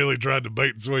 I really tried to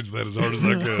bait and switch that as hard as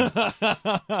I could.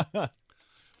 If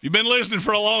you've been listening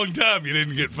for a long time, you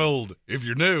didn't get fooled. If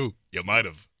you're new, you might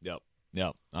have. Yep.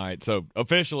 All right, so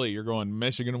officially you're going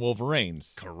Michigan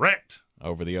Wolverines. Correct.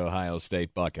 Over the Ohio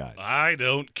State Buckeyes. I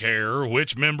don't care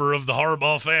which member of the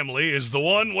Harbaugh family is the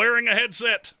one wearing a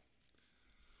headset.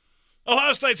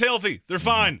 Ohio State's healthy. They're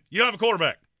fine. You don't have a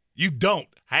quarterback. You don't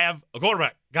have a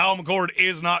quarterback. Kyle McCord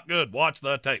is not good. Watch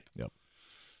the tape. Yep.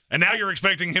 And now you're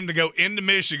expecting him to go into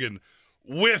Michigan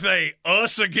with a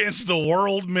us against the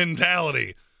world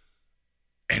mentality.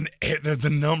 And the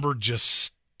number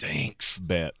just stinks.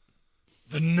 Bet.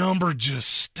 The number just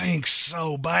stinks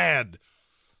so bad.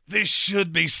 This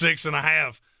should be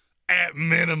 6.5 at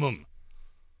minimum.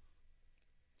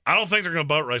 I don't think they're going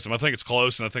to boat race them. I think it's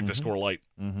close, and I think they score late.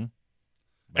 Mm-hmm.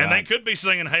 And they could be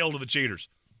singing Hail to the Cheaters.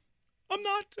 I'm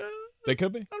not they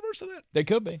could be. Not averse to that. They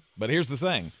could be. But here's the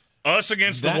thing. Us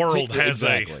against the world has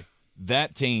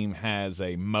that team has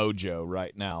a mojo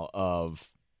right now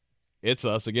of it's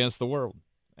us against the world.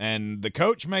 And the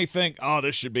coach may think, oh,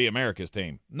 this should be America's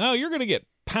team. No, you're going to get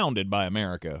pounded by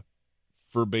America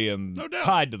for being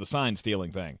tied to the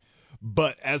sign-stealing thing.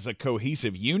 But as a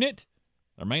cohesive unit,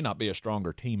 there may not be a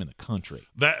stronger team in the country.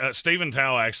 That Stephen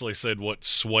Tao actually said what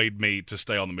swayed me to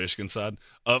stay on the Michigan side.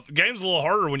 The game's a little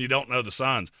harder when you don't know the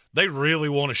signs. They really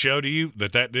want to show to you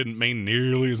that didn't mean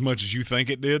nearly as much as you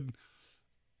think it did.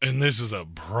 And this is a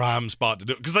prime spot to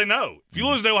do it. Because they know. If you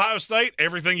lose to Ohio State,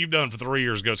 everything you've done for 3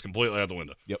 years goes completely out the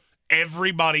window. Yep.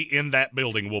 Everybody in that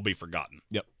building will be forgotten.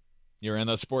 Yep. You're in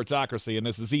the Sportsocracy, and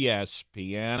this is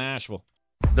ESPN Asheville.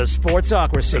 The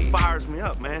Sportsocracy. It fires me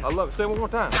up, man. I love it. Say it one more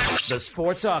time. The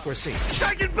Sportsocracy.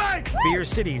 Shake it back! Beer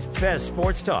City's best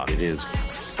sports talk. It is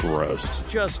gross.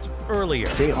 Just earlier.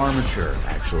 They are mature,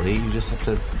 actually. You just have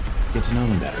to get to know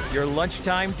them better. Your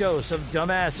lunchtime dose of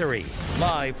dumbassery.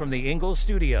 Live from the Ingalls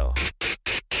studio.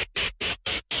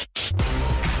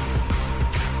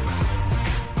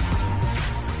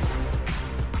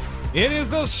 It is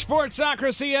the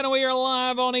Sportsocracy, and we are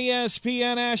live on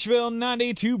ESPN Asheville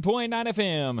 92.9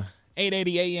 FM,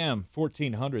 880 AM,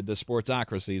 1400. The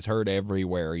Sportsocracy is heard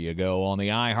everywhere you go on the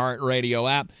iHeartRadio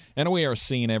app, and we are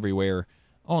seen everywhere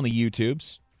on the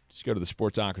YouTubes. Just go to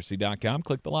thesportsocracy.com,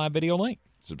 click the live video link,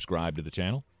 subscribe to the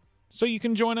channel, so you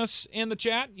can join us in the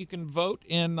chat. You can vote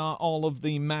in all of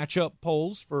the matchup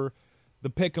polls for the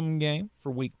Pick'em game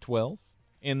for Week 12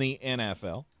 in the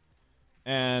NFL.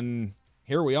 And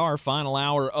here we are, final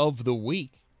hour of the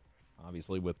week.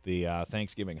 Obviously, with the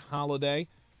Thanksgiving holiday,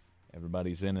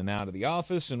 everybody's in and out of the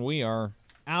office, and we are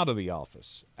out of the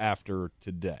office after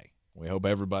today. We hope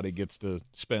everybody gets to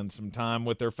spend some time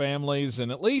with their families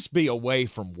and at least be away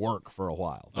from work for a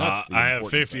while. I have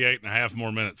 58 and a half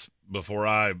more minutes before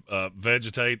I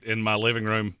vegetate in my living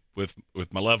room with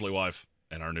my lovely wife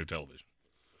and our new television.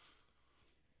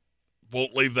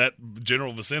 Won't leave that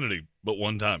general vicinity but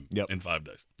one time in 5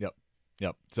 days. Yep.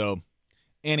 So,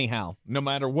 anyhow, no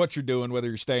matter what you're doing, whether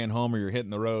you're staying home or you're hitting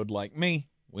the road like me,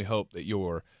 we hope that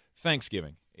your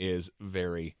Thanksgiving is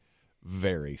very,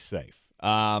 very safe.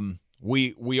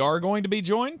 We are going to be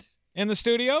joined in the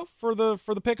studio for the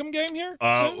Pick'em game here.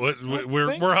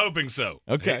 We're hoping so.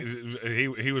 Okay.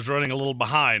 He was running a little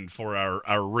behind for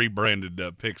our rebranded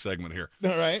pick segment here.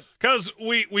 All right. Because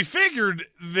we figured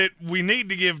that we need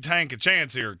to give Tank a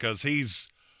chance here because he's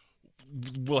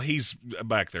Well, he's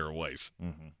back there a ways.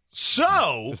 Mm-hmm.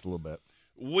 So just a little bit.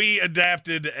 We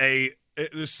adapted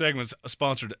this segment's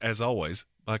sponsored, as always,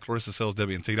 by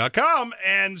ClarissaSellsWNT.com,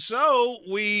 and so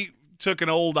we took an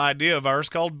old idea of ours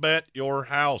called Bet Your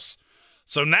House.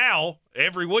 So now,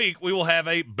 every week, we will have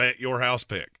a Bet Your House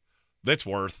pick that's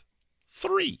worth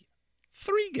three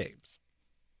games.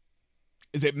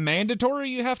 Is it mandatory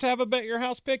you have to have a Bet Your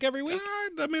House pick every week?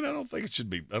 I mean, I don't think it should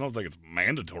be. I don't think it's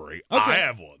mandatory. Okay. I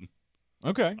have one.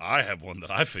 Okay. I have one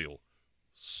that I feel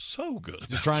so good about.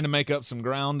 Just trying to make up some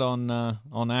ground on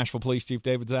Nashville Police Chief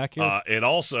David Zach here. It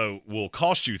also will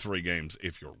cost you 3 games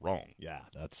if you're wrong. Yeah,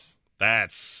 that's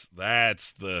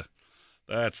the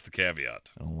caveat.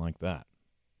 I don't like that.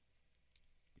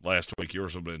 Last week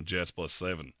yours would have been Jets plus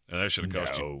 7, and that should have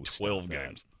cost you 12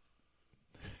 games.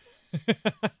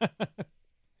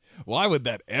 Why would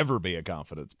that ever be a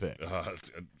confidence pick?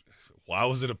 Why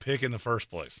was it a pick in the first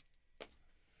place?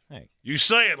 Hey, you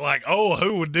say it like, oh,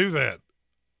 who would do that?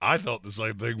 I thought the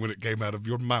same thing when it came out of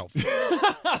your mouth.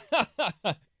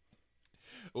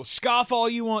 Well, scoff all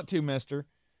you want to, mister.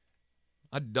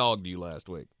 I dogged you last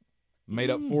week. Made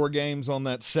up 4 games on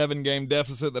that 7-game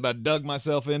deficit that I dug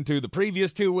myself into the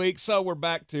previous 2 weeks, so we're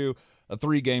back to a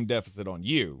 3-game deficit on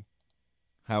you.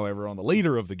 However, on the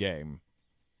leader of the game,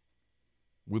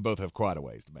 we both have quite a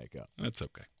ways to make up. That's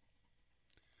okay.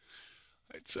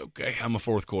 It's okay. I'm a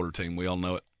fourth quarter team. We all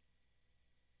know it.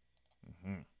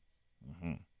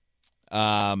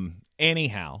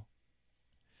 Anyhow,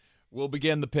 we'll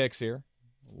begin the picks here.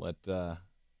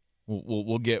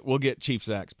 We'll get Chief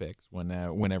Zach's picks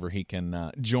whenever he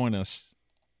can join us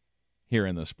here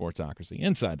in the Sportsocracy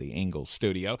inside the Ingles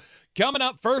studio. Coming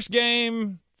up, first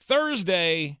game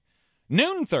Thursday,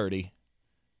 noon 30.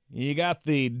 You got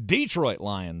the Detroit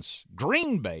Lions,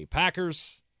 Green Bay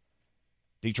Packers.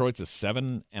 Detroit's a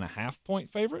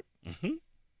 7.5-point favorite. Mm-hmm.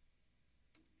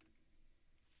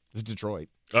 It's Detroit.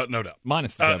 No doubt.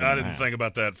 Minus the 7.5. I didn't think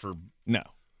about that for... No.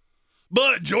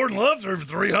 But Jordan Love threw for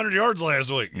 300 yards last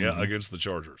week. Mm-hmm. Yeah, against the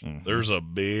Chargers. Mm-hmm. There's a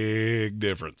big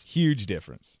difference. Huge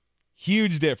difference.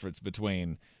 Huge difference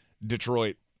between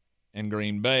Detroit and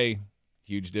Green Bay.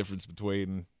 Huge difference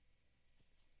between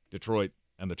Detroit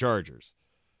and the Chargers.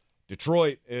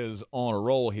 Detroit is on a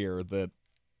roll here that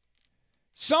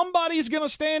somebody's going to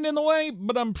stand in the way,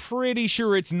 but I'm pretty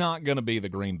sure it's not going to be the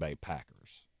Green Bay Packers.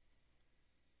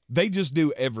 They just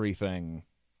do everything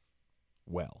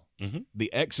well. Mm-hmm.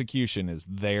 The execution is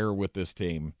there with this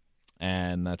team,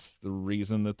 and that's the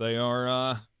reason that they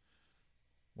are,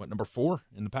 number 4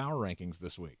 in the power rankings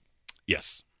this week.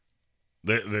 Yes.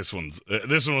 This one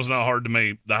was not hard to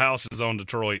me. The house is on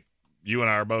Detroit. You and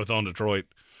I are both on Detroit.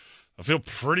 I feel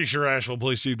pretty sure Asheville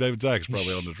Police Chief David Zach is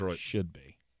probably on Detroit. Should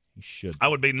be. He should be. I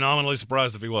would be nominally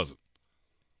surprised if he wasn't.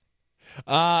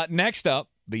 Next up,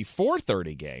 the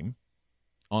 4:30 game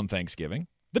on Thanksgiving.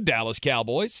 The Dallas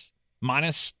Cowboys,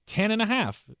 minus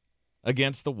 10.5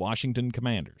 against the Washington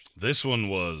Commanders. This one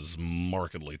was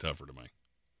markedly tougher to me.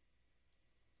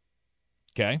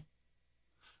 Okay.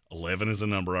 11 is a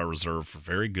number I reserve for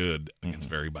very good against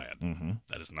very bad. Mm-hmm.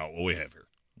 That is not what we have here.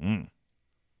 Mm.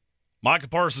 Micah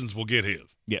Parsons will get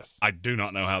his. Yes. I do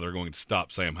not know how they're going to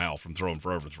stop Sam Howell from throwing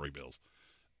for over 3 bills.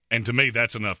 And to me,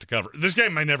 that's enough to cover. This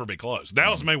game may never be close.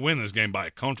 Dallas may win this game by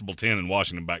a comfortable 10 and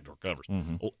Washington backdoor covers.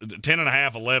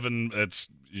 10.5, 11,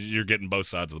 you're getting both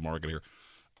sides of the market here.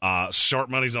 Sharp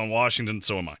money's on Washington,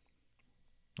 so am I.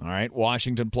 All right,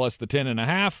 Washington plus the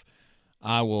 10.5.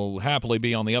 I will happily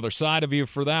be on the other side of you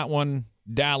for that one.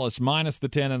 Dallas minus the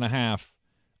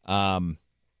 10.5.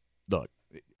 Look,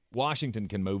 Washington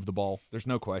can move the ball. There's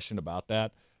no question about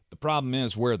that. The problem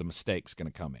is where the mistake's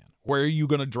going to come in. Where are you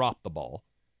going to drop the ball?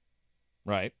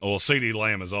 Right. Well, CeeDee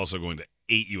Lamb is also going to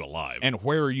eat you alive. And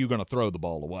where are you going to throw the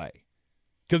ball away?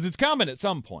 Because it's coming at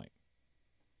some point.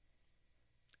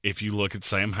 If you look at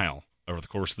Sam Howell over the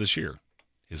course of this year,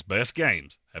 his best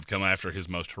games have come after his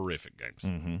most horrific games.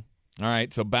 Mm-hmm. All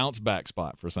right, so bounce back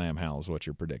spot for Sam Howell is what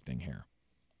you're predicting here.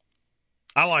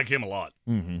 I like him a lot.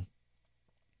 Mm-hmm.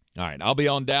 All right, I'll be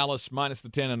on Dallas minus the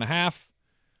 10.5.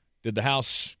 Did the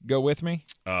house go with me?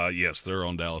 Yes, they're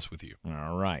on Dallas with you.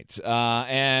 All right.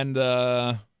 And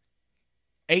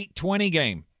 8:20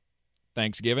 game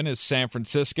Thanksgiving is San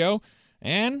Francisco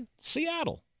and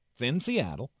Seattle. It's in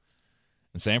Seattle.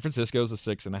 And San Francisco's a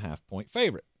 6.5-point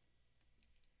favorite.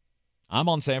 I'm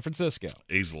on San Francisco.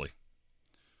 Easily.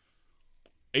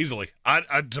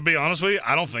 I to be honest with you,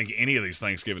 I don't think any of these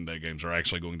Thanksgiving Day games are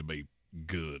actually going to be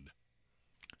good.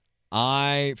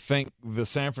 I think the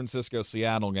San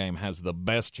Francisco-Seattle game has the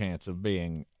best chance of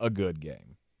being a good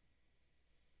game.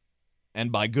 And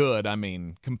by good, I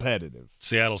mean competitive.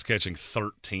 Seattle's catching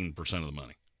 13% of the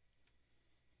money.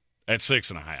 at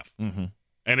 6.5. Mm-hmm.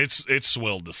 And it's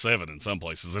swelled to 7 in some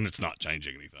places, and it's not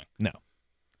changing anything. No.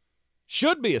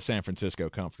 Should be a San Francisco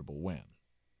comfortable win,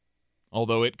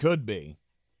 although it could be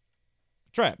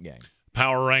a trap game.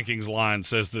 Power Rankings line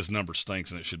says this number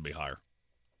stinks and it should be higher.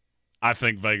 I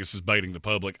think Vegas is baiting the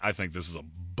public. I think this is a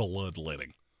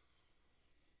bloodletting.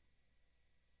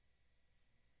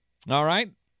 All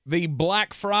right. The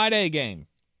Black Friday game.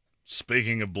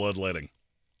 Speaking of bloodletting.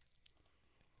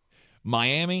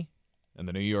 Miami and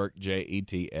the New York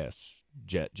Jets.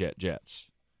 Jets.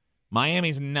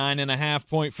 Miami's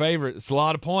 9.5-point favorite. It's a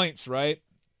lot of points, right?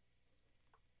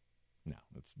 No,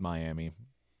 it's Miami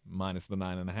minus the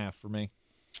 9.5 for me.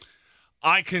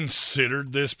 I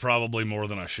considered this probably more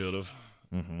than I should have.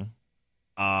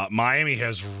 Mm-hmm. Miami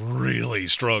has really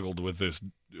struggled with this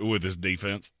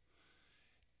defense,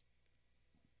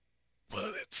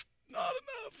 but it's not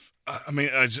enough. I mean,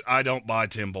 I don't buy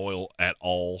Tim Boyle at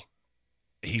all.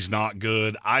 He's not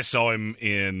good. I saw him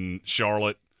in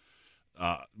Charlotte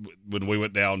when we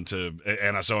went down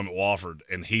and I saw him at Wofford,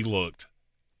 and he looked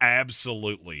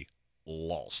absolutely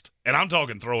lost. And I'm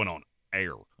talking throwing on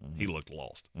air. Mm-hmm. He looked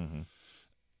lost. Mm-hmm.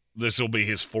 This will be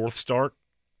his 4th start.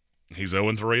 He's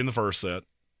 0-3 in the first set.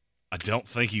 I don't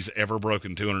think he's ever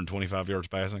broken 225 yards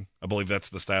passing. I believe that's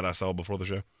the stat I saw before the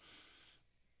show.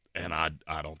 And I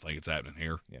don't think it's happening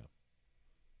here. Yeah.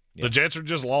 The Jets are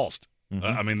just lost. Mm-hmm.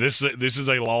 I mean, this is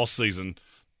a lost season.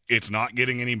 It's not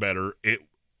getting any better.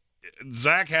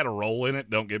 Zach had a role in it,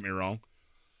 don't get me wrong.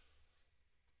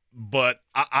 But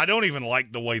I don't even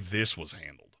like the way this was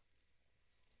handled.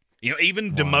 You know,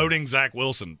 even demoting Zach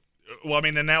Wilson. Well, I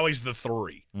mean, and now he's the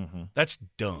 3. Mm-hmm. That's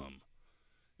dumb.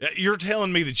 You're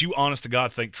telling me that you, honest to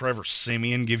God, think Trevor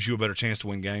Siemian gives you a better chance to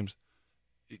win games?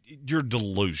 You're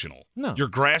delusional. No. You're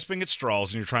grasping at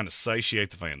straws, and you're trying to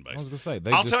satiate the fan base. I was going to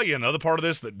say, I'll tell you another part of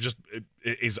this that just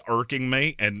is irking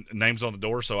me, and names on the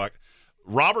door.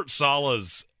 Robert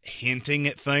Sala's hinting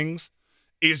at things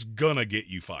is going to get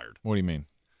you fired. What do you mean?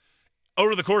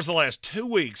 Over the course of the last 2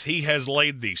 weeks, he has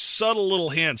laid the subtle little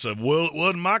hints of, well, it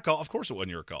wasn't my call. Of course it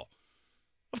wasn't your call.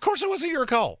 Of course it wasn't your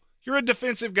call. You're a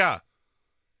defensive guy.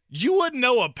 You wouldn't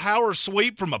know a power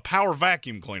sweep from a power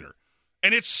vacuum cleaner.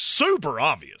 And it's super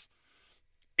obvious.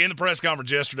 In the press conference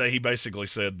yesterday, he basically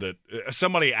said that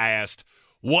somebody asked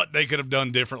what they could have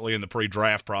done differently in the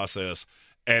pre-draft process.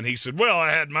 And he said, well,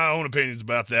 I had my own opinions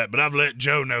about that, but I've let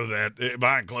Joe know that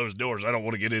behind closed doors. I don't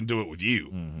want to get into it with you.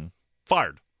 Mm-hmm.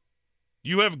 Fired.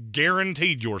 You have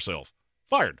guaranteed yourself.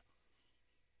 Fired.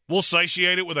 We'll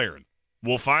satiate it with Aaron.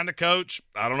 We'll find a coach.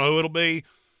 I don't know who it'll be.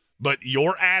 But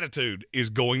your attitude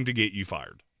is going to get you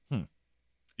fired.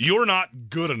 You're not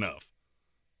good enough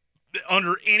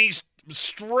under any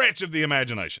stretch of the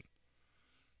imagination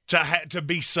to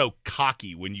be so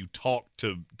cocky when you talk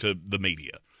to the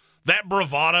media. That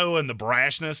bravado and the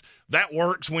brashness, that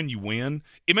works when you win.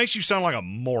 It makes you sound like a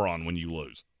moron when you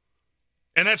lose.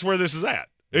 And that's where this is at.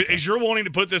 Is you're wanting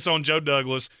to put this on Joe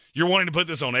Douglas. You're wanting to put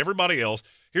this on everybody else.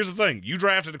 Here's the thing. You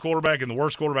drafted a quarterback in the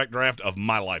worst quarterback draft of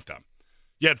my lifetime.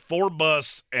 You had 4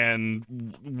 busts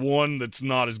and one that's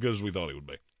not as good as we thought he would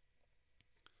be.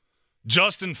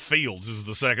 Justin Fields is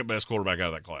the second best quarterback out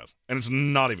of that class, and it's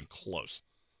not even close.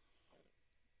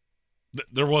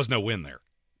 There was no win there.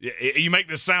 You make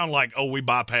this sound like, oh, we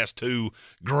bypassed 2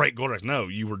 great quarterbacks. No,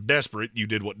 you were desperate. You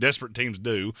did what desperate teams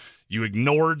do. You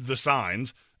ignored the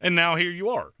signs, and now here you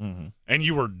are. Mm-hmm. And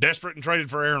you were desperate and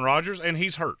traded for Aaron Rodgers, and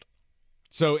he's hurt.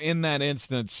 So in that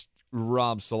instance,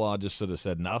 Rob Salah just should have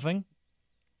said nothing?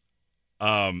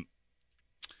 How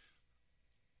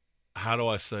do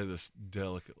I say this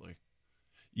delicately?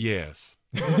 Yes.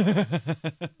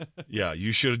 Yeah,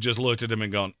 you should have just looked at him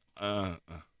and gone,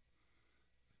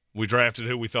 We drafted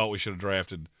who we thought we should have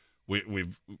drafted.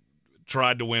 We've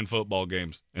tried to win football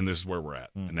games, and this is where we're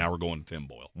at. Mm-hmm. And now we're going to Tim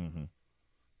Boyle. Mm-hmm.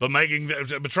 But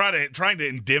trying to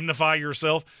indemnify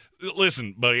yourself.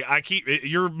 Listen, buddy,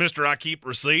 you're Mr. I keep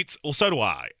receipts. Well, so do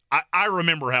I. I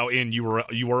remember how you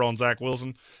were on Zach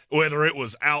Wilson, whether it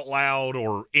was out loud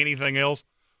or anything else.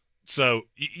 So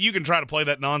you can try to play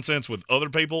that nonsense with other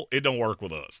people. It don't work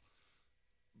with us.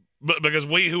 But because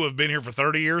we who have been here for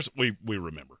 30 years, we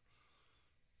remember.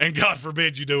 And God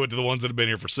forbid you do it to the ones that have been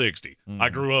here for 60. Mm-hmm. I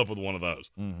grew up with one of those.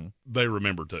 Mm-hmm. They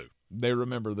remember too. They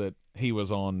remember that he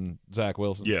was on Zach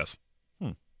Wilson? Yes.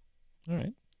 All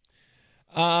right.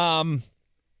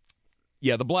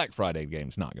 Yeah, the Black Friday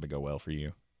game's not going to go well for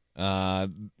you.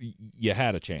 You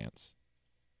had a chance.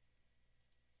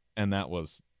 And that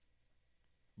was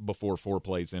before 4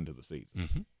 plays into the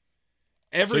season.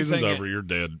 Mm-hmm. Season's over. You're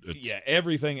dead.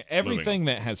 Everything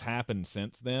that has happened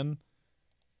since then,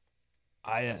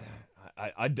 I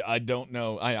I don't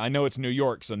know. I know it's New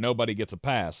York, so nobody gets a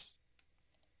pass.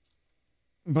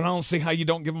 But I don't see how you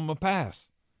don't give them a pass.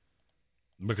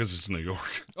 Because it's New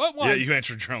York. Well, yeah, you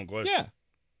answered your own question. Yeah.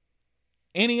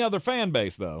 Any other fan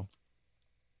base, though?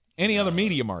 Any other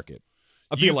media market?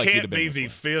 I feel like you you'd can't have been be this the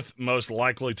way. fifth most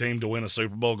likely team to win a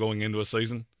Super Bowl going into a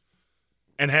season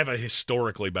and have a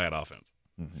historically bad offense.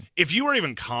 Mm-hmm. If you were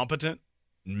even competent,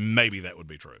 maybe that would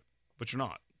be true. But you're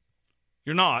not.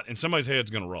 You're not, and somebody's head's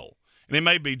going to roll. And it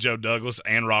may be Joe Douglas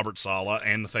and Robert Saleh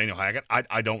and Nathaniel Hackett.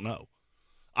 I don't know.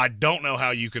 I don't know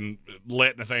how you can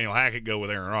let Nathaniel Hackett go with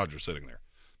Aaron Rodgers sitting there.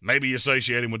 Maybe you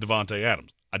associate him with Devontae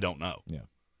Adams. I don't know. Yeah.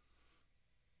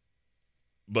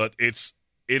 But it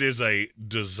is a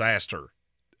disaster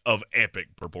of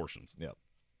epic proportions. Yep.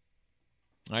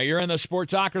 All right, you're in the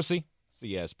Sportsocracy,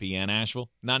 CSPN Asheville,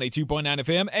 92.9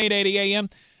 FM, 880 AM,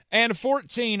 and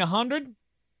 1400. We'll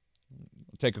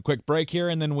take a quick break here,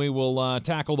 and then we will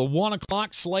tackle the 1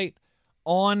 o'clock slate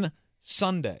on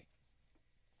Sunday.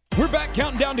 We're back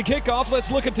counting down to kickoff.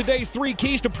 Let's look at today's 3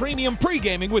 keys to premium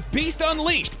pre-gaming with Beast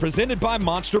Unleashed, presented by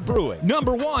Monster Brewing.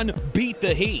 Number 1, beat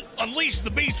the heat. Unleash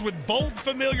the beast with bold,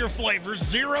 familiar flavors,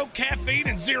 0 caffeine,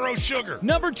 and 0 sugar.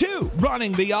 Number 2,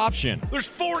 running the option. There's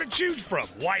 4 to choose from: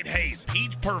 White Haze,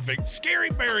 Peach Perfect, Scary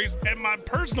Berries, and my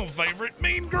personal favorite,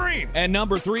 Mean Green. And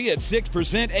number 3, at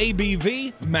 6%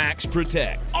 ABV, Max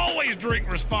Protect. Always drink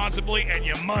responsibly, and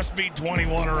you must be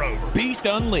 21 or over. Beast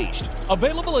Unleashed,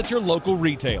 available at your local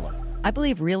retailer. I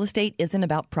believe real estate isn't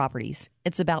about properties.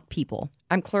 It's about people.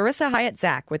 I'm Clarissa Hyatt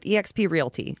Zach with eXp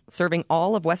Realty, serving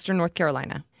all of Western North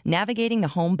Carolina. Navigating the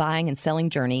home buying and selling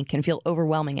journey can feel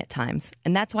overwhelming at times,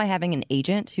 and that's why having an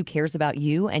agent who cares about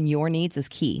you and your needs is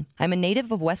key. I'm a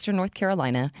native of Western North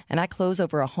Carolina, and I close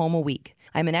over a home a week.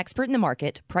 I'm an expert in the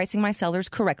market, pricing my sellers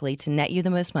correctly to net you the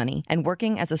most money, and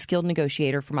working as a skilled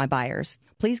negotiator for my buyers.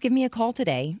 Please give me a call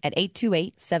today at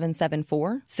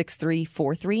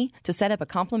 828-774-6343 to set up a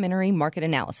complimentary market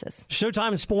analysis.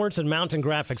 Showtime Sports and Mountain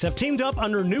Graphics have teamed up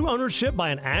under new ownership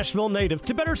by an Asheville native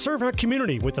to better serve our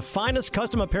community with the finest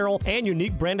custom apparel and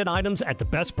unique branded items at the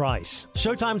best price.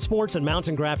 Showtime Sports and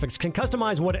Mountain Graphics can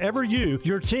customize whatever you,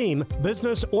 your team,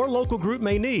 business, or local group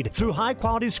may need through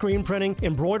high-quality screen printing,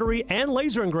 embroidery, and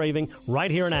laser engraving right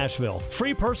here in Asheville.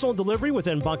 Free personal delivery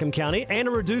within Buncombe County and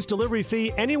a reduced delivery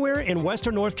fee anywhere in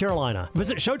Western North Carolina.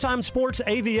 Visit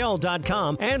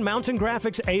ShowtimeSportsAVL.com and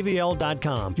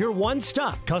MountainGraphicsAVL.com. Your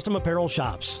one-stop custom apparel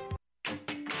shops.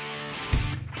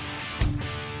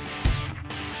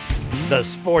 The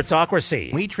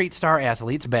Sportsocracy. We treat star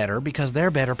athletes better because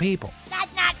they're better people.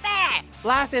 That's not fair.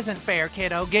 Life isn't fair,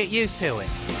 kiddo. Get used to it.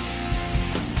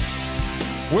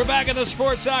 We're back at the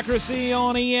Sportsocracy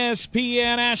on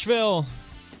ESPN Asheville.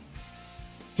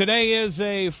 Today is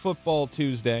a football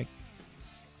Tuesday.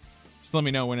 Just let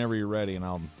me know whenever you're ready, and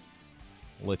I'll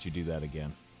let you do that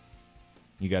again.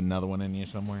 You got another one in you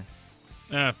somewhere?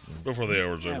 Before the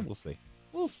hour's over. We'll see.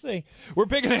 We'll see. We're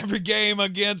picking every game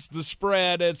against the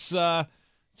spread. It's our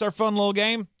fun little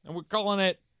game, and we're calling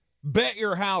it Bet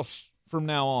Your House from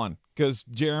now on, because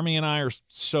Jeremy and I are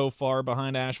so far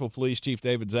behind Asheville Police Chief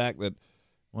David Zach that,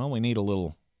 well, we need a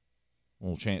little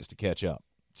chance to catch up.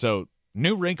 So,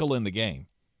 new wrinkle in the game.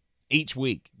 Each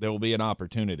week, there will be an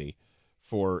opportunity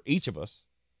for each of us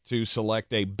to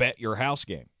select a Bet Your House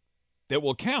game that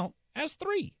will count as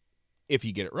 3 if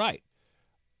you get it right.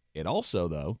 It also,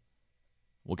 though,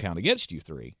 will count against you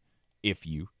 3 if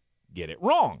you get it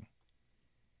wrong.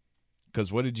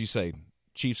 Because what did you say?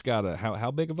 Chiefs got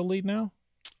how big of a lead now?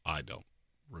 I don't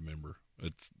remember.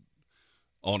 It's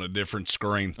on a different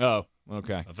screen. Oh,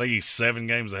 okay. I think he's 7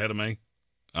 games ahead of me.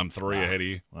 I'm 3 ahead of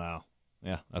you. Wow.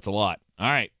 Yeah, that's a lot. All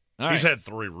right. He's had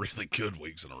 3 really good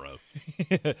weeks in a row.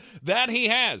 That he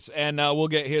has, and we'll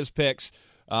get his picks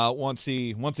once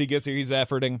he gets here. He's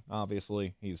efforting,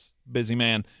 obviously. He's a busy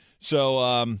man,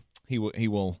 so he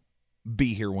will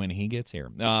be here when he gets here.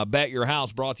 Bet Your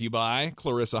House brought to you by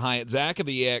Clarissa Hyatt Zach of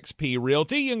the eXp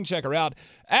Realty. You can check her out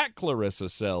at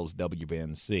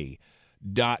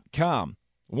ClarissaSellsWNC.com.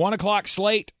 1 o'clock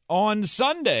slate on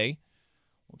Sunday.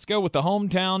 Let's go with the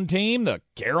hometown team, the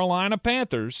Carolina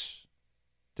Panthers,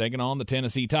 taking on the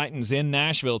Tennessee Titans in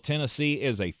Nashville. Tennessee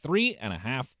is a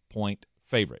 3.5-point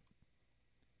favorite.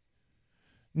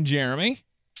 Jeremy?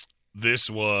 This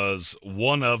was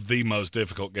one of the most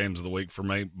difficult games of the week for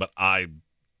me, but I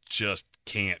just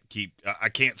can't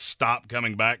stop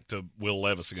coming back to Will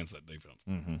Levis against that defense.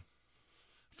 Mm-hmm.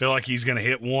 I feel like he's going to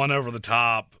hit one over the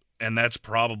top, and that's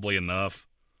probably enough.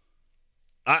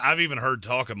 I've even heard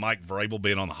talk of Mike Vrabel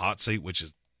being on the hot seat, which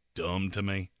is dumb to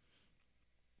me.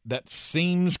 That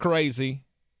seems crazy,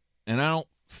 and I don't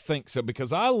think so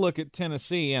because I look at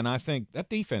Tennessee and I think that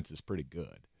defense is pretty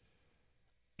good.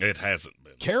 It hasn't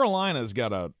been. Carolina's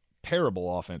got a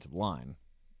terrible offensive line.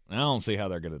 I don't see how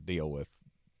they're going to deal with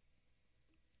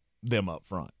them up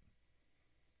front.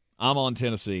 I'm on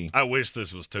Tennessee. I wish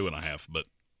this was 2.5, but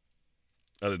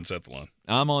I didn't set the line.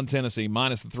 I'm on Tennessee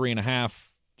minus the 3.5.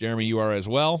 Jeremy, you are as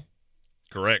well?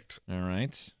 Correct. All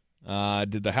right.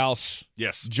 Did the house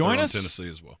join us? Tennessee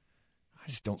as well. I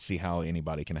just don't see how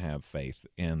anybody can have faith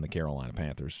in the Carolina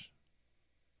Panthers.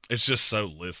 It's just so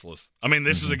listless. I mean,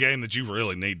 this is a game that you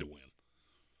really need to win.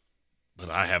 But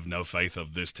I have no faith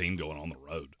of this team going on the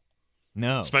road.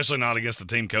 No. Especially not against a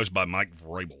team coached by Mike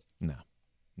Vrabel. No.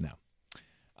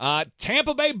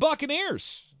 Tampa Bay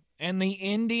Buccaneers and the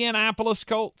Indianapolis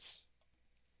Colts.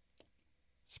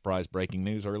 Surprise breaking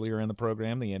news earlier in the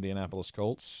program. The Indianapolis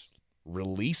Colts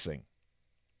releasing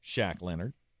Shaq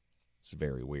Leonard. It's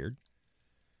very weird.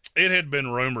 It had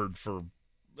been rumored for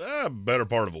a better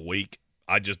part of a week.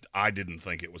 I didn't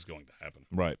think it was going to happen.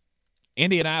 Right.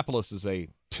 Indianapolis is a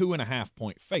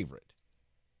 2.5-point favorite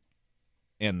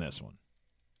in this one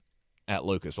at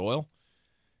Lucas Oil.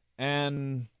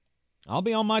 And I'll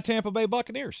be on my Tampa Bay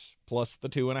Buccaneers plus the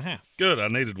 2.5. Good. I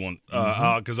needed one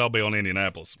because I'll be on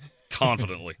Indianapolis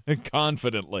confidently.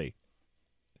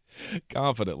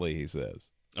 Confidently, he says.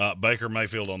 Baker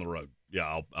Mayfield on the road.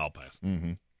 Yeah, I'll pass.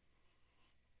 Mm-hmm.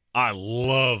 I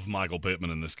love Michael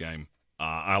Pittman in this game.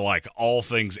 I like all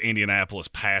things Indianapolis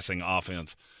passing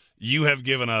offense. You have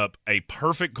given up a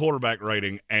perfect quarterback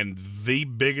rating and the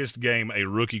biggest game a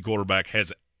rookie quarterback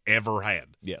has ever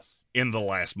had. Yes. In the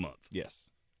last month. Yes.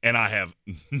 And I have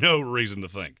no reason to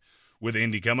think, with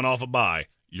Indy coming off a bye,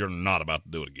 you're not about to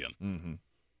do it again. Mm-hmm.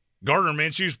 Gardner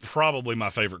Minshew's probably my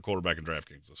favorite quarterback in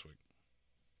DraftKings this week.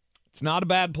 It's not a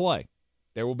bad play.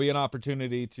 There will be an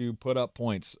opportunity to put up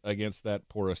points against that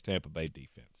porous Tampa Bay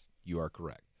defense. You are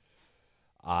correct.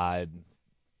 I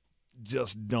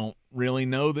just don't really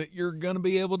know that you're going to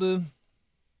be able to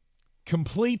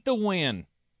complete the win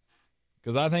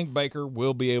because I think Baker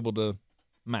will be able to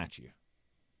match you.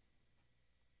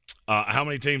 How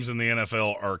many teams in the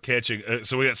NFL are catching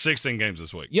so we got 16 games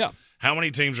this week. Yeah. How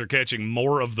many teams are catching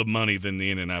more of the money than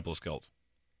the Indianapolis Colts?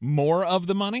 More of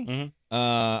the money? Mm-hmm.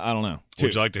 I don't know.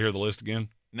 Would you like to hear the list again?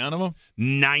 None of them?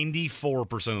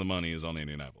 94% of the money is on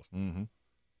Indianapolis. Mm-hmm.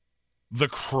 The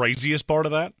craziest part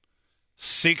of that,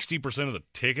 60% of the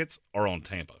tickets are on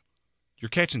Tampa. You're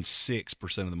catching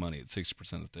 6% of the money at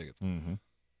 60% of the tickets. Mm-hmm.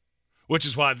 Which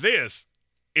is why this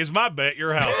is my bet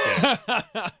your house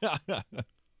game.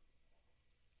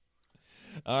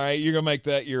 All right, you're going to make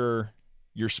that your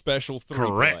special 3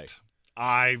 Correct.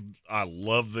 play. I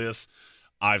love this.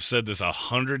 I've said this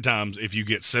 100 times. If you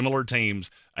get similar teams,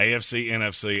 AFC,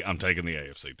 NFC, I'm taking the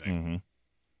AFC team. Mm-hmm.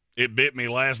 It bit me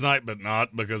last night, but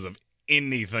not because of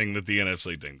anything that the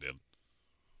NFC team did.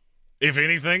 If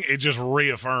anything, it just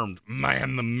reaffirmed,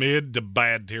 man, the mid to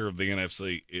bad tier of the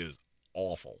NFC is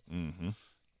awful. Mm-hmm.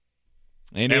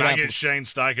 And I get Shane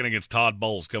Steichen against Todd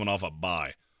Bowles coming off a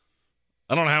bye.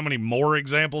 I don't know how many more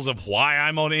examples of why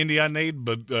I'm on Indy I need,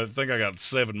 but I think I got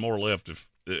 7 more left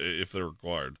if they're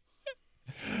required.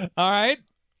 All right.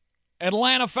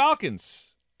 Atlanta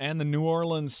Falcons and the New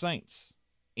Orleans Saints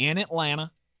in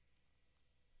Atlanta.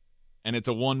 And it's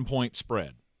a 1-point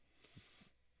spread.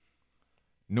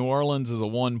 New Orleans is a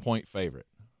 1-point favorite.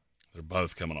 They're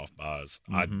both coming off buys.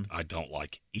 Mm-hmm. I don't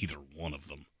like either one of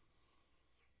them.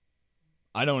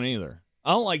 I don't either.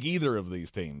 I don't like either of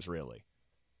these teams, really.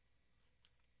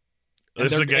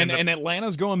 And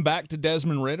Atlanta's going back to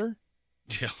Desmond Ridder?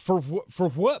 Yeah. For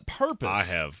what purpose? I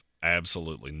have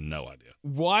absolutely no idea.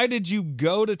 Why did you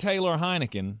go to Taylor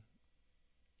Heineken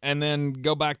and then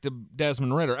go back to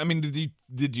Desmond Ridder? I mean,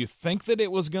 did you think that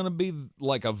it was going to be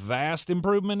like a vast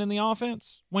improvement in the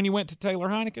offense when you went to Taylor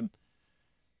Heineken?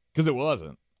 Because it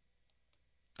wasn't.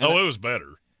 It was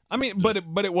better. I mean, but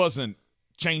it wasn't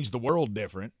change the world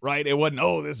different, right? It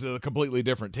wasn't, this is a completely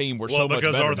different team. We're so much better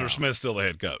because Arthur now. Smith's still the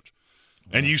head coach.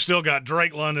 And you still got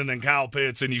Drake London and Kyle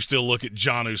Pitts, and you still look at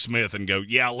Jonnu Smith and go,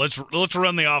 yeah, let's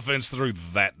run the offense through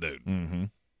that dude. Mm-hmm.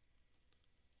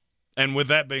 And with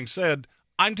that being said,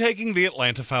 I'm taking the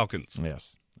Atlanta Falcons.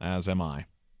 Yes, as am I.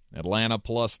 Atlanta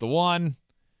plus the 1.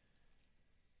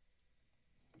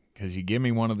 Because you give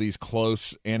me one of these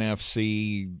close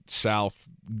NFC South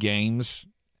games,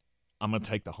 I'm going to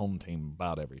take the home team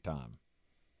about every time.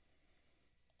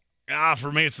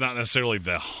 For me, it's not necessarily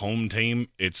the home team.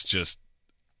 It's just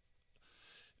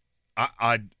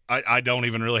I don't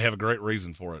even really have a great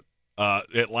reason for it.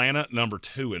 Atlanta, number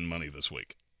 2 in money this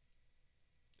week.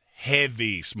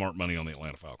 Heavy smart money on the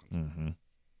Atlanta Falcons. Mm-hmm.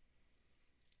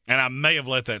 And I may have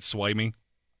let that sway me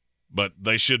but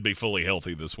they should be fully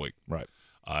healthy this week. Right.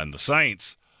 And the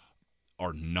Saints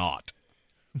are not.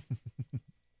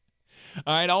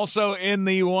 All right, also in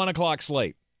the 1 o'clock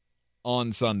slate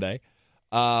on Sunday,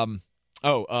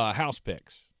 house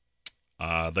picks.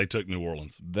 They took New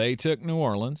Orleans. They took New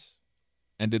Orleans.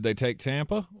 And did they take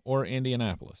Tampa or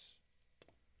Indianapolis?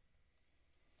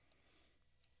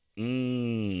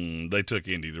 They took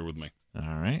Indy. They're with me.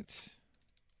 All right.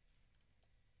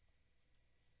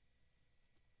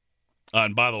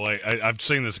 And by the way, I've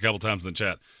seen this a couple times in the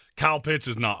chat. Kyle Pitts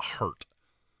is not hurt.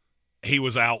 He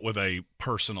was out with a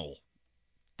personal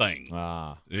thing.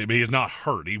 He is not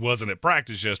hurt. He wasn't at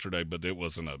practice yesterday, but it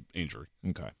wasn't an injury.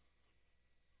 Okay.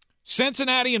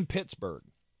 Cincinnati and Pittsburgh.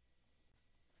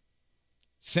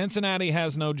 Cincinnati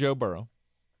has no Joe Burrow.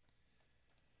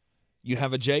 You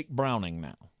have a Jake Browning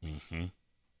now. Mm-hmm.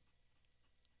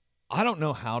 I don't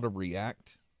know how to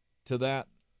react to that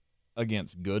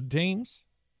against good teams.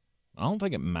 I don't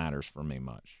think it matters for me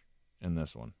much in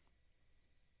this one.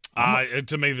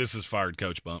 To me, this is fired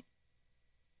coach bump.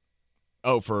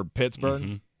 Oh, for Pittsburgh?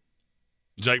 Mm-hmm.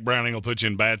 Jake Browning will put you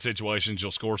in bad situations.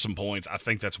 You'll score some points. I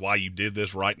think that's why you did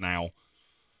this right now.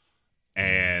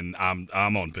 And I'm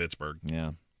on Pittsburgh.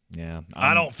 Yeah.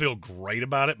 I don't feel great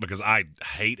about it because I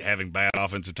hate having bad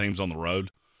offensive teams on the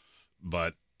road.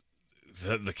 But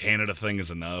the Canada thing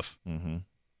is enough. Mm-hmm.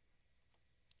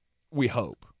 We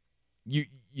hope. You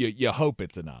hope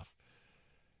it's enough.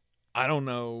 I don't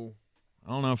know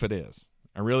if it is.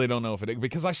 I really don't know if it is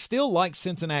because I still like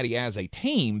Cincinnati as a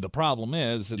team. The problem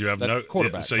is it's you have that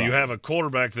quarterback. So you have a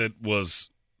quarterback that was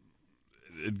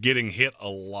getting hit a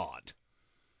lot.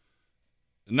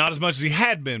 Not as much as he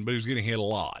had been, but he was getting hit a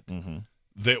lot. Mm-hmm.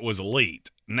 That was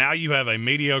elite. Now you have a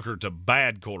mediocre to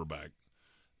bad quarterback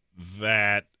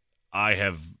that I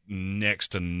have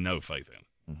next to no faith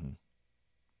in. Mm-hmm.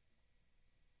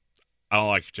 I don't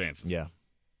like your chances. Yeah.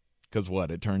 Because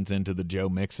what? It turns into the Joe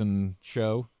Mixon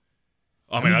show?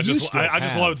 I mean, I just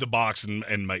load the box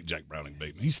and make Jake Browning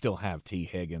beat me. You still have T.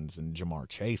 Higgins and Jamar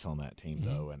Chase on that team,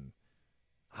 though, and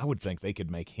I would think they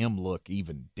could make him look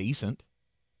even decent.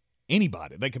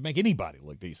 Anybody. They could make anybody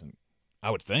look decent, I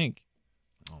would think.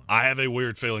 I have a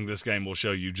weird feeling this game will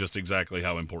show you just exactly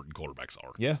how important quarterbacks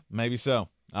are. Yeah, maybe so.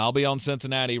 I'll be on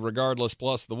Cincinnati regardless,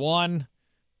 plus the 1.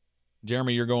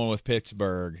 Jeremy, you're going with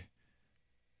Pittsburgh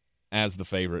as the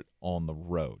favorite on the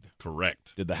road.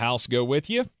 Correct. Did the house go with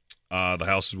you? The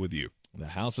house is with you. The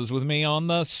house is with me on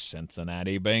the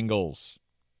Cincinnati Bengals.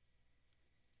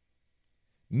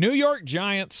 New York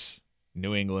Giants,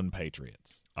 New England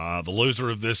Patriots. The loser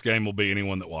of this game will be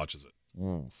anyone that watches it.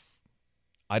 Oof.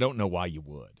 I don't know why you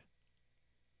would.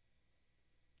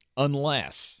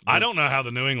 Unless. I don't know how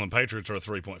the New England Patriots are a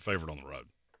 3-point favorite on the road.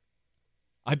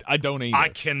 I don't either. I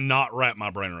cannot wrap my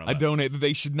brain around that. I don't either.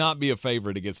 They should not be a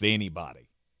favorite against anybody.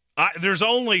 There's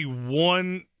only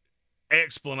one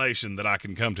explanation that I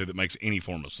can come to that makes any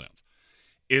form of sense.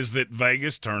 Is that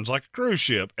Vegas turns like a cruise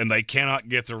ship, and they cannot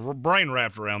get their brain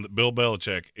wrapped around that Bill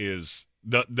Belichick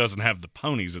doesn't have the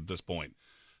ponies at this point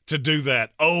to do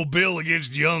that. Oh, Bill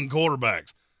against young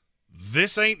quarterbacks.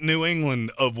 This ain't New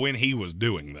England of when he was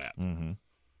doing that. Mm-hmm.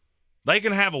 They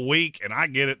can have a week, and I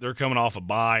get it. They're coming off a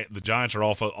bye. The Giants are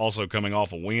also coming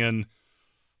off a win,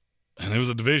 and it was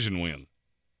a division win.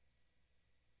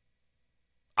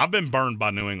 I've been burned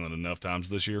by New England enough times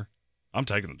this year. I'm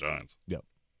taking the Giants.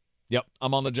 Yep,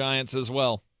 I'm on the Giants as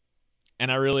well,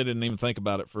 and I really didn't even think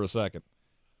about it for a second.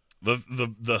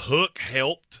 The hook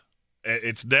helped.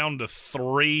 It's down to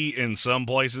 3 in some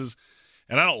places,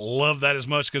 and I don't love that as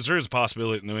much because there is a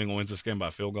possibility that New England wins this game by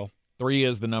a field goal. 3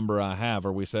 is the number I have.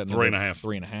 Are we setting 3.5?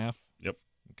 3.5? Yep.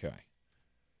 Okay.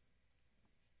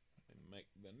 Make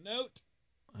the note.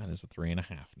 That is a 3.5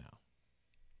 now.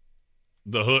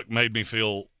 The hook made me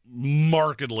feel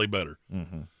markedly better.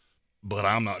 Mm-hmm. But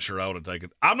I'm not sure I would have taken.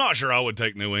 I'm not sure I would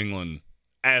take New England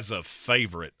as a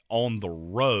favorite on the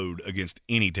road against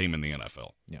any team in the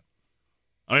NFL. Yeah.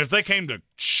 I mean, if they came to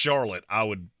Charlotte, I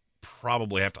would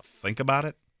probably have to think about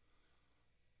it.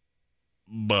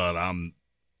 But I'm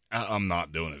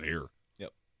not doing it here.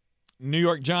 Yep. New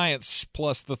York Giants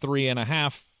plus the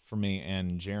 3.5 for me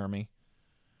and Jeremy.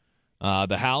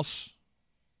 The house.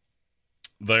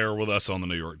 They're with us on the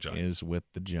New York Giants. Is with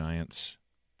the Giants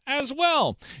as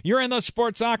well. You're in the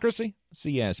Sportsocracy.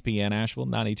 CSPN Asheville,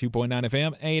 92.9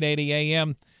 FM, 880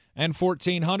 AM, and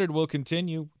 1400. Will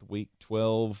continue with Week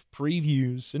 12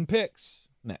 previews and picks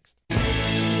next.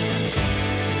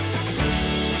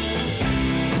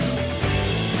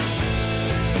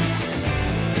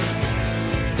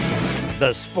 The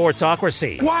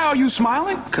Sportsocracy. Why are you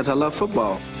smiling? Because I love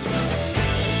football.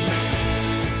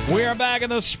 We are back in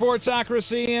the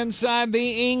Sportsocracy inside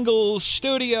the Ingles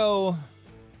studio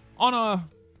on a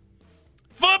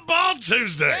Football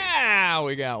Tuesday. Yeah,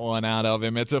 we got one out of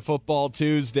him. It's a Football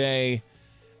Tuesday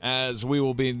as we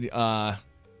will be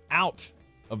out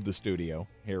of the studio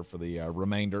here for the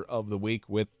remainder of the week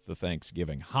with the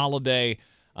Thanksgiving holiday.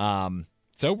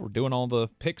 So we're doing all the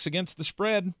picks against the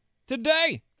spread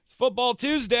today. It's Football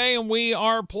Tuesday, and we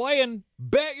are playing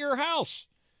Bet Your House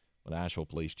with Asheville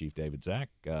Police Chief David Zach.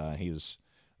 He's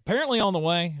apparently on the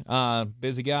way.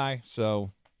 Busy guy,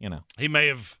 so, you know. He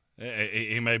may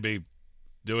be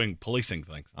doing policing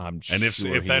things. I'm sure and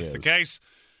if that's is. the case,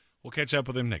 we'll catch up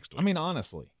with him next week. I mean,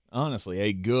 honestly,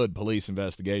 a good police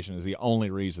investigation is the only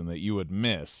reason that you would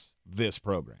miss this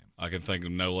program. I can think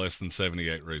of no less than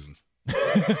 78 reasons.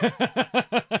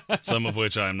 Some of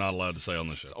which I am not allowed to say on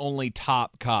the show. It's only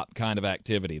top cop kind of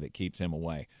activity that keeps him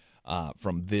away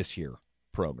from this here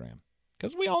program,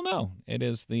 because we all know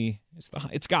it's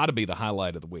got to be the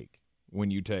highlight of the week when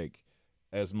you take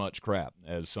as much crap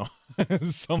as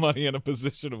somebody in a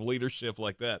position of leadership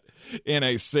like that in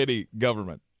a city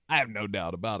government. I have no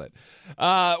doubt about it.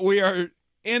 We are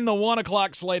in the 1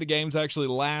 o'clock slate of games, actually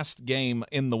last game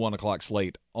in the 1 o'clock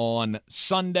slate on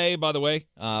Sunday, by the way.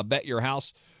 Bet Your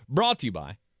House, brought to you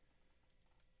by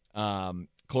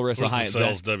Clarissa Hyatt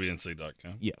Zach.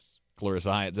 WNC.com. Yes.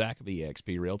 Clarissa Hyatt Zach of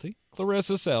eXp Realty.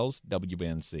 Clarissa sells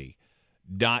WNC.com.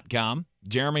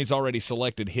 Jeremy's already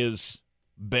selected his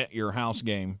Bet Your House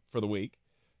game for the week.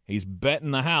 He's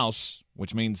betting the house,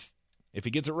 which means if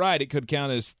he gets it right, it could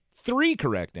count as 3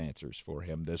 correct answers for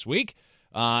him this week.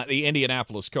 The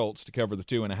Indianapolis Colts to cover the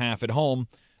 2.5 at home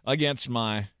against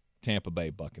my Tampa Bay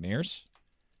Buccaneers.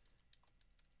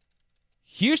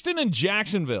 Houston and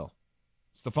Jacksonville.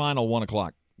 It's the final 1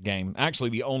 o'clock game.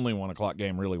 Actually, the only 1 o'clock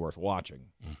game really worth watching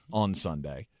on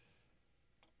Sunday.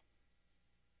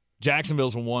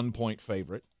 Jacksonville's a 1-point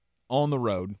favorite on the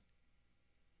road.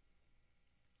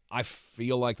 I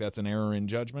feel like that's an error in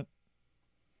judgment.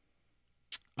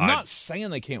 I'm not saying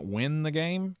they can't win the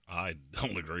game. I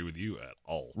don't agree with you at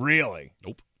all. Really?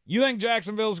 Nope. You think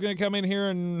Jacksonville's going to come in here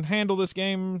and handle this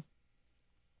game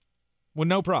with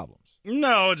no problems?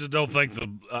 No, I just don't think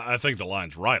I think the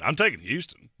line's right. I'm taking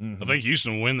Houston. I think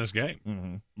Houston will win this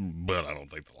game. But I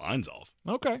don't think the line's off.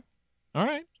 Okay. All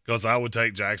right. Because I would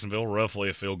take Jacksonville roughly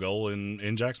a field goal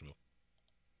in Jacksonville.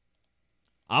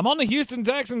 I'm on the Houston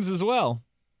Texans as well.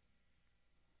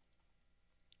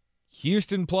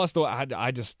 Houston plus the I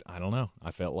don't know.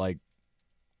 I felt like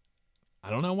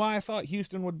I don't know why I thought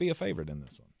Houston would be a favorite in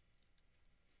this one.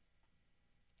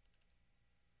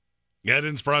 Yeah, it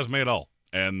didn't surprise me at all.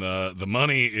 And the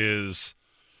money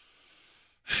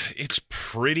it's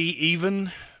pretty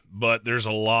even, but there's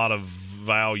a lot of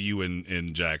value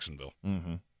in Jacksonville.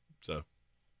 So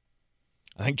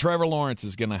I think Trevor Lawrence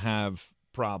is going to have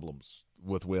problems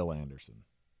with Will Anderson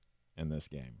in this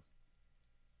game.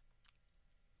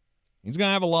 He's going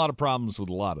to have a lot of problems with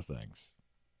a lot of things,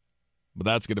 but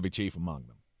that's going to be chief among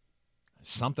them. There's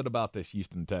something about this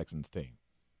Houston Texans team.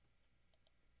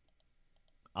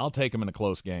 I'll take them in a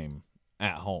close game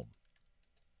at home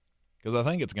because I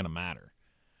think it's going to matter.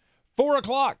 4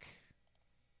 o'clock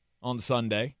on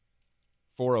Sunday,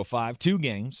 4:05, 2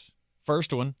 games.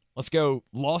 First one, let's go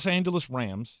Los Angeles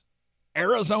Rams,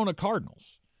 Arizona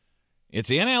Cardinals. It's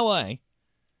in L.A.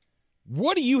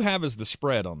 What do you have as the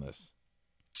spread on this?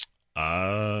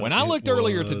 When I looked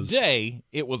earlier today,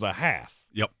 it was a half.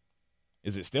 Yep.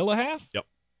 Is it still a half? Yep.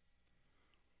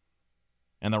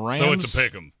 And the Rams. So it's a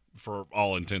pick 'em for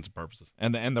all intents and purposes.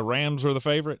 And the Rams are the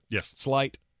favorite? Yes.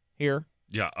 Slight here?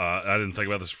 Yeah. I didn't think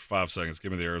about this for 5 seconds.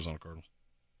 Give me the Arizona Cardinals.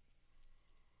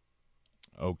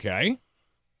 Okay.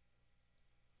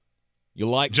 You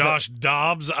like Josh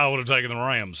Dobbs? I would have taken the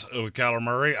Rams. With Kyler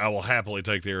Murray, I will happily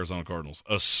take the Arizona Cardinals,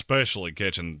 especially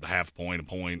catching half point, a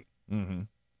point. Mm-hmm.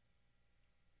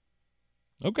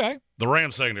 Okay. The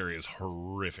Rams secondary is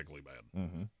horrifically bad.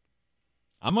 Mm-hmm.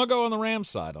 I'm going to go on the Rams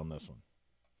side on this one.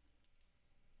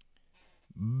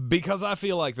 Because I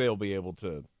feel like they'll be able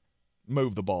to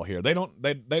move the ball here.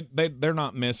 They're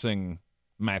not missing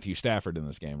Matthew Stafford in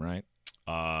this game, right?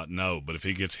 No, but if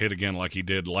he gets hit again like he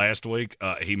did last week,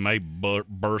 he may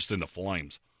burst into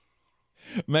flames.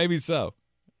 Maybe so.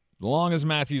 As long as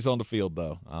Matthew's on the field,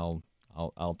 though,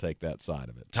 I'll take that side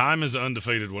of it. Time is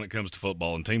undefeated when it comes to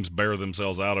football, and teams bear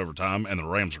themselves out over time, and the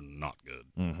Rams are not good.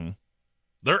 Mm-hmm.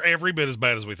 They're every bit as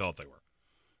bad as we thought they were.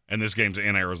 And this game's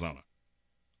in Arizona.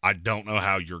 I don't know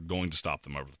how you're going to stop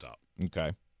them over the top.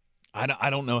 Okay. I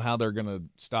don't know how they're going to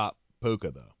stop Puka,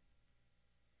 though.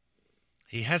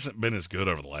 He hasn't been as good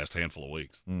over the last handful of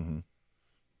weeks. Mm-hmm.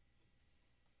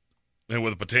 And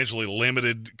with a potentially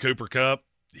limited Cooper Kupp,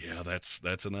 Yeah,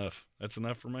 that's enough. That's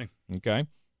enough for me. Okay.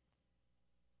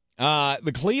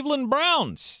 The Cleveland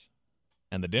Browns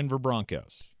and the Denver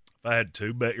Broncos. If I had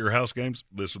 2 bet your house games,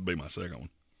 this would be my second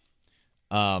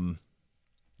one.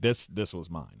 This was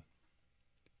mine.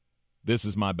 This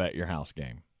is my bet your house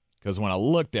game. Because when I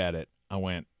looked at it, I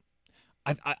went,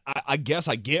 I guess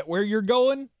I get where you're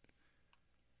going,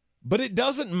 but it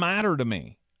doesn't matter to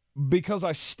me because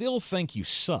I still think you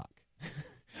suck.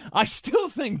 I still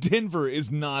think Denver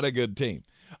is not a good team,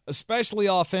 especially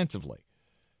offensively.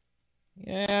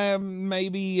 Yeah,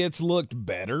 maybe it's looked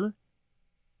better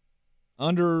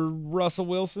under Russell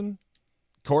Wilson.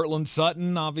 Cortland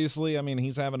Sutton, obviously, I mean,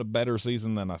 he's having a better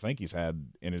season than I think he's had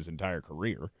in his entire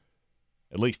career.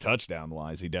 At least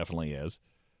touchdown-wise, he definitely is.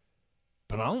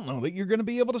 But I don't know that you're going to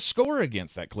be able to score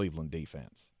against that Cleveland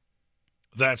defense.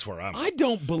 That's where I'm at. I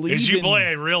don't believe is you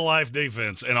play a real-life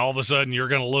defense, and all of a sudden you're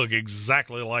going to look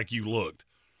exactly like you looked.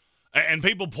 And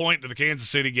people point to the Kansas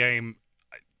City game.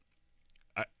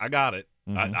 I got it.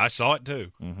 Mm-hmm. I saw it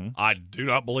too. Mm-hmm. I do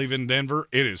not believe in Denver.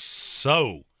 It is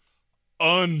so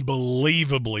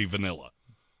unbelievably vanilla.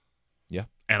 Yeah.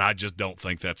 And I just don't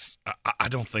think I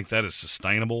don't think that is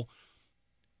sustainable.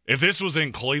 If this was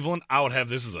in Cleveland, I would have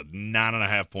this as a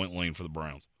 9.5-point lean for the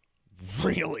Browns.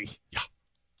 Really? Yeah.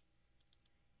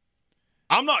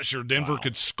 I'm not sure Denver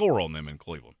could score on them in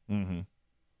Cleveland. Mm-hmm.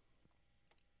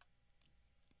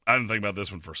 I didn't think about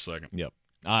this one for a second. Yep.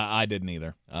 I didn't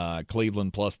either.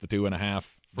 Cleveland plus the 2.5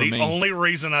 for me. The only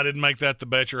reason I didn't make that the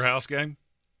bet your house game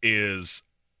is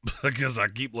because I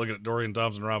keep looking at Dorian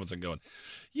Thompson-Robinson going,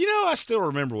 I still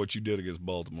remember what you did against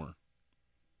Baltimore.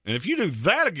 And if you do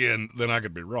that again, then I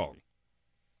could be wrong.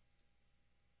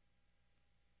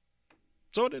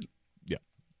 So I didn't. Yep.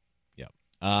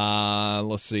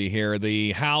 Let's see here.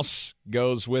 The house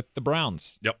goes with the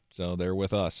Browns. Yep. So they're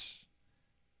with us.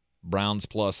 Browns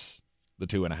plus the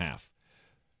 2.5.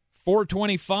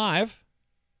 425.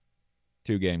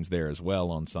 2 games there as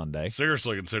well on Sunday.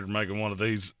 Seriously considered making one of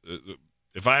these.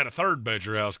 If I had a third bet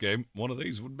your house game, one of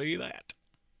these would be that.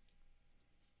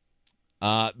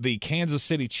 The Kansas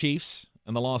City Chiefs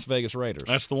and the Las Vegas Raiders.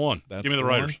 That's the one. Give me the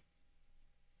Raiders.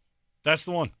 That's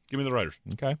the one. Give me the Raiders.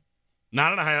 Okay.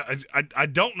 9.5. I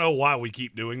don't know why we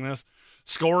keep doing this.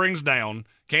 Scoring's down.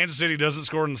 Kansas City doesn't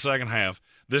score in the second half.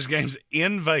 This game's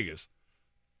in Vegas.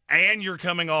 And you're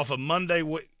coming off a Monday.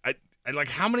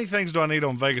 How many things do I need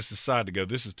on Vegas' side to go,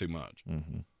 this is too much?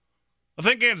 Mm-hmm. I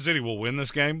think Kansas City will win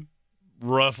this game,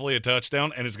 roughly a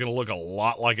touchdown, and it's going to look a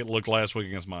lot like it looked last week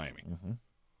against Miami. Mm-hmm.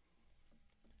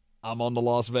 I'm on the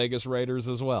Las Vegas Raiders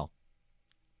as well.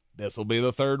 This will be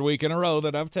the 3rd week in a row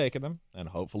that I've taken them, and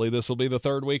hopefully this will be the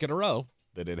 3rd week in a row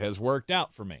that it has worked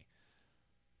out for me.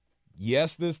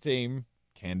 Yes, this team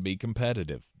can be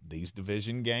competitive. These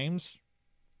division games,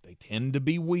 they tend to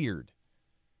be weird.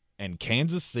 And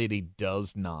Kansas City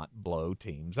does not blow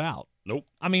teams out. Nope.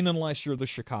 I mean, unless you're the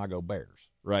Chicago Bears,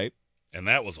 right? And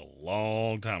that was a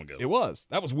long time ago. It was.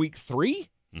 That was week 3?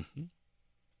 Mm-hmm.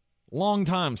 Long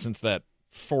time since that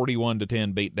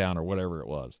 41-10 beatdown or whatever it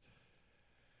was.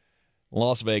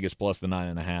 Las Vegas plus the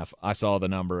 9.5. I saw the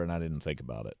number and I didn't think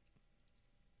about it.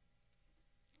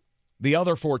 The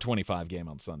other 425 game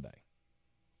on Sunday.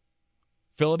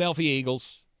 Philadelphia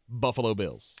Eagles, Buffalo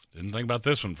Bills. Didn't think about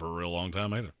this one for a real long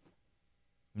time either.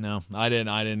 No, I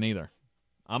didn't either.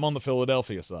 I'm on the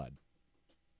Philadelphia side.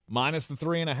 Minus the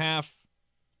 3.5.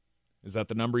 Is that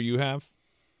the number you have?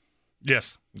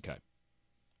 Yes. Okay.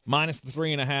 Minus the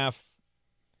 3.5.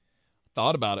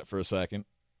 Thought about it for a second.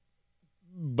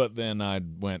 But then I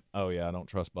went, oh, yeah, I don't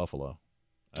trust Buffalo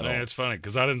at all. It's funny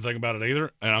because I didn't think about it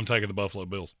either, and I'm taking the Buffalo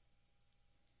Bills.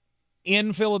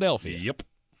 In Philadelphia? Yep.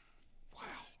 Wow.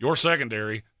 Your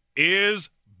secondary is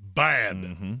bad.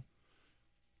 Mm-hmm.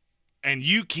 And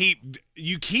you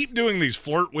keep doing these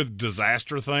flirt with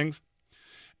disaster things,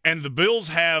 and the Bills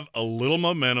have a little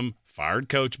momentum, fired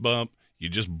coach bump, you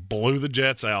just blew the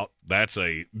Jets out. That's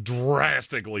a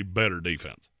drastically better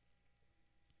defense.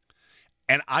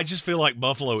 And I just feel like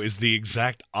Buffalo is the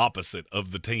exact opposite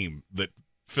of the team that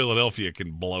Philadelphia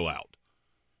can blow out.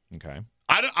 Okay.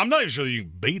 I'm not even sure that you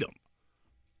can beat them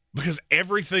because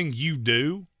everything you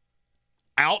do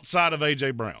outside of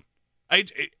A.J. Brown, I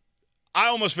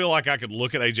almost feel like I could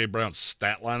look at A.J. Brown's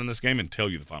stat line in this game and tell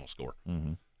you the final score.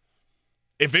 Mm-hmm.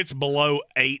 If it's below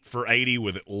 8 for 80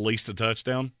 with at least a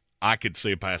touchdown, I could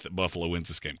see a path that Buffalo wins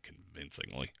this game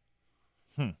convincingly.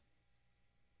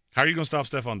 How are you going to stop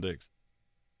Stephon Diggs?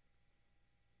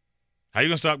 How are you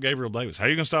going to stop Gabriel Davis? How are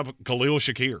you going to stop Khalil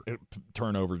Shakir?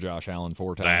 Turn over Josh Allen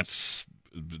 4 times.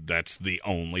 That's the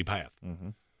only path. Mm-hmm.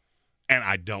 And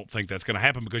I don't think that's going to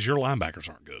happen because your linebackers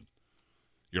aren't good.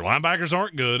 Your linebackers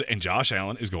aren't good, and Josh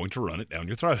Allen is going to run it down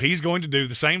your throat. He's going to do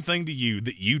the same thing to you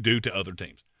that you do to other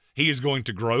teams. He is going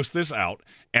to gross this out,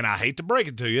 and I hate to break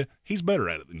it to you, he's better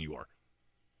at it than you are.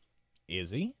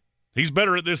 Is he? He's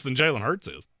better at this than Jalen Hurts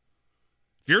is.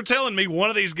 If you're telling me one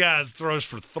of these guys throws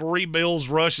for 3 bills,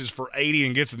 rushes for 80,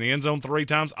 and gets in the end zone 3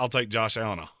 times, I'll take Josh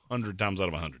Allen 100 times out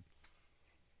of 100.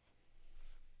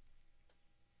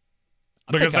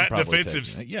 Because that defensive,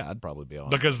 I'd probably be on.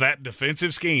 Because that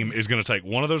defensive scheme is going to take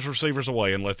one of those receivers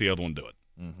away and let the other one do it.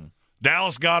 Mm-hmm.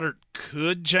 Dallas Goedert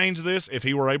could change this if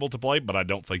he were able to play, but I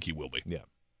don't think he will be. Yeah.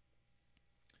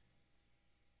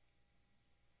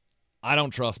 I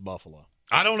don't trust Buffalo.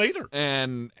 I don't either.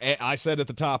 And I said at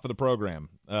the top of the program,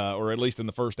 or at least in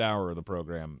the first hour of the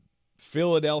program,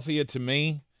 Philadelphia, to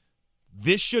me,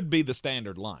 this should be the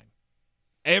standard line.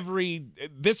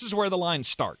 This is where the line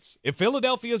starts. If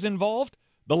Philadelphia's involved,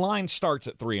 the line starts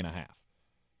at 3.5.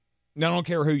 Now, I don't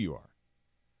care who you are.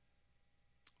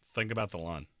 Think about the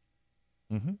line.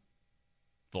 Mm-hmm.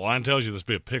 The line tells you this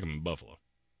be a pick 'em in Buffalo.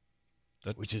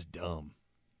 Which is dumb.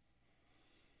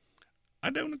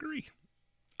 I don't agree.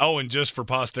 Oh, and just for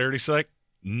posterity's sake,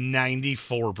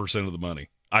 94% of the money.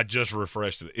 I just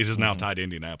refreshed it. It is now tied to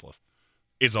Indianapolis.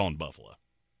 It's on Buffalo.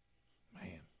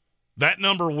 Man. That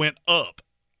number went up,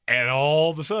 and all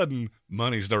of a sudden,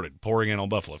 money started pouring in on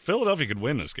Buffalo. Philadelphia could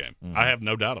win this game. I have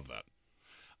no doubt of that.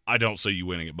 I don't see you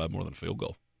winning it by more than a field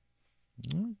goal.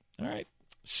 All right.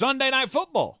 Sunday Night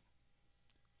Football.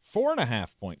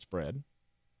 4.5-point spread.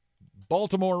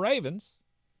 Baltimore Ravens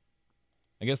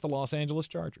against the Los Angeles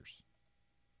Chargers.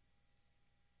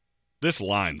 This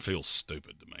line feels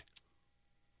stupid to me.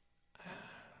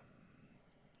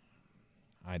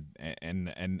 I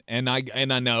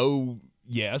know,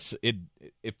 yes, it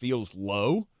feels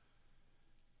low.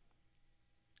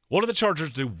 What do the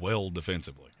Chargers do well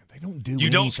defensively? They don't do. You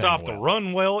don't stop well. the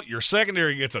run well. Your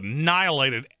secondary gets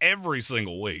annihilated every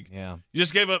single week. Yeah. You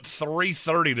just gave up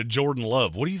 330 to Jordan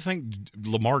Love. What do you think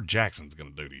Lamar Jackson's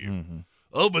going to do to you? Mm-hmm.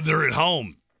 Oh, but they're at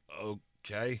home.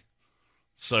 Okay.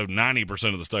 So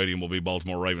 90% of the stadium will be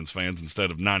Baltimore Ravens fans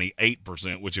instead of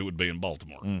 98%, which it would be in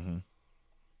Baltimore. Mm-hmm.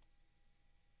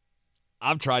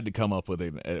 I've tried to come up with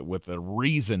a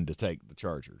reason to take the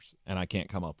Chargers, and I can't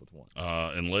come up with one.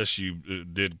 Unless you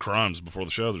did crimes before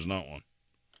the show, there's not one.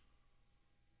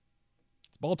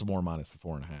 It's Baltimore minus the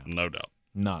 4.5. No doubt.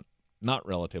 Not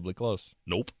relatively close.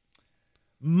 Nope.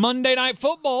 Monday Night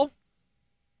Football.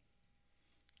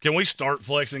 Can we start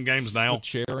flexing games now? The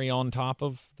cherry on top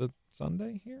of the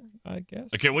Sunday here, I guess.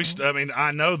 Can we?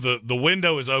 I know the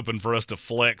window is open for us to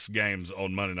flex games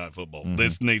on Monday Night Football. Mm-hmm.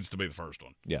 This needs to be the first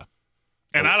one. Yeah.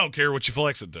 And I don't care what you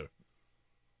flex it to.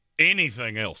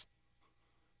 Anything else.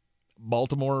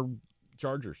 Baltimore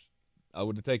Chargers. I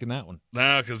would have taken that one.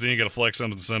 Nah, because then you got to flex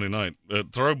something Sunday night.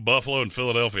 Throw Buffalo and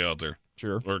Philadelphia out there.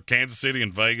 Sure. Or Kansas City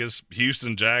and Vegas,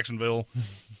 Houston, Jacksonville.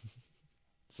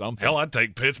 Something. Hell, I'd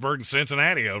take Pittsburgh and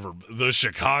Cincinnati over the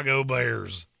Chicago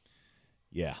Bears.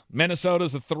 Yeah.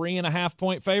 Minnesota's a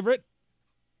 3.5-point favorite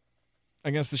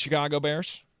against the Chicago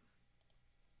Bears.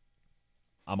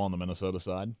 I'm on the Minnesota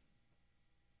side.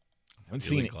 I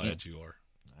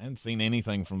haven't seen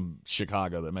anything from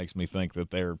Chicago that makes me think that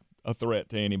they're a threat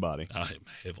to anybody. I am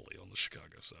heavily on the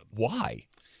Chicago side. Why?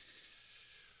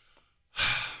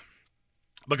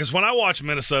 Because when I watch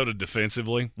Minnesota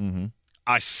defensively,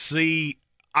 I see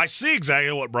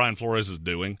exactly what Brian Flores is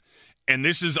doing, and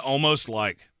this is almost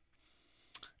like,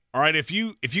 all right, if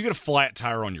you get a flat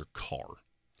tire on your car,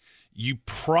 you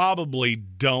probably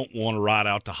don't want to ride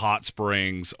out to Hot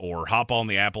Springs or hop on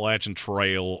the Appalachian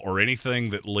Trail or anything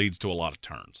that leads to a lot of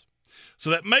turns. So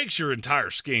that makes your entire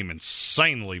scheme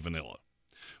insanely vanilla.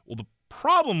 Well, the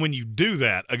problem when you do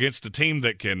that against a team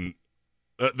that can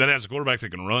that has a quarterback that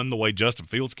can run the way Justin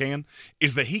Fields can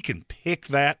is that he can pick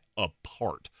that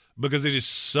apart because it is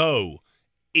so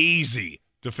easy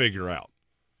to figure out.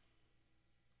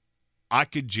 I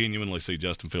could genuinely see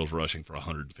Justin Fields rushing for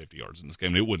 150 yards in this game,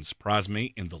 and it wouldn't surprise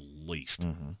me in the least.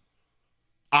 Mm-hmm.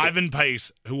 Ivan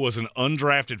Pace, who was an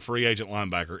undrafted free agent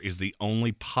linebacker, is the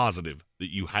only positive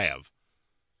that you have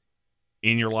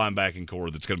in your linebacking core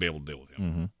that's going to be able to deal with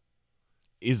him. Mm-hmm.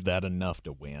 Is that enough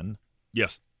to win?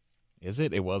 Yes. Is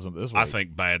it? It wasn't this week. I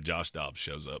think bad Josh Dobbs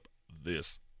shows up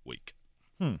this week.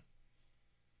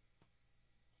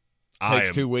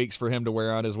 Takes 2 weeks for him to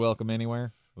wear out his welcome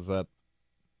anywhere? Was that...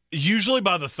 Usually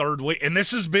by the third week, and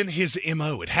this has been his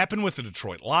MO. It happened with the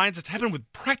Detroit Lions. It's happened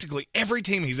with practically every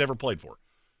team he's ever played for.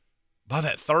 By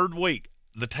that third week,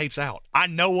 the tape's out. I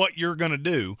know what you're going to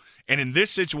do, and in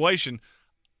this situation,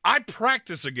 I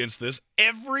practice against this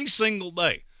every single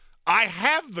day. I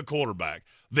have the quarterback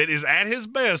that is at his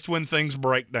best when things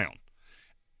break down.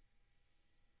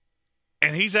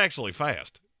 And he's actually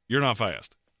fast. You're not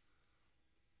fast.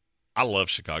 I love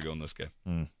Chicago in this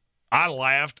game. I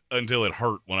laughed until it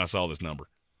hurt when I saw this number.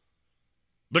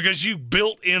 Because you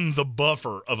built in the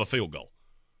buffer of a field goal.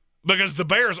 Because the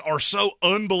Bears are so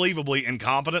unbelievably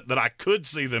incompetent that I could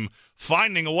see them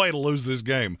finding a way to lose this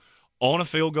game on a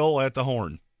field goal at the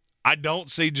horn. I don't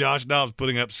see Josh Dobbs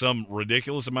putting up some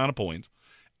ridiculous amount of points,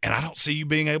 and I don't see you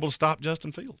being able to stop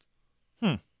Justin Fields.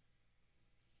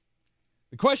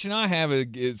 The question I have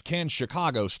is, can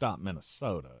Chicago stop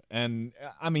Minnesota? And,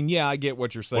 I mean, yeah, I get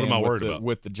what you're saying. What am I worried about?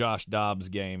 With the Josh Dobbs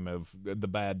game of the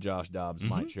bad Josh Dobbs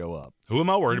might show up. Who am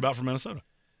I worried about for Minnesota?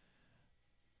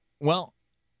 Well,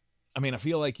 I mean, I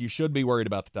feel like you should be worried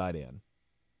about the tight end.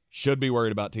 Should be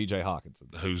worried about T.J. Hawkinson.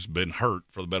 Who's been hurt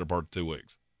for the better part of 2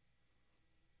 weeks.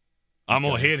 I'm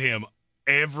going to hit him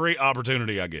every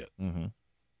opportunity I get. And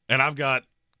I've got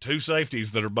 2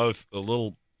 safeties that are both a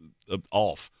little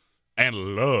off. And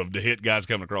love to hit guys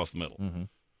coming across the middle.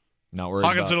 Not worried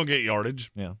Hawkinson about, will get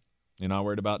yardage. Yeah. You're not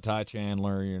worried about Ty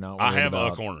Chandler. You're not worried I have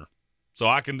about a corner. So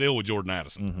I can deal with Jordan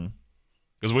Addison.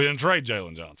 Because we didn't trade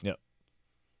Jalen Johnson. Yep.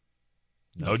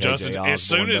 No Justin. As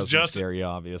soon as Justin. Scare you,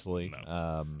 obviously.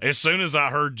 No. As soon as I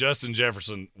heard Justin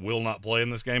Jefferson will not play in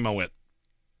this game, I went,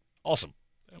 awesome.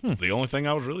 That was the only thing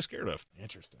I was really scared of.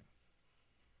 Interesting.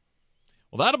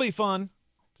 Well, that'll be fun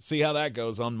to see how that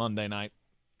goes on Monday night.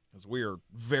 Because we are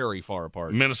very far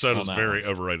apart. Minnesota's very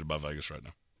overrated by Vegas right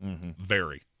now.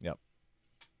 Very. Yep.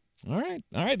 All right.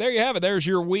 There you have it. There's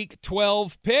your Week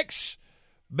 12 picks.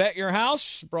 Bet Your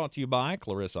House, brought to you by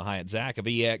Clarissa Hyatt Zach of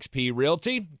eXp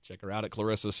Realty. Check her out at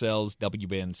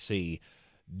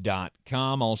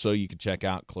ClarissaSellsWBNC.com. Also, you can check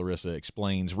out Clarissa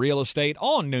Explains Real Estate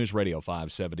on News Radio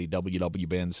 570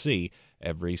 WWBNC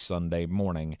every Sunday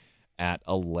morning at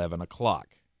 11 o'clock.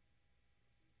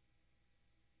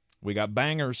 We got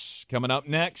bangers coming up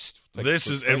next. And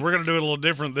we're going to do it a little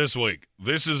different this week.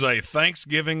 This is a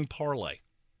Thanksgiving parlay.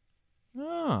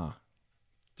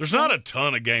 There's not a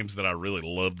ton of games that I really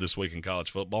love this week in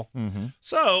college football.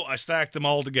 So I stacked them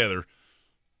all together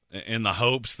in the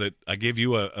hopes that I give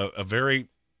you a very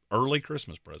early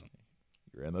Christmas present.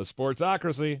 You're in the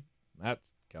Sportsocracy.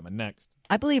 That's coming next.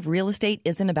 I believe real estate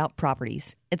isn't about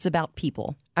properties. It's about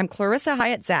people. I'm Clarissa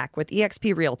Hyatt Zach with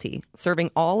eXp Realty,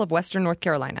 serving all of Western North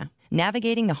Carolina.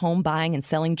 Navigating the home buying and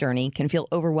selling journey can feel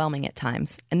overwhelming at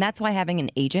times, and that's why having an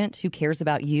agent who cares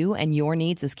about you and your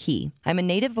needs is key. I'm a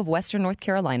native of Western North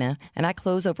Carolina, and I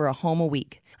close over a home a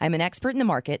week. I'm an expert in the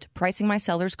market, pricing my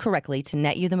sellers correctly to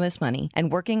net you the most money,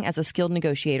 and working as a skilled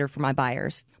negotiator for my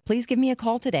buyers. Please give me a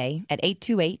call today at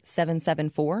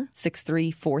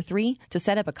 828-774-6343 to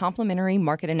set up a complimentary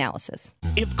market analysis.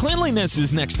 If cleanliness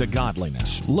is next to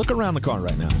godliness, look around the car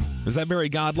right now. Is that very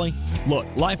godly? Look,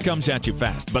 life comes at you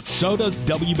fast, but so does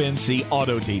WBNC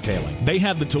Auto Detailing. They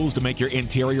have the tools to make your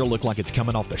interior look like it's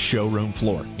coming off the showroom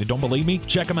floor. You don't believe me?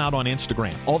 Check them out on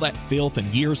Instagram. All that filth and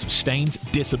years of stains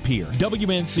disappear.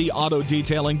 WBNC Auto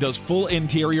Detailing does full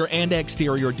interior and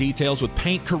exterior details with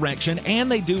paint correction,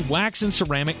 and they do wax and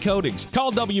ceramic coatings.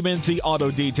 Call WBNC Auto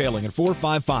Detailing at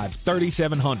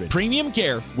 455-3700. Premium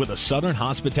care with a Southern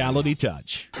hospitality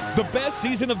touch. The best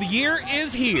season of the year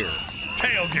is here.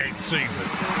 Tailgate season.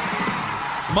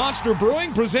 Monster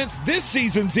Brewing presents this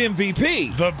season's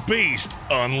MVP, The Beast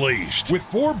Unleashed. with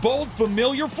 4 bold,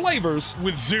 familiar flavors.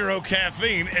 With 0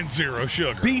 caffeine and 0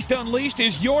 sugar. Beast Unleashed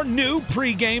is your new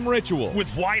pregame ritual. With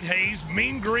white haze,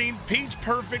 mean green, peach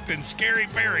perfect, and scary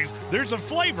berries, there's a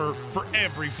flavor for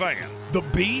every fan. The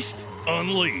Beast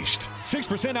Unleashed.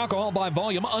 6% alcohol by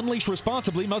volume. Unleashed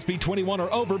responsibly. Must be 21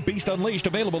 or over. Beast Unleashed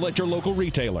available at your local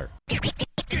retailer.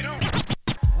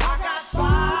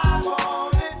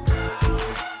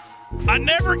 I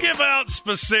never give out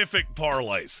specific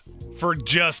parlays for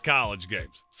just college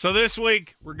games. So this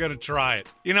week, we're going to try it.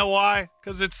 You know why?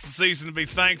 Because it's the season to be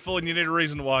thankful, and you need a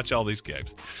reason to watch all these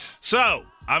games. So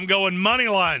I'm going money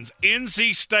lines.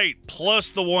 NC State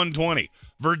plus the 120.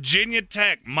 Virginia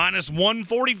Tech minus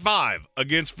 145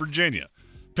 against Virginia.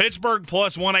 Pittsburgh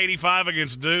plus 185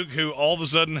 against Duke, who all of a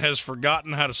sudden has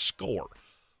forgotten how to score.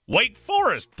 Wake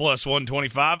Forest plus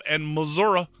 125, and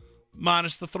Missouri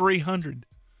minus the 300.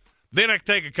 Then I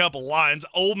take a couple lines.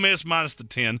 Ole Miss minus the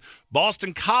 10.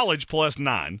 Boston College plus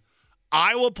 9.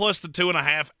 Iowa plus the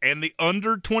 2.5 and the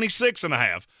under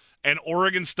 26.5. And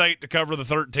Oregon State to cover the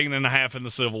 13.5 in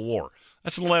the Civil War.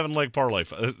 That's an 11-leg parlay,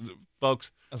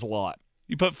 folks. That's a lot.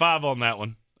 You put 5 on that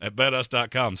one at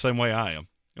betus.com, same way I am.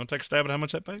 You want to take a stab at how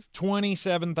much that pays?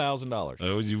 $27,000.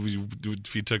 Oh,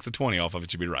 if you took the 20 off of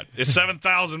it, you'd be right. It's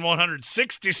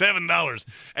 $7,167.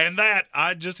 And that,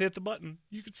 I just hit the button.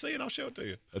 You can see it. I'll show it to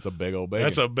you. That's a big old big one.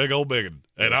 That's a big old big one.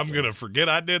 And I'm going to forget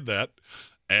I did that.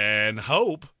 and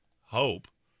hope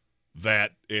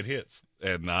that it hits.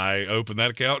 And I open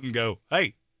that account and go,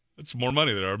 hey, that's more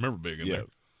money than I remember being in there.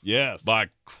 Yes. By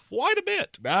quite a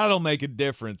bit. That'll make a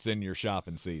difference in your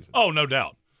shopping season. Oh, no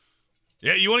doubt.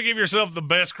 Yeah, you want to give yourself the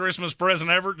best Christmas present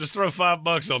ever? Just throw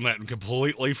 $5 on that and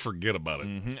completely forget about it.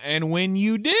 Mm-hmm. And when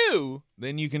you do,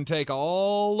 then you can take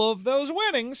all of those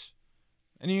winnings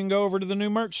and you can go over to the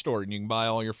new merch store and you can buy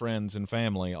all your friends and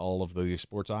family all of the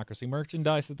Sportsocracy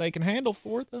merchandise that they can handle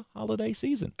for the holiday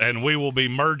season. And we will be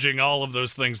merging all of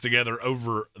those things together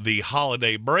over the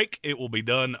holiday break. It will be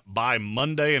done by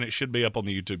Monday, and it should be up on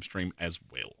the YouTube stream as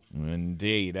well.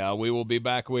 Indeed. We will be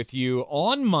back with you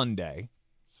on Monday.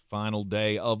 Final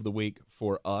day of the week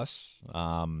for us.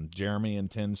 Jeremy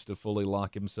intends to fully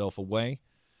lock himself away,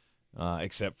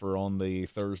 except for on the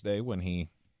Thursday when he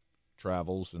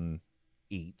travels and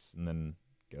eats and then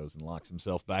goes and locks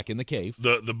himself back in the cave.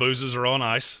 The boozes are on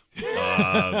ice.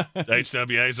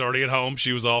 HWA's already at home.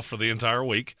 She was off for the entire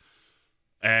week.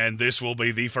 And this will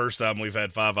be the first time we've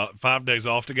had 5 days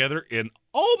off together in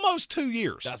almost 2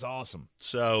 years. That's awesome.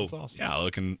 So, That's awesome. Yeah,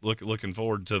 looking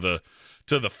forward to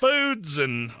the foods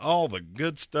and all the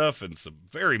good stuff and some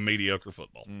very mediocre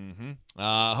football. Mm-hmm.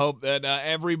 Hope that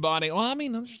everybody. Well, I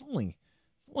mean, there's only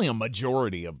a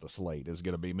majority of the slate is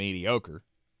going to be mediocre.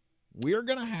 We're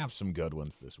going to have some good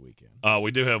ones this weekend.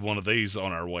 We do have one of these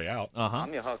on our way out.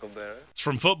 I'm your huckleberry. It's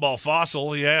from Football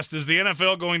Fossil. He asked, is the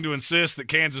NFL going to insist that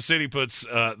Kansas City puts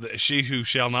she who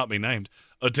shall not be named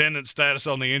attendance status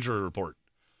on the injury report?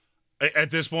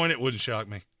 At this point, it wouldn't shock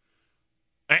me.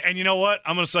 And you know what?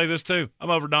 I'm going to say this, too. I'm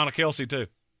over Donna Kelsey, too.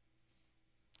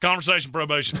 Conversation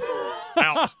probation.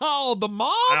 Out. Oh, the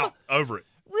mom? Out. Over it.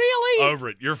 Really? Over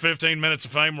it. Your 15 minutes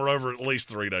of fame were over at least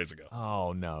 3 days ago.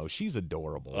 Oh, no. She's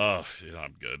adorable. Oh, yeah,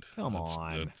 I'm good. Come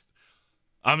on.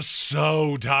 I'm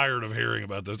so tired of hearing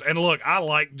about this. And look, I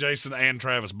like Jason and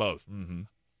Travis both. Mm-hmm.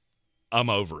 I'm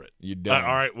over it. You done.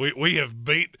 All right,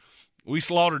 we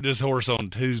slaughtered this horse on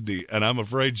Tuesday, and I'm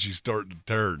afraid she's starting to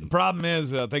turn. The problem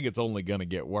is, I think it's only going to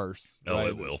get worse. Oh, right?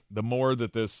 it will. The more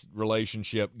that this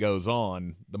relationship goes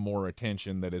on, the more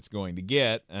attention that it's going to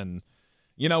get. And,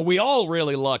 you know, we all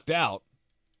really lucked out,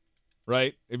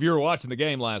 right? If you were watching the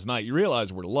game last night, you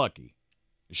realize we're lucky.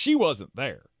 She wasn't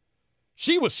there.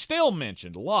 She was still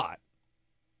mentioned a lot.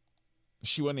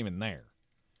 She wasn't even there.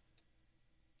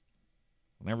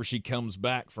 Whenever she comes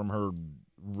back from her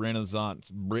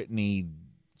Renaissance Britney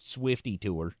Swiftie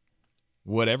tour,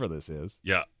 whatever this is.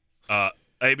 Yeah.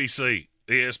 ABC,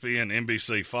 ESPN,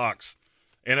 NBC, Fox,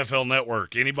 NFL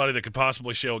Network, anybody that could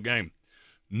possibly show a game.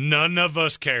 None of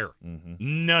us care. Mm-hmm.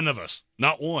 None of us.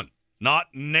 Not one. Not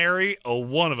nary a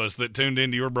one of us that tuned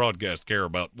into your broadcast care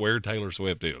about where Taylor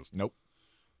Swift is. Nope.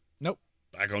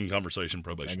 Back on conversation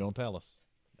probation. They're going to tell us.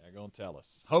 They're going to tell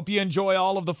us. Hope you enjoy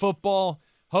all of the football.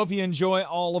 Hope you enjoy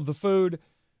all of the food.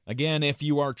 Again, if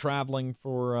you are traveling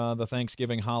for the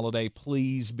Thanksgiving holiday,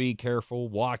 please be careful.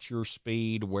 Watch your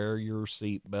speed. Wear your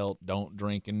seatbelt. Don't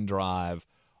drink and drive.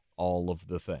 All of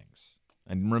the things.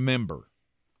 And remember,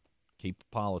 keep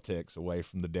politics away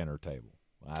from the dinner table.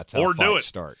 That's how fights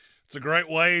start. It's a great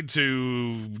way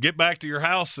to get back to your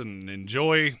house and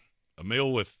enjoy a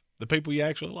meal with the people you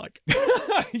actually like.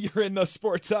 You're in the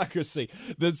Sportsocracy.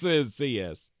 This is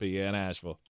CSPN Asheville.